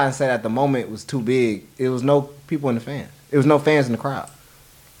even lie and say that the moment was too big. It was no people in the fans. It was no fans in the crowd.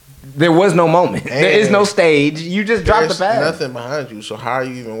 There was no moment. There is no stage. You just dropped the pass. There's nothing behind you, so how are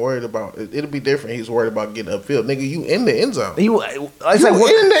you even worried about it? It'll be different. He's worried about getting upfield. Nigga, you in the end zone. You, You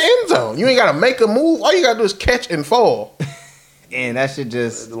in the end zone. You ain't got to make a move. All you got to do is catch and fall. and that shit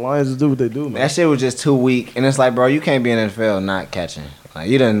just The Lions just do what they do, man. that shit was just too weak. And it's like, bro, you can't be in the NFL not catching. Like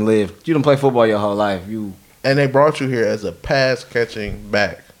you didn't play football your whole life. And they brought you here as a pass-catching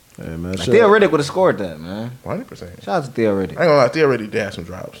back. Hey, man, Theo Riddick would have scored that, man. 100%. Shout out to Theo I Riddick. ain't gonna lie, Theo already did have some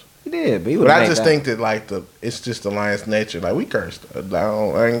drops. He did, but he would. But I just think that like it's just the Lions' nature. Like we cursed. I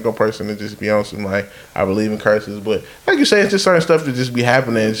ain't gonna person to just be on some like I believe in curses, but like you say, it's just certain stuff that just be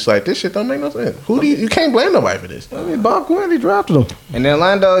happening. It's like this shit don't make no sense. Who do you can't blame nobody for this? I mean, Bob Quinn, he drafted him. And then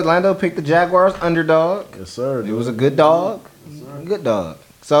Lando picked the Jaguars underdog. Yes, sir. It was a good dog. Good dog.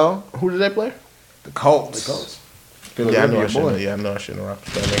 So Who did they play? the Colts. Yeah, I know I boy. shouldn't. Yeah, I know I shouldn't rock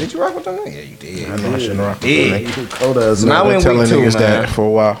with that. Did you rock with them? Yeah, you did. I know I shouldn't rock with Yeah. that. nigga. Cold ass So now man. we in Telling week 2, niggas man. that for a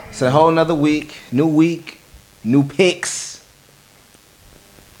while. It's a whole nother week, new picks.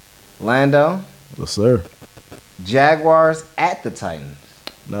 Lando, Yes, sir. Jaguars at the Titans.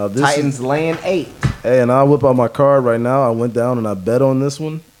 Now this Titans laying 8. Hey, and I'll whip out my card right now. I went down and I bet on this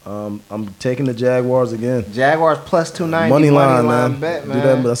one. I'm taking the Jaguars again. Jaguars plus 290. Money line, man. Bet, man. Do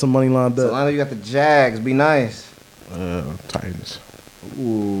that. That's a money line bet. So Lando, you got the Jags. Be nice. Titans.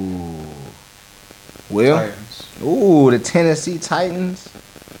 Ooh. Will? Titans. Ooh, the Tennessee Titans.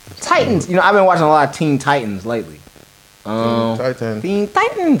 Titans. You know, I've been watching a lot of Teen Titans lately. Titans. Teen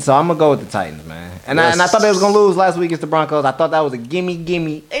Titans. So I'm gonna go with the Titans, man. And I thought they was gonna lose last week against the Broncos. I thought that was a gimme.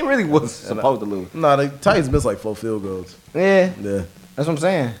 They really was supposed to lose. Nah, the Titans missed like 4 field goals. Yeah, Yeah. that's what I'm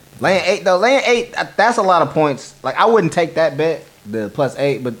saying. Laying 8 though. Laying 8. That's a lot of points. Like I wouldn't take that bet, the plus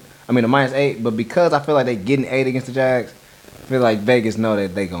 8, but I mean the minus 8. But because I feel like they getting 8 against the Jags, I feel like Vegas know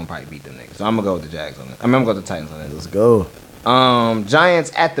that they gonna probably beat them niggas. So I'm gonna go with the Jags on it. I'm gonna go with the Titans on it. Let's go.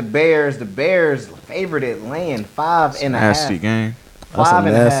 Giants at the Bears. The Bears favored it, laying 5.5. Nasty game. That's a 5.5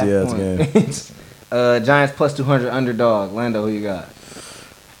 nasty-ass points. Giants plus 200 underdog. Lando, who you got?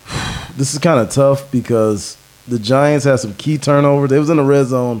 This is kind of tough because the Giants had some key turnovers. They was in the red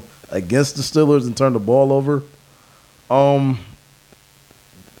zone against the Steelers and turned the ball over.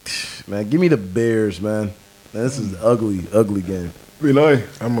 Man, give me the Bears, man. This is an ugly, ugly game. I'm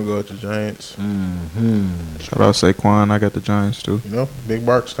gonna go with the Giants. Shout out Saquon. I got the Giants too. You know, Big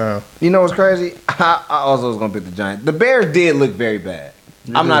Barks town. You know what's crazy? I also was gonna pick the Giants. The Bears did look very bad.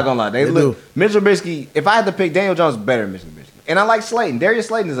 I'm not gonna lie. They look. Mitch Trubisky. If I had to pick, Daniel Jones is better than Mitch Trubisky. And I like Slayton. Darius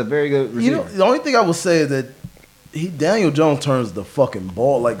Slayton is a very good receiver. You know, the only thing I will say is that Daniel Jones turns the fucking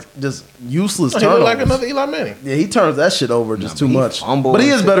ball like just useless He turnovers. look like another Eli Manning. Yeah, he turns that shit over just too but he much. fumbles But he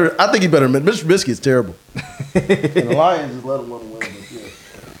and is shit. better. I think he's better. Mitch Trubisky is terrible. And the Lions just let him win. But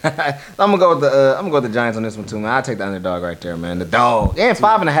yeah. I'm gonna go with the Giants on this one too, man. I'll take the underdog right there, man. The dog. And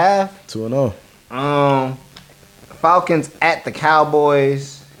 5.5. 2-0. Falcons at the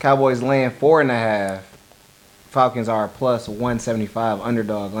Cowboys. Cowboys laying 4.5. Falcons are plus 175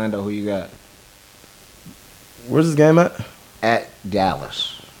 underdog. Lando, who you got? Where's this game at? At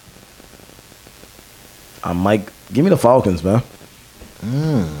Dallas. I might give me the Falcons, man.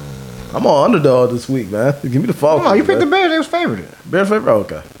 I'm on underdog this week, man. Give me the Falcons. Oh, you picked the man. Bears. They was favored. Bears favorite. Oh,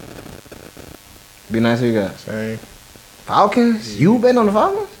 okay. Be nice. Who you got? Same. Falcons. You betting on the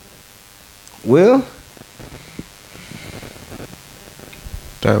Falcons? Will?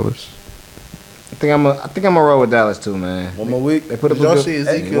 Dallas. I think I'm gonna roll with Dallas too, man. One more week. They put up Did a y'all good. see Hey,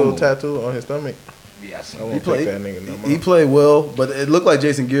 Ezekiel one more. tattoo on his stomach? Yes. I won't take that nigga no more. He played well, but it looked like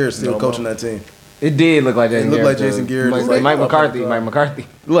Jason Garrett still No coaching more. that team. It did look like that. It looked like Jason Garrett. Like, It's like Mike up McCarthy. on the Mike McCarthy.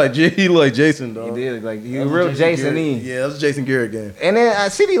 He looked like Jason, He dog. did look like he That was real Jason Garrett. E. Yeah, that was a Jason Garrett game. And then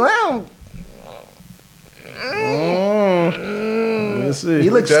CeeDee Lamb. Let's see. He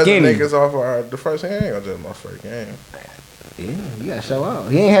looks Judging skinny. niggas off the first game. I ain't gonna judge my first game. Yeah, you gotta show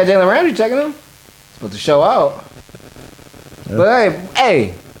out. He ain't had Jalen Ramsey checking him. Supposed to show out. Yeah. But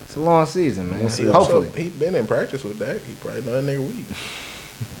hey, it's a long season, man. see. Hopefully. He been in practice with that. He probably know that nigga weak.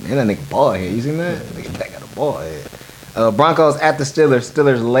 Man, that nigga ball head. You seen that? That got a ball head. Broncos at the Steelers.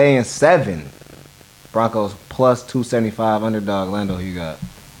 Steelers laying 7. Broncos plus 275 underdog. Lando, who you got?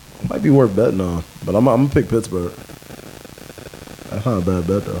 Might be worth betting on, but I'm gonna pick Pittsburgh. That's not a bad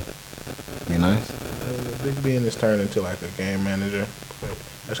bet though. Be nice. Big Ben is turned into like a game manager. But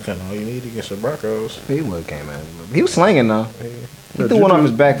that's kind of all you need against the Broncos. He was game man. He was slinging though. Yeah. He threw one off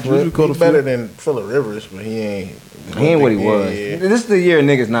his back foot. Juju caught He's a better few. than Phillip Rivers, but he ain't. He ain't what he Yeah, was. yeah. This is the year of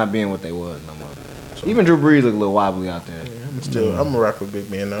niggas not being what they was no more. Even Drew Brees look a little wobbly out there. I'm gonna rock with Big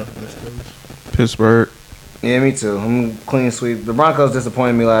Ben though. in the Steelers. Pittsburgh. Yeah, me too. I'm clean sweep. The Broncos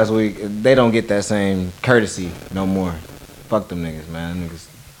disappointed me last week. They don't get that same courtesy no more. Fuck them niggas, man. Them niggas,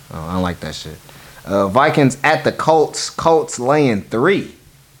 I don't like that shit. Vikings at the Colts. Colts laying 3.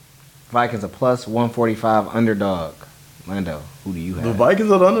 Vikings a plus 145 underdog. Lando, who do you have? The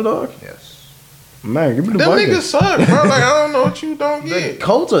Vikings are the underdog? Yes. Man, give me the Them niggas Vikings. suck, bro. Like, I don't know what you don't The get.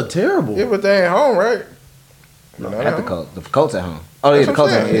 Colts are terrible. Yeah, but they ain't home, right? At the Colts. The Colts at home. Oh, yeah, That's the what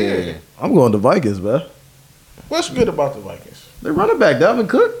Colts I'm at home. saying, Yeah. I'm going to Vikings, man. What's good about the Vikings? They running back, Dalvin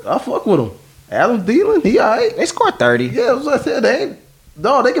Cook. I fuck with him. Adam Thielen, he all right. They scored 30. Yeah, as I said, they ain't.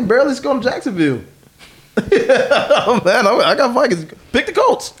 No, they can barely score in Jacksonville. Oh, man, I got Vikings. Pick the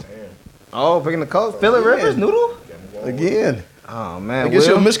Colts. Oh, picking the Colts. Phillip Rivers, Noodle? Again. Oh, man. I guess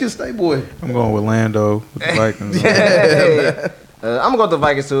you're a Will? Michigan State boy. I'm going with Lando with the Vikings. Hey. I'm going to go with the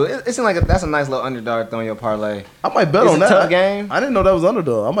Vikings, too. It seems like that's a nice little underdog throwing your parlay. I might bet It's on a that. tough game. I didn't know that was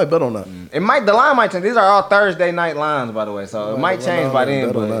underdog. I might bet on that. The line might change. These are all Thursday night lines, by the way, so it might Well, change no, by no, then.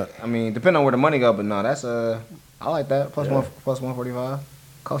 bet on But that. I mean, depending on where the money go. But no, that's I like that plus 145.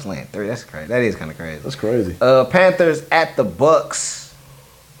 Colts laying 3. That's crazy. That is kind of crazy. That's crazy. Panthers at the Bucks.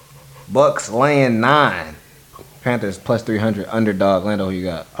 Bucks laying 9. Panthers plus 300 underdog. Lando, who you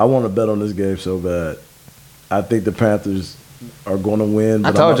got? I want to bet on this game so bad. I think the Panthers are going to win.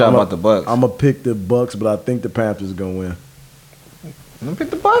 I but told y'all I'm about the Bucks. I'm going to pick the Bucks, but I think the Panthers are going to win. Let me pick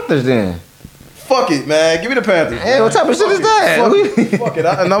the Panthers then. Fuck it, man. Give me the Panthers. Hey, what type of shit is that? Fuck it.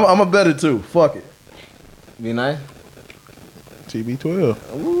 And I'm going to bet it too. Fuck it. Be nice.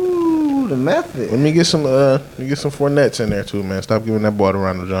 TB12. Ooh, the method. Let me get some Fournettes in there too, man. Stop giving that ball to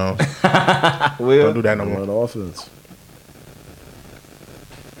Ronald Jones. Will. Don't do that no I'm more. on the offense.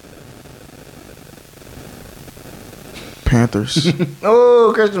 Panthers.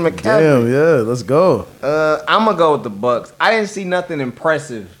 Oh, Christian McCaffrey. Damn, yeah. Let's go. I'm gonna go with the Bucks. I didn't see nothing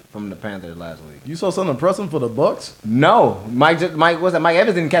impressive from the Panthers last week. You saw something impressive for the Bucks? No, Mike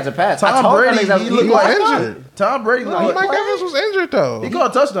Evans didn't catch a pass. I Tom told Brady, y'all niggas he that looked was like injured. Tom Brady No, looked he like Mike Evans was injured though. he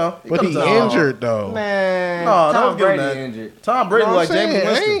caught a touchdown. But he caught a touchdown. injured though. man. No, Tom don't give him Brady that. injured. Tom Brady You know looked what like I'm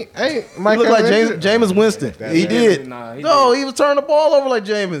James saying? Winston. Ain't He Mike looked like Evans injured? James Winston. He did. Nah, he No, did. he was turning the ball over like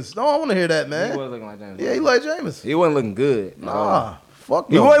Jameis. No, I want to hear that, He man. was looking like James. Yeah, he like Jameis. He wasn't looking good. Nah, fuck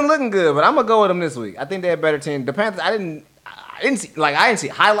He no. wasn't looking good, but I'm gonna go with him this week. I think they're a better team. The Panthers, I didn't see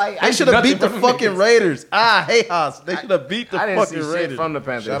highlight. They should have beat the fucking Raiders. Hey, Haas. They should have beat the I didn't see fucking shit Raiders. from the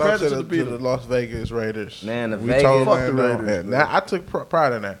Panthers. Shout out Panthers to should've beat the them. Las Vegas Raiders. Man, the we Vegas- told Fuck the Lando Raiders, that. Now, I took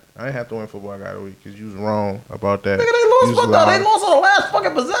pride in that. I ain't have to win football guy of the week because you was wrong about that. Nigga, they You lost. was Fuck no, they loud. lost on the last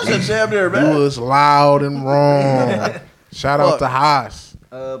fucking possession, damn near, You man. was loud and wrong. Shout out Fuck. to Haas.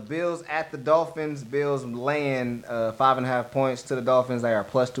 Bills at the Dolphins. Bills laying 5.5 points to the Dolphins. They are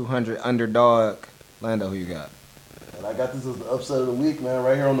plus 200 underdog. Lando, who you got? And I got this as the upset of the week, man,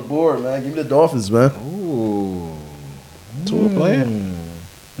 right here on the board, man. Give me the Dolphins, man. Ooh. Tua playing.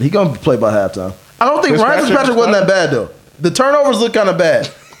 He gonna play by halftime. I don't think Ryan Fitzpatrick Fitzpatrick wasn't that bad though. The turnovers look kind of bad.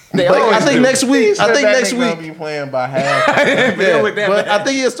 They Like, I always think do. next week. I think next week. Be playing by half. Bill with that But man. I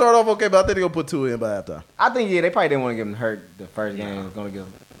think he'll start off okay. But I think they're gonna put two in by halftime. I think they probably didn't want to get him hurt the first game. It was gonna give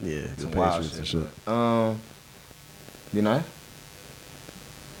him Yeah, the some wild Patriots shit. and shit. You know?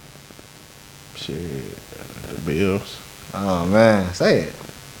 Shit, the Bills. Oh man, say it.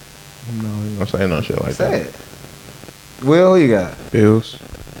 I'm saying no shit like Say that. it. Will, who you got? Bills.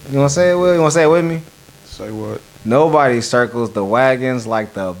 You wanna say it, Will? You wanna say it with me? Say what? Nobody circles the wagons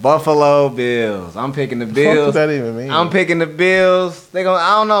like the Buffalo Bills. I'm picking the What Bills. does that even mean? I'm picking the Bills. They gonna.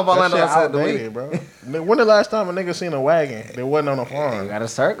 I don't know if that Orlando shit said the outdated, week. bro. When the last time a nigga seen a wagon that wasn't on a You farm? gotta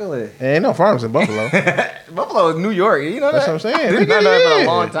circle it. There ain't no farms in Buffalo. Buffalo is New York. You know That's that? what I'm saying. I didn't Nigga, know that for a yeah.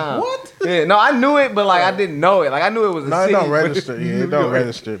 long time. What? Yeah, no, I knew it, but like I didn't know it. Like I knew it was a No, it city. don't but register. it's Yeah, New it don't York.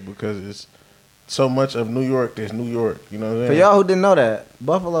 register because it's so much of New York that's New York. You know what I'm For saying? y'all who didn't know that,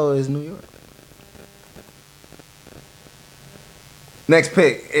 Buffalo is New York. Next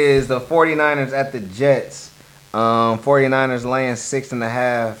pick is the 49ers at the Jets. 49ers laying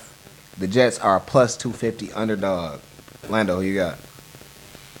 6.5. The Jets are a plus 250 underdog. Lando, who you got?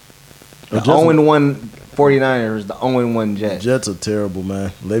 The Jets- 0-1 49ers, the 0-1 Jets. Jets are terrible,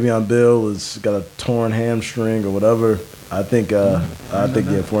 man. Le'Veon Bell has got a torn hamstring or whatever. I think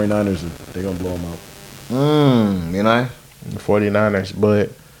 49ers they're gonna blow him out. You know? The 49ers,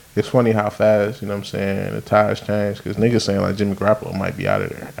 but it's funny how fast, you know what I'm saying, the tides change because niggas saying like Jimmy Garoppolo might be out of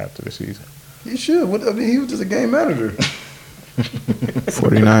there after the season. He should. I mean, he was just a game manager.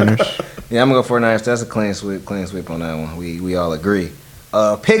 49ers. Yeah, I'm gonna go 49ers. That's a clean sweep on that one. We all agree.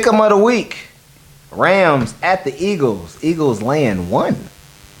 Pick 'em of the week. Rams at the Eagles. Eagles laying 1.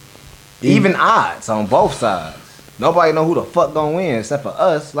 Even odds on both sides. Nobody know who the fuck gonna win except for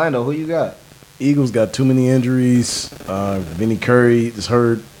us. Lando, who you got? Eagles got too many injuries. Vinny Curry is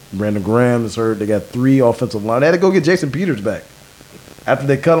hurt. Brandon Graham is hurt. They got 3 offensive line. They had to go get Jason Peters back. After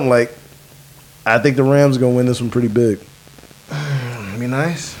they cut him, I think the Rams are going to win this one pretty big. Be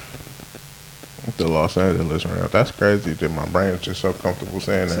nice. The Los Angeles Rams. That's crazy that my brain is just so comfortable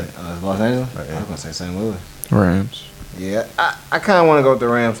saying that. Los Angeles? Yeah. I was going to say St. Louis. Rams. Yeah, I kind of want to go with the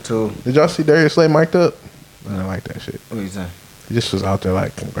Rams, too. Did y'all see Darius Slay mic'd up? I don't like that shit. What are you saying? He just was out there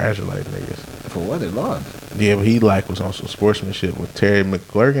congratulating niggas. For what? They lost. Yeah, but he was on some sportsmanship with Terry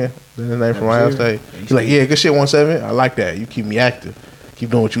McGlurgan. That's his name from Ohio Terry? State. He's like, yeah, good shit, 1-7. I like that. You keep me active. Keep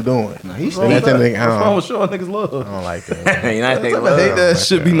doing what you doing. No, he's And that thing, What's wrong with showing niggas I love? don't like that. United I hate that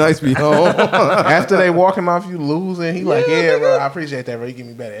shit. Be nice, be home. After they walking off you losing, he like, yeah, bro, I appreciate that, bro. You give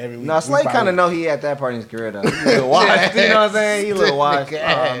me better every week. No, Slade kind of know he at that part in his career, though. He a little washed, you know what I'm saying? He a little washed.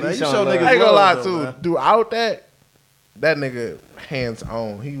 man, you show niggas I ain't gonna lie, love, too. though, man. Throughout that nigga hands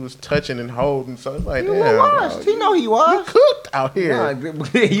on. He was touching and holding, so it's like, He a damn, little washed. dog, He know he you was. cooked out here. Nah,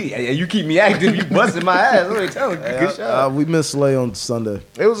 you keep me active, you busting my ass. What are you telling me? Good shot. We missed Slay on Sunday.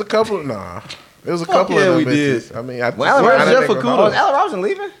 It was a couple of couple yeah, of them we bitches. I mean, I Well, Where's kinda Jeff think Okuda? about Was it. Allen Robinson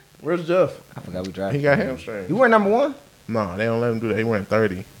leaving? Where's Jeff? I forgot we drafted. He got hamstring. You were number 1? No, they don't let him do that. He went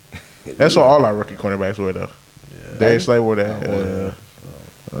 30. That's what all our rookie cornerbacks were, though. Darius Slay wore that.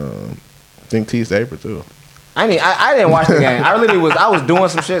 I think T. Saber, too. I didn't watch the game. I was doing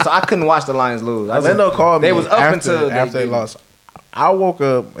some shit, so I couldn't watch the Lions lose. Orlando called me They was up after until they lost. I woke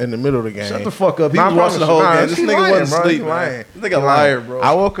up in the middle of the game. Shut the fuck up. He Nah, was I watching the promise whole you. game. Nah, This he nigga lying, wasn't bro. asleep, He man. lying. This nigga liar, bro.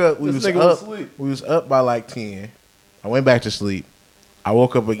 I woke up. This nigga was asleep. We was up by like 10. I went back to sleep. I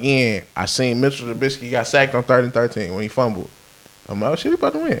woke up again. I seen Mitchell Trubisky got sacked on 3rd and 13 when he fumbled. I'm like, oh shit, we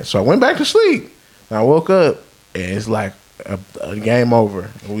about to win. So I went back to sleep. And I woke up and it's like a game over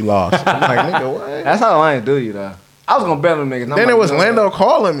and we lost. I'm like, nigga, what? That's how the Lions do you, though. I was gonna bet them niggas. Then it was Lando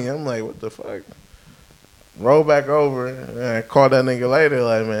calling me. I'm like, what the fuck? Roll back over and I called that nigga later.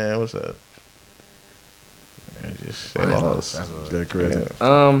 Like, man, what's up? And just they lost. That's crazy.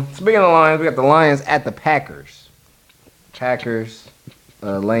 Speaking of the Lions, we got the Lions at the Packers. Packers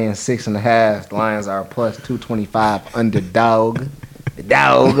laying 6.5. The Lions are plus 225 underdog. The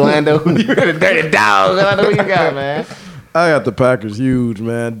dog, Lando. You the dirty dog, Lando. Who you got, man? I got the Packers huge,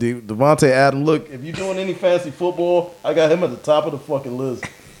 man. Devontae Adams. Look, if you're doing any fancy football, I got him at the top of the fucking list.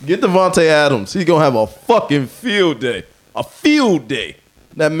 Get Devontae Adams. He's gonna have a fucking field day. A field day.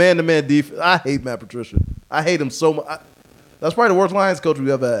 That man-to-man defense. I hate Matt Patricia. I hate him so much. That's probably the worst Lions coach we've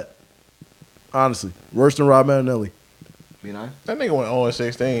ever had. Honestly, worse than Rob Marinelli. You know? That nigga went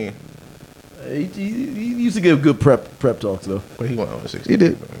 0-16, He used to give good prep talks though. but he went 0-16. He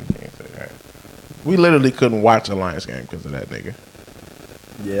did. You can't say that. We literally couldn't watch a Lions game because of that nigga.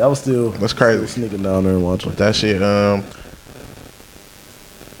 Yeah, I was still. That's crazy. Still sneaking down there and watching. That shit.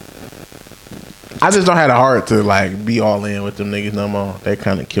 I just don't have the heart to like be all in with them niggas no more. They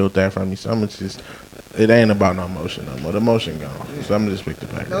kind of killed that from me. So I'm just. It ain't about no emotion no more. The emotion gone. So I'm just pick the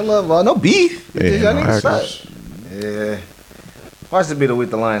Packers. No love, no beef. Yeah, Y'all no, niggas Packers. suck. Yeah. Watch to be the week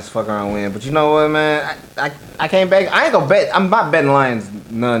the Lions fuck around win. But you know what, man? I can't bet. I ain't gonna bet. I'm not betting Lions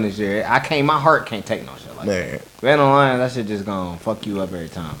none this year. My heart can't take no shit like that. Man, Betting on Lions, that shit just gonna fuck you up every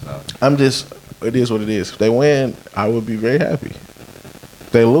time. So. I'm just. It is what it is. If they win, I would be very happy. If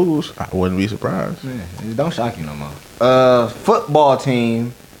they lose, I wouldn't be surprised. Yeah, it don't shock you no more. Football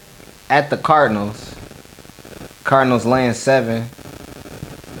team at the Cardinals. Cardinals laying 7.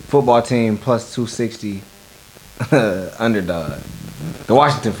 Football team plus 260 underdog. The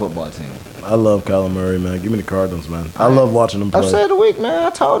Washington football team. I love Kyler Murray, man. Give me the Cardinals, man. I love watching them play. Upset of the week, man. I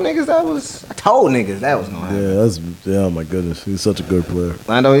told niggas that was gonna happen. Oh my goodness, he's such a good player.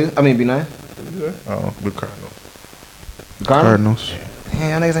 Lando, be nice. Oh, good Cardinals. Cardinals.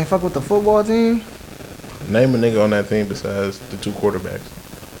 Damn, niggas ain't fuck with the football team. Name a nigga on that team besides the 2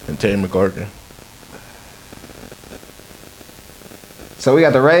 quarterbacks and Terry McLaurin. So we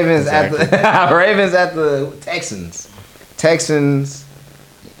got the Ravens Exactly. at the Ravens at the Texans.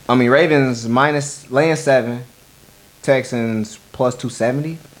 Ravens laying 7. Texans plus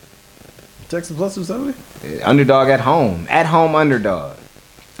 270. Texas plus 270. Underdog at home. At home underdog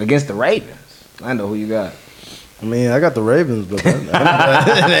against the Ravens. Lando, who you got? I mean, I got the Ravens, but it ain't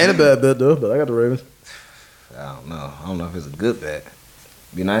a bad bet though. But I got the Ravens. I don't know. I don't know if it's a good bet.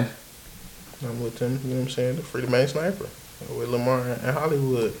 Be nice. I'm with them, you know what I'm saying? The free main sniper with Lamar and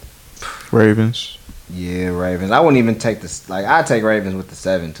Hollywood. Ravens. Yeah, Ravens. I wouldn't even take this. Like, I'd take Ravens with the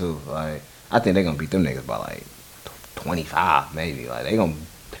 7 too. Like, I think they're gonna beat them niggas by like 25, maybe. Like, they gonna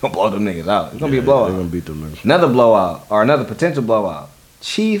blow them niggas out. It's gonna be a blowout. They're gonna beat them niggas. Another blowout or another potential blowout.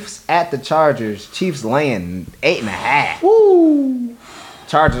 Chiefs at the Chargers. Chiefs laying 8.5. Woo!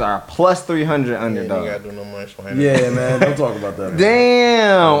 Chargers are plus 300 You ain't underdog. gotta do no more explaining. Yeah, man. Don't talk about that. Man.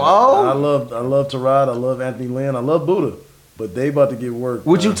 Damn. I Oh. love Tyrod. I love Anthony Lynn. I love Buddha. But they about to get work.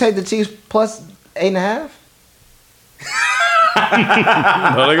 Would you man. take the Chiefs plus 8.5?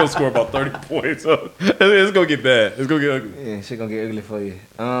 No, they're gonna score about 30 points. It's gonna get bad. It's gonna get ugly. Yeah, shit gonna get ugly for you.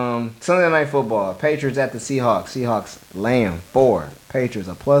 Sunday night football. Patriots at the Seahawks. Seahawks laying 4. Patriots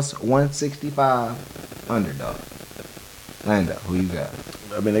are plus 165 underdog. Lando, who you got?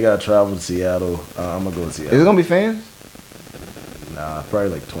 I mean, they gotta travel to Seattle. I'm gonna go to Is Seattle. it gonna be fans? Nah, probably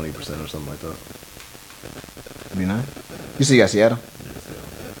like 20% or something like that. Be nice. You see, you got Seattle.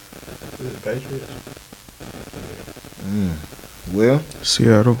 Is it Patriots? Will.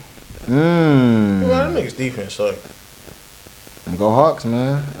 Seattle. Well, that niggas defense suck. Go Hawks,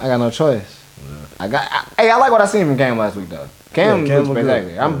 man. I got no choice. I like what I seen from Cam last week though. Cam, Yeah, Cam looks look good.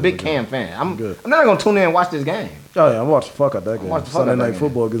 spectacular. I'm a Yeah, big look Cam fan. I'm Good. not gonna tune in and watch this game. Oh yeah, I'm watching the fuck out that game. watching the fuck Sunday out that night game.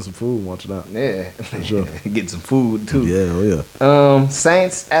 football, get some food, watching that. Yeah, sure. Get some food too. Yeah, oh yeah.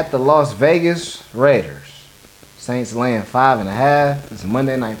 Saints at the Las Vegas Raiders. Saints laying 5.5. It's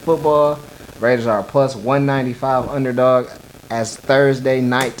Monday Night Football. Raiders are a plus 195 underdog as Thursday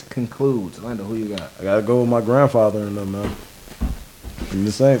night concludes. Lando, who you got? I gotta go with my grandfather and them, man. Give me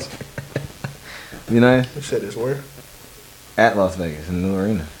the Saints. You know, You said it's where? at Las Vegas in the new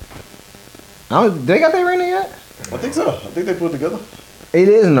arena. They got that arena yet? I think so. I think they put it together. It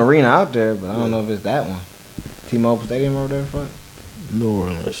is an arena out there, but I don't know if it's that one. T-Mobile Stadium over there front. New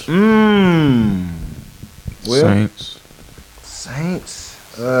Orleans. Will? Saints. Saints.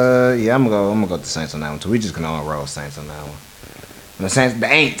 Yeah, I'm gonna go with the Saints on that one too. We just gonna all roll Saints on that one. And the Saints, the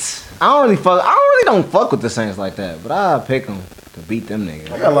Aints. I really don't fuck with the Saints like that, but I pick them to beat them niggas.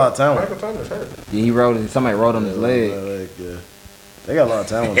 They got a lot of talent. Michael Thomas hurt. Yeah, somebody rode on his leg. Yeah. They got a lot of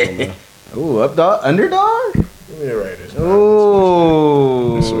talent, though, man. Ooh, underdog. Give me the Raiders.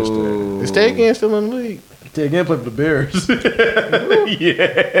 Ooh. Switch that. Is Tay again still in the league? Tay again play for the Bears.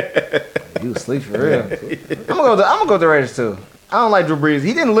 You asleep for real. I'm gonna go with the Raiders too. I don't like Drew Brees.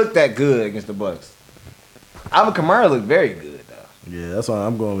 He didn't look that good against the Bucks. Alvin Kamara looked very good though. Yeah, that's why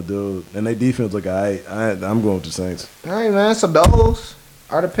I'm going with dude. And they defense look I'm going with the Saints. All right, man. So those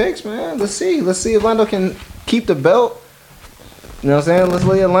are the picks, man. Let's see if Lando can keep the belt. You know what I'm saying? Let's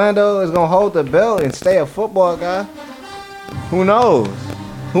see if Lando is gonna hold the belt and stay a football guy. Who knows?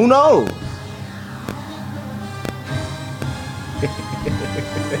 Who knows?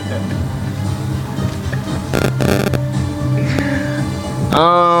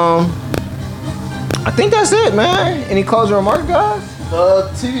 I think that's it, man. Any closing remarks, guys?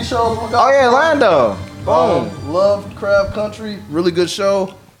 TV shows. Oh yeah, Lando. Boom. Lovecraft Country, really good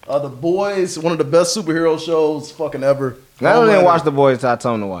show. The Boys, one of the best superhero shows fucking ever. Lando didn't watch The Boys, so I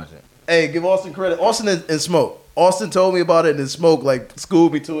told him to watch it. Hey, give Austin credit. Austin and Smoke. Austin told me about it, and then Smoke like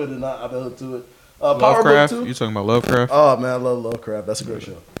schooled me to it, and I've been hooked to it. Power Book Lovecraft. 2. You talking about Lovecraft? Oh man, I love Lovecraft. That's a great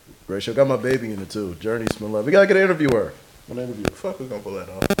show. Great show. Got my baby in it too. Journey Smith. We gotta get an interview her. An interview. Fuck, we gonna pull that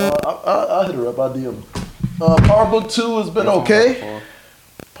off. I'll hit her up. I'll DM her. Power Book 2 has been okay.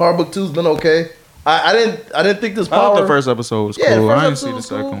 Power Book 2's been okay. I didn't think this I thought power. the first episode was cool. Yeah, the I first didn't see episode the was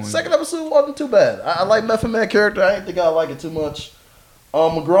second cool. one. Second episode wasn't too bad. I like Method Man character. I didn't think I like it too much.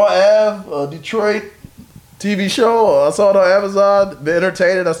 McGraw Ave, Detroit TV show. I saw it on Amazon. Been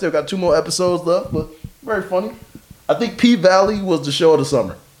entertaining. I still got 2 more episodes left, but very funny. I think P Valley was the show of the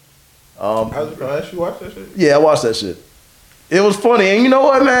summer. I was gonna ask you watch that shit. Yeah, I watched that shit. It was funny. And you know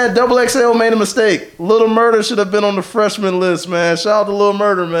what, man? Double XL made a mistake. Little Murder should have been on the freshman list, man. Shout out to Little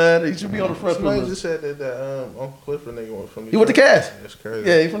Murder, man. He should be on the freshman Somebody list. just said that Uncle Clifford nigga went from He went to Cass. That's crazy.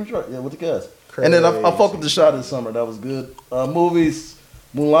 Yeah, he from Detroit. Yeah, with the cast. And then I fucked with the shot this summer. That was good. Movies,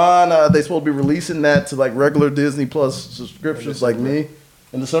 Mulan. They supposed to be releasing that to like regular Disney Plus subscriptions like me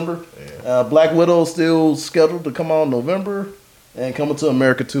in December. Yeah. Black Widow still scheduled to come out in November, and Coming to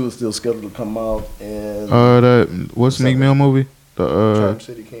America 2 is still scheduled to come out. And What's the Meek Mill movie? The Charm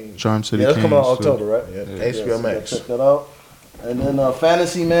City King. Charm City yeah, that's Kings. coming out October, right? Yeah, Yeah, HBO so Max. Check that out. And then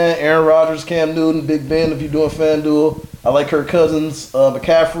Fantasy Man, Aaron Rodgers, Cam Newton, Big Ben if you're doing FanDuel. I like Kirk Cousins,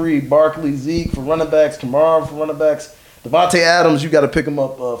 McCaffrey, Barkley, Zeke for running backs, Kamara for running backs. Devontae Adams, you got to pick him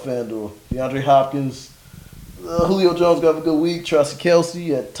up FanDuel. DeAndre Hopkins. Julio Jones got a good week. Tracy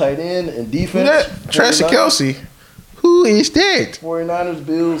Kelsey at tight end and defense. Tracy 49ers. Kelsey. Who is that? 49ers,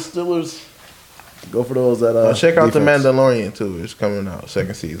 Bills, Steelers. Go for those that Check out defense. The Mandalorian too. It's coming out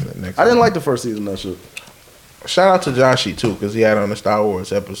second season next. I didn't month. like the first season of that shit. Shout out to Joshy too, because he had on the Star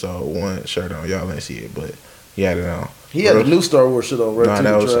Wars episode 1 shirt on. Y'all ain't see it, but he had it on. He had a new Star Wars shit on, right? Nah, too,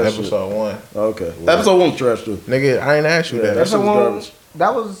 that was trash shit. episode 1. Okay. Episode 1 was trash too. Nigga, I ain't asked you Yeah, that. that's That's the was one. garbage.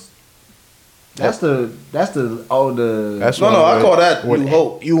 That was. That's the older. That's No, one no, I with- call that with New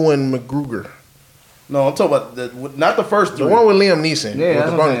Hope. Ewan McGruger. No, I'm talking about not the first The three. one with Liam Neeson. Yeah, with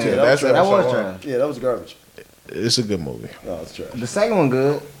that's the what I'm ponytail. saying. That's That that was episode one. trash. Yeah, that was garbage. It's a good movie. No, it's trash. The second one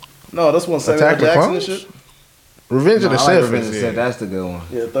good. No, that's one Samuel Attack the Jackson and Clones? shit. Revenge of No, the I like Sith. Revenge of the is Sith. it. That's the good one.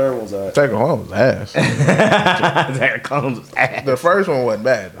 Yeah, the third one's alright. Attack the Clones was ass. Attack Clones was ass. The first one wasn't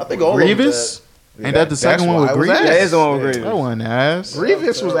bad. I think all of them Grievous? Ain't that the second one with why it was Grievous? ass. That is the one with Grievous. That wasn't ass.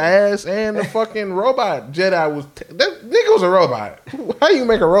 Grievous was ass, and the fucking robot Jedi was. That nigga was a robot. How you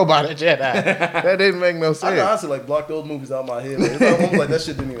make a robot a Jedi? That didn't make no I sense. can honestly like block those movies out of my head. Man. It's almost like that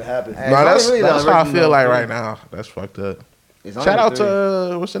shit didn't even happen. Hey, No, that's really that's the how I original feel like three. right now. That's fucked up. It's only Shout out three.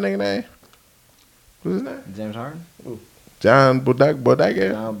 to what's the nigga name? What's his name? James Harden, John Bodega.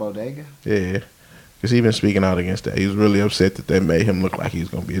 John Bodega. Yeah, because he been speaking out against that. He was really upset that they made him look like he was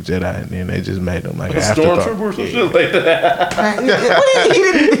gonna be a Jedi, and then they just made him like an afterthought. Stormtrooper or some Yeah. shit like that.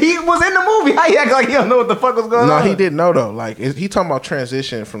 He was in the movie. How you act like he don't know what the fuck was going No, on? he didn't know though. Like he talking about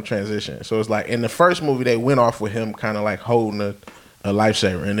transition from transition. So it's like in the first movie they went off with him kind of like holding a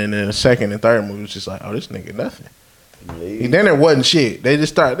lifesaver, and then in the second and third movie it was just like, oh, this nigga nothing. And then it wasn't shit. They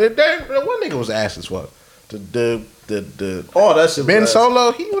just started. One nigga was ass as fuck. The Oh, that shit. Ben was ass.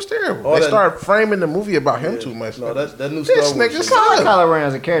 Solo, he was terrible. Oh, they that- started framing the movie about him too much. No, that new Star This Wars. nigga shit. suck. I like Kylo Ren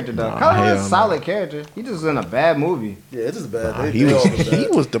as a character though. Nah, Kylo Ren's hell a no. solid character. He just was in a bad movie. Yeah, it's just bad. Nah, They- he they was all bad. he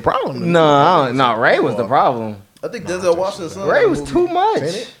was the problem. No, I don't, no. Ray was the problem. I think Denzel Washington's son. Ray in was the too movie. much.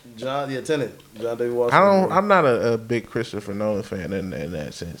 Tenet? John David I Washington. don't. I'm not a big Christopher Nolan fan in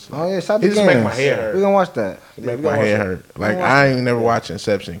that sense. Oh yeah, shout He the just make games. my head hurt. We gonna watch that. Make we my gonna head watch hurt. Like watch I ain't never watched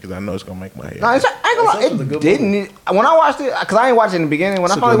Inception because I know it's gonna make my head. No, hurt. it's, I ain't gonna lie, Inception's a it good didn't. When I watched it, because I ain't watch it in the beginning.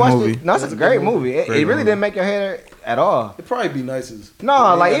 When It's I a finally good watched movie. it, no, it's a great movie. It Great really movie. didn't make your head hurt at all. It'd probably be nice as.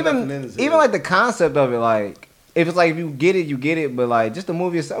 No, He like ain't got nothing in his even head. like the concept of it, like if it's like if you get it, you get it. But like just the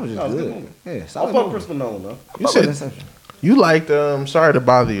movie itself was just No, it's a good. good movie. Yeah, I'll solid fuck movie. Christopher Nolan though. You Fuck with said Inception. you liked. Sorry to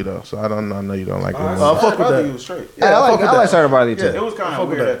bother you though. So I know you don't like it. I'll fuck with that. He was straight. Yeah, I like fuck with I like that. Sorry About You too. Yeah. It was kind Fuck of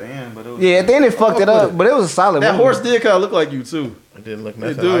with weird that. at the end, but it was. Yeah, at the end it fucked fuck it with up, it. but it was a solid That movie. horse did kind of look like you too. It didn't look It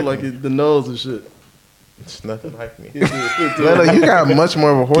nothing do like like me. the nose and shit. It's nothing like me. It do. Lelo, you got much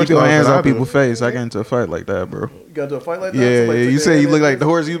more of a horse. Keep your nose hands than I on do. people's face. I get into a fight like that, bro. You got to a fight like that? Yeah, Somebody yeah. took You their say you hand look in like the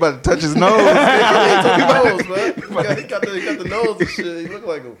horse. You about to touch his nose. He took his nose, man. He got the nose and shit. He look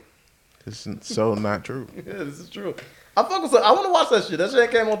like him. It's so not true. Yeah, this is true. I fuck with. I want to watch that shit. That shit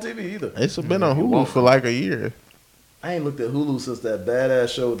ain't came on TV either. It's been on Hulu for like a year. I ain't looked at Hulu since that badass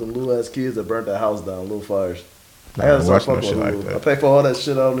show with them little ass kids that burnt that house down, Little Fires. Nah, I gotta start watch no fucking shit with like Hulu. that. I pay for all that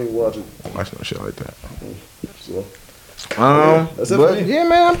shit. I don't even watch it. Watch no shit like that. So that's it But for me. yeah,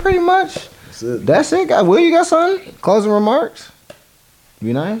 man, I'm pretty much. That's it. That's it, guys. Will, you got something? Closing remarks?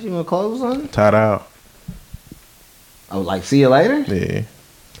 Be nice. You want to close with something? Tied out. I would like see you later. Yeah.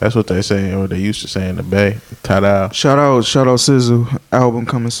 That's what they say, or they used to say in the Bay. Tied out. Shout out SZA. Album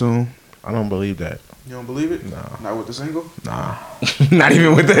coming soon. I don't believe that. You don't believe it? No. Not with the single. Nah. Not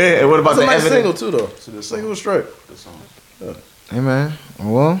even with the. What about That's a the nice evidence? single too, though. The single was straight. The song. Hey man.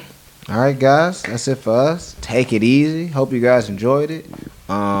 Well, all right, guys. That's it for us. Take it easy. Hope you guys enjoyed it.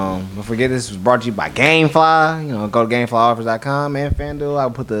 Don't forget this was brought to you by GameFly. You know, go to GameFlyOffers.com and FanDuel.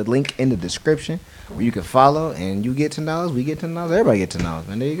 I'll put the link in the description where you can follow and you get $10. We get $10. Everybody get $10.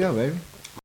 And there you go, baby.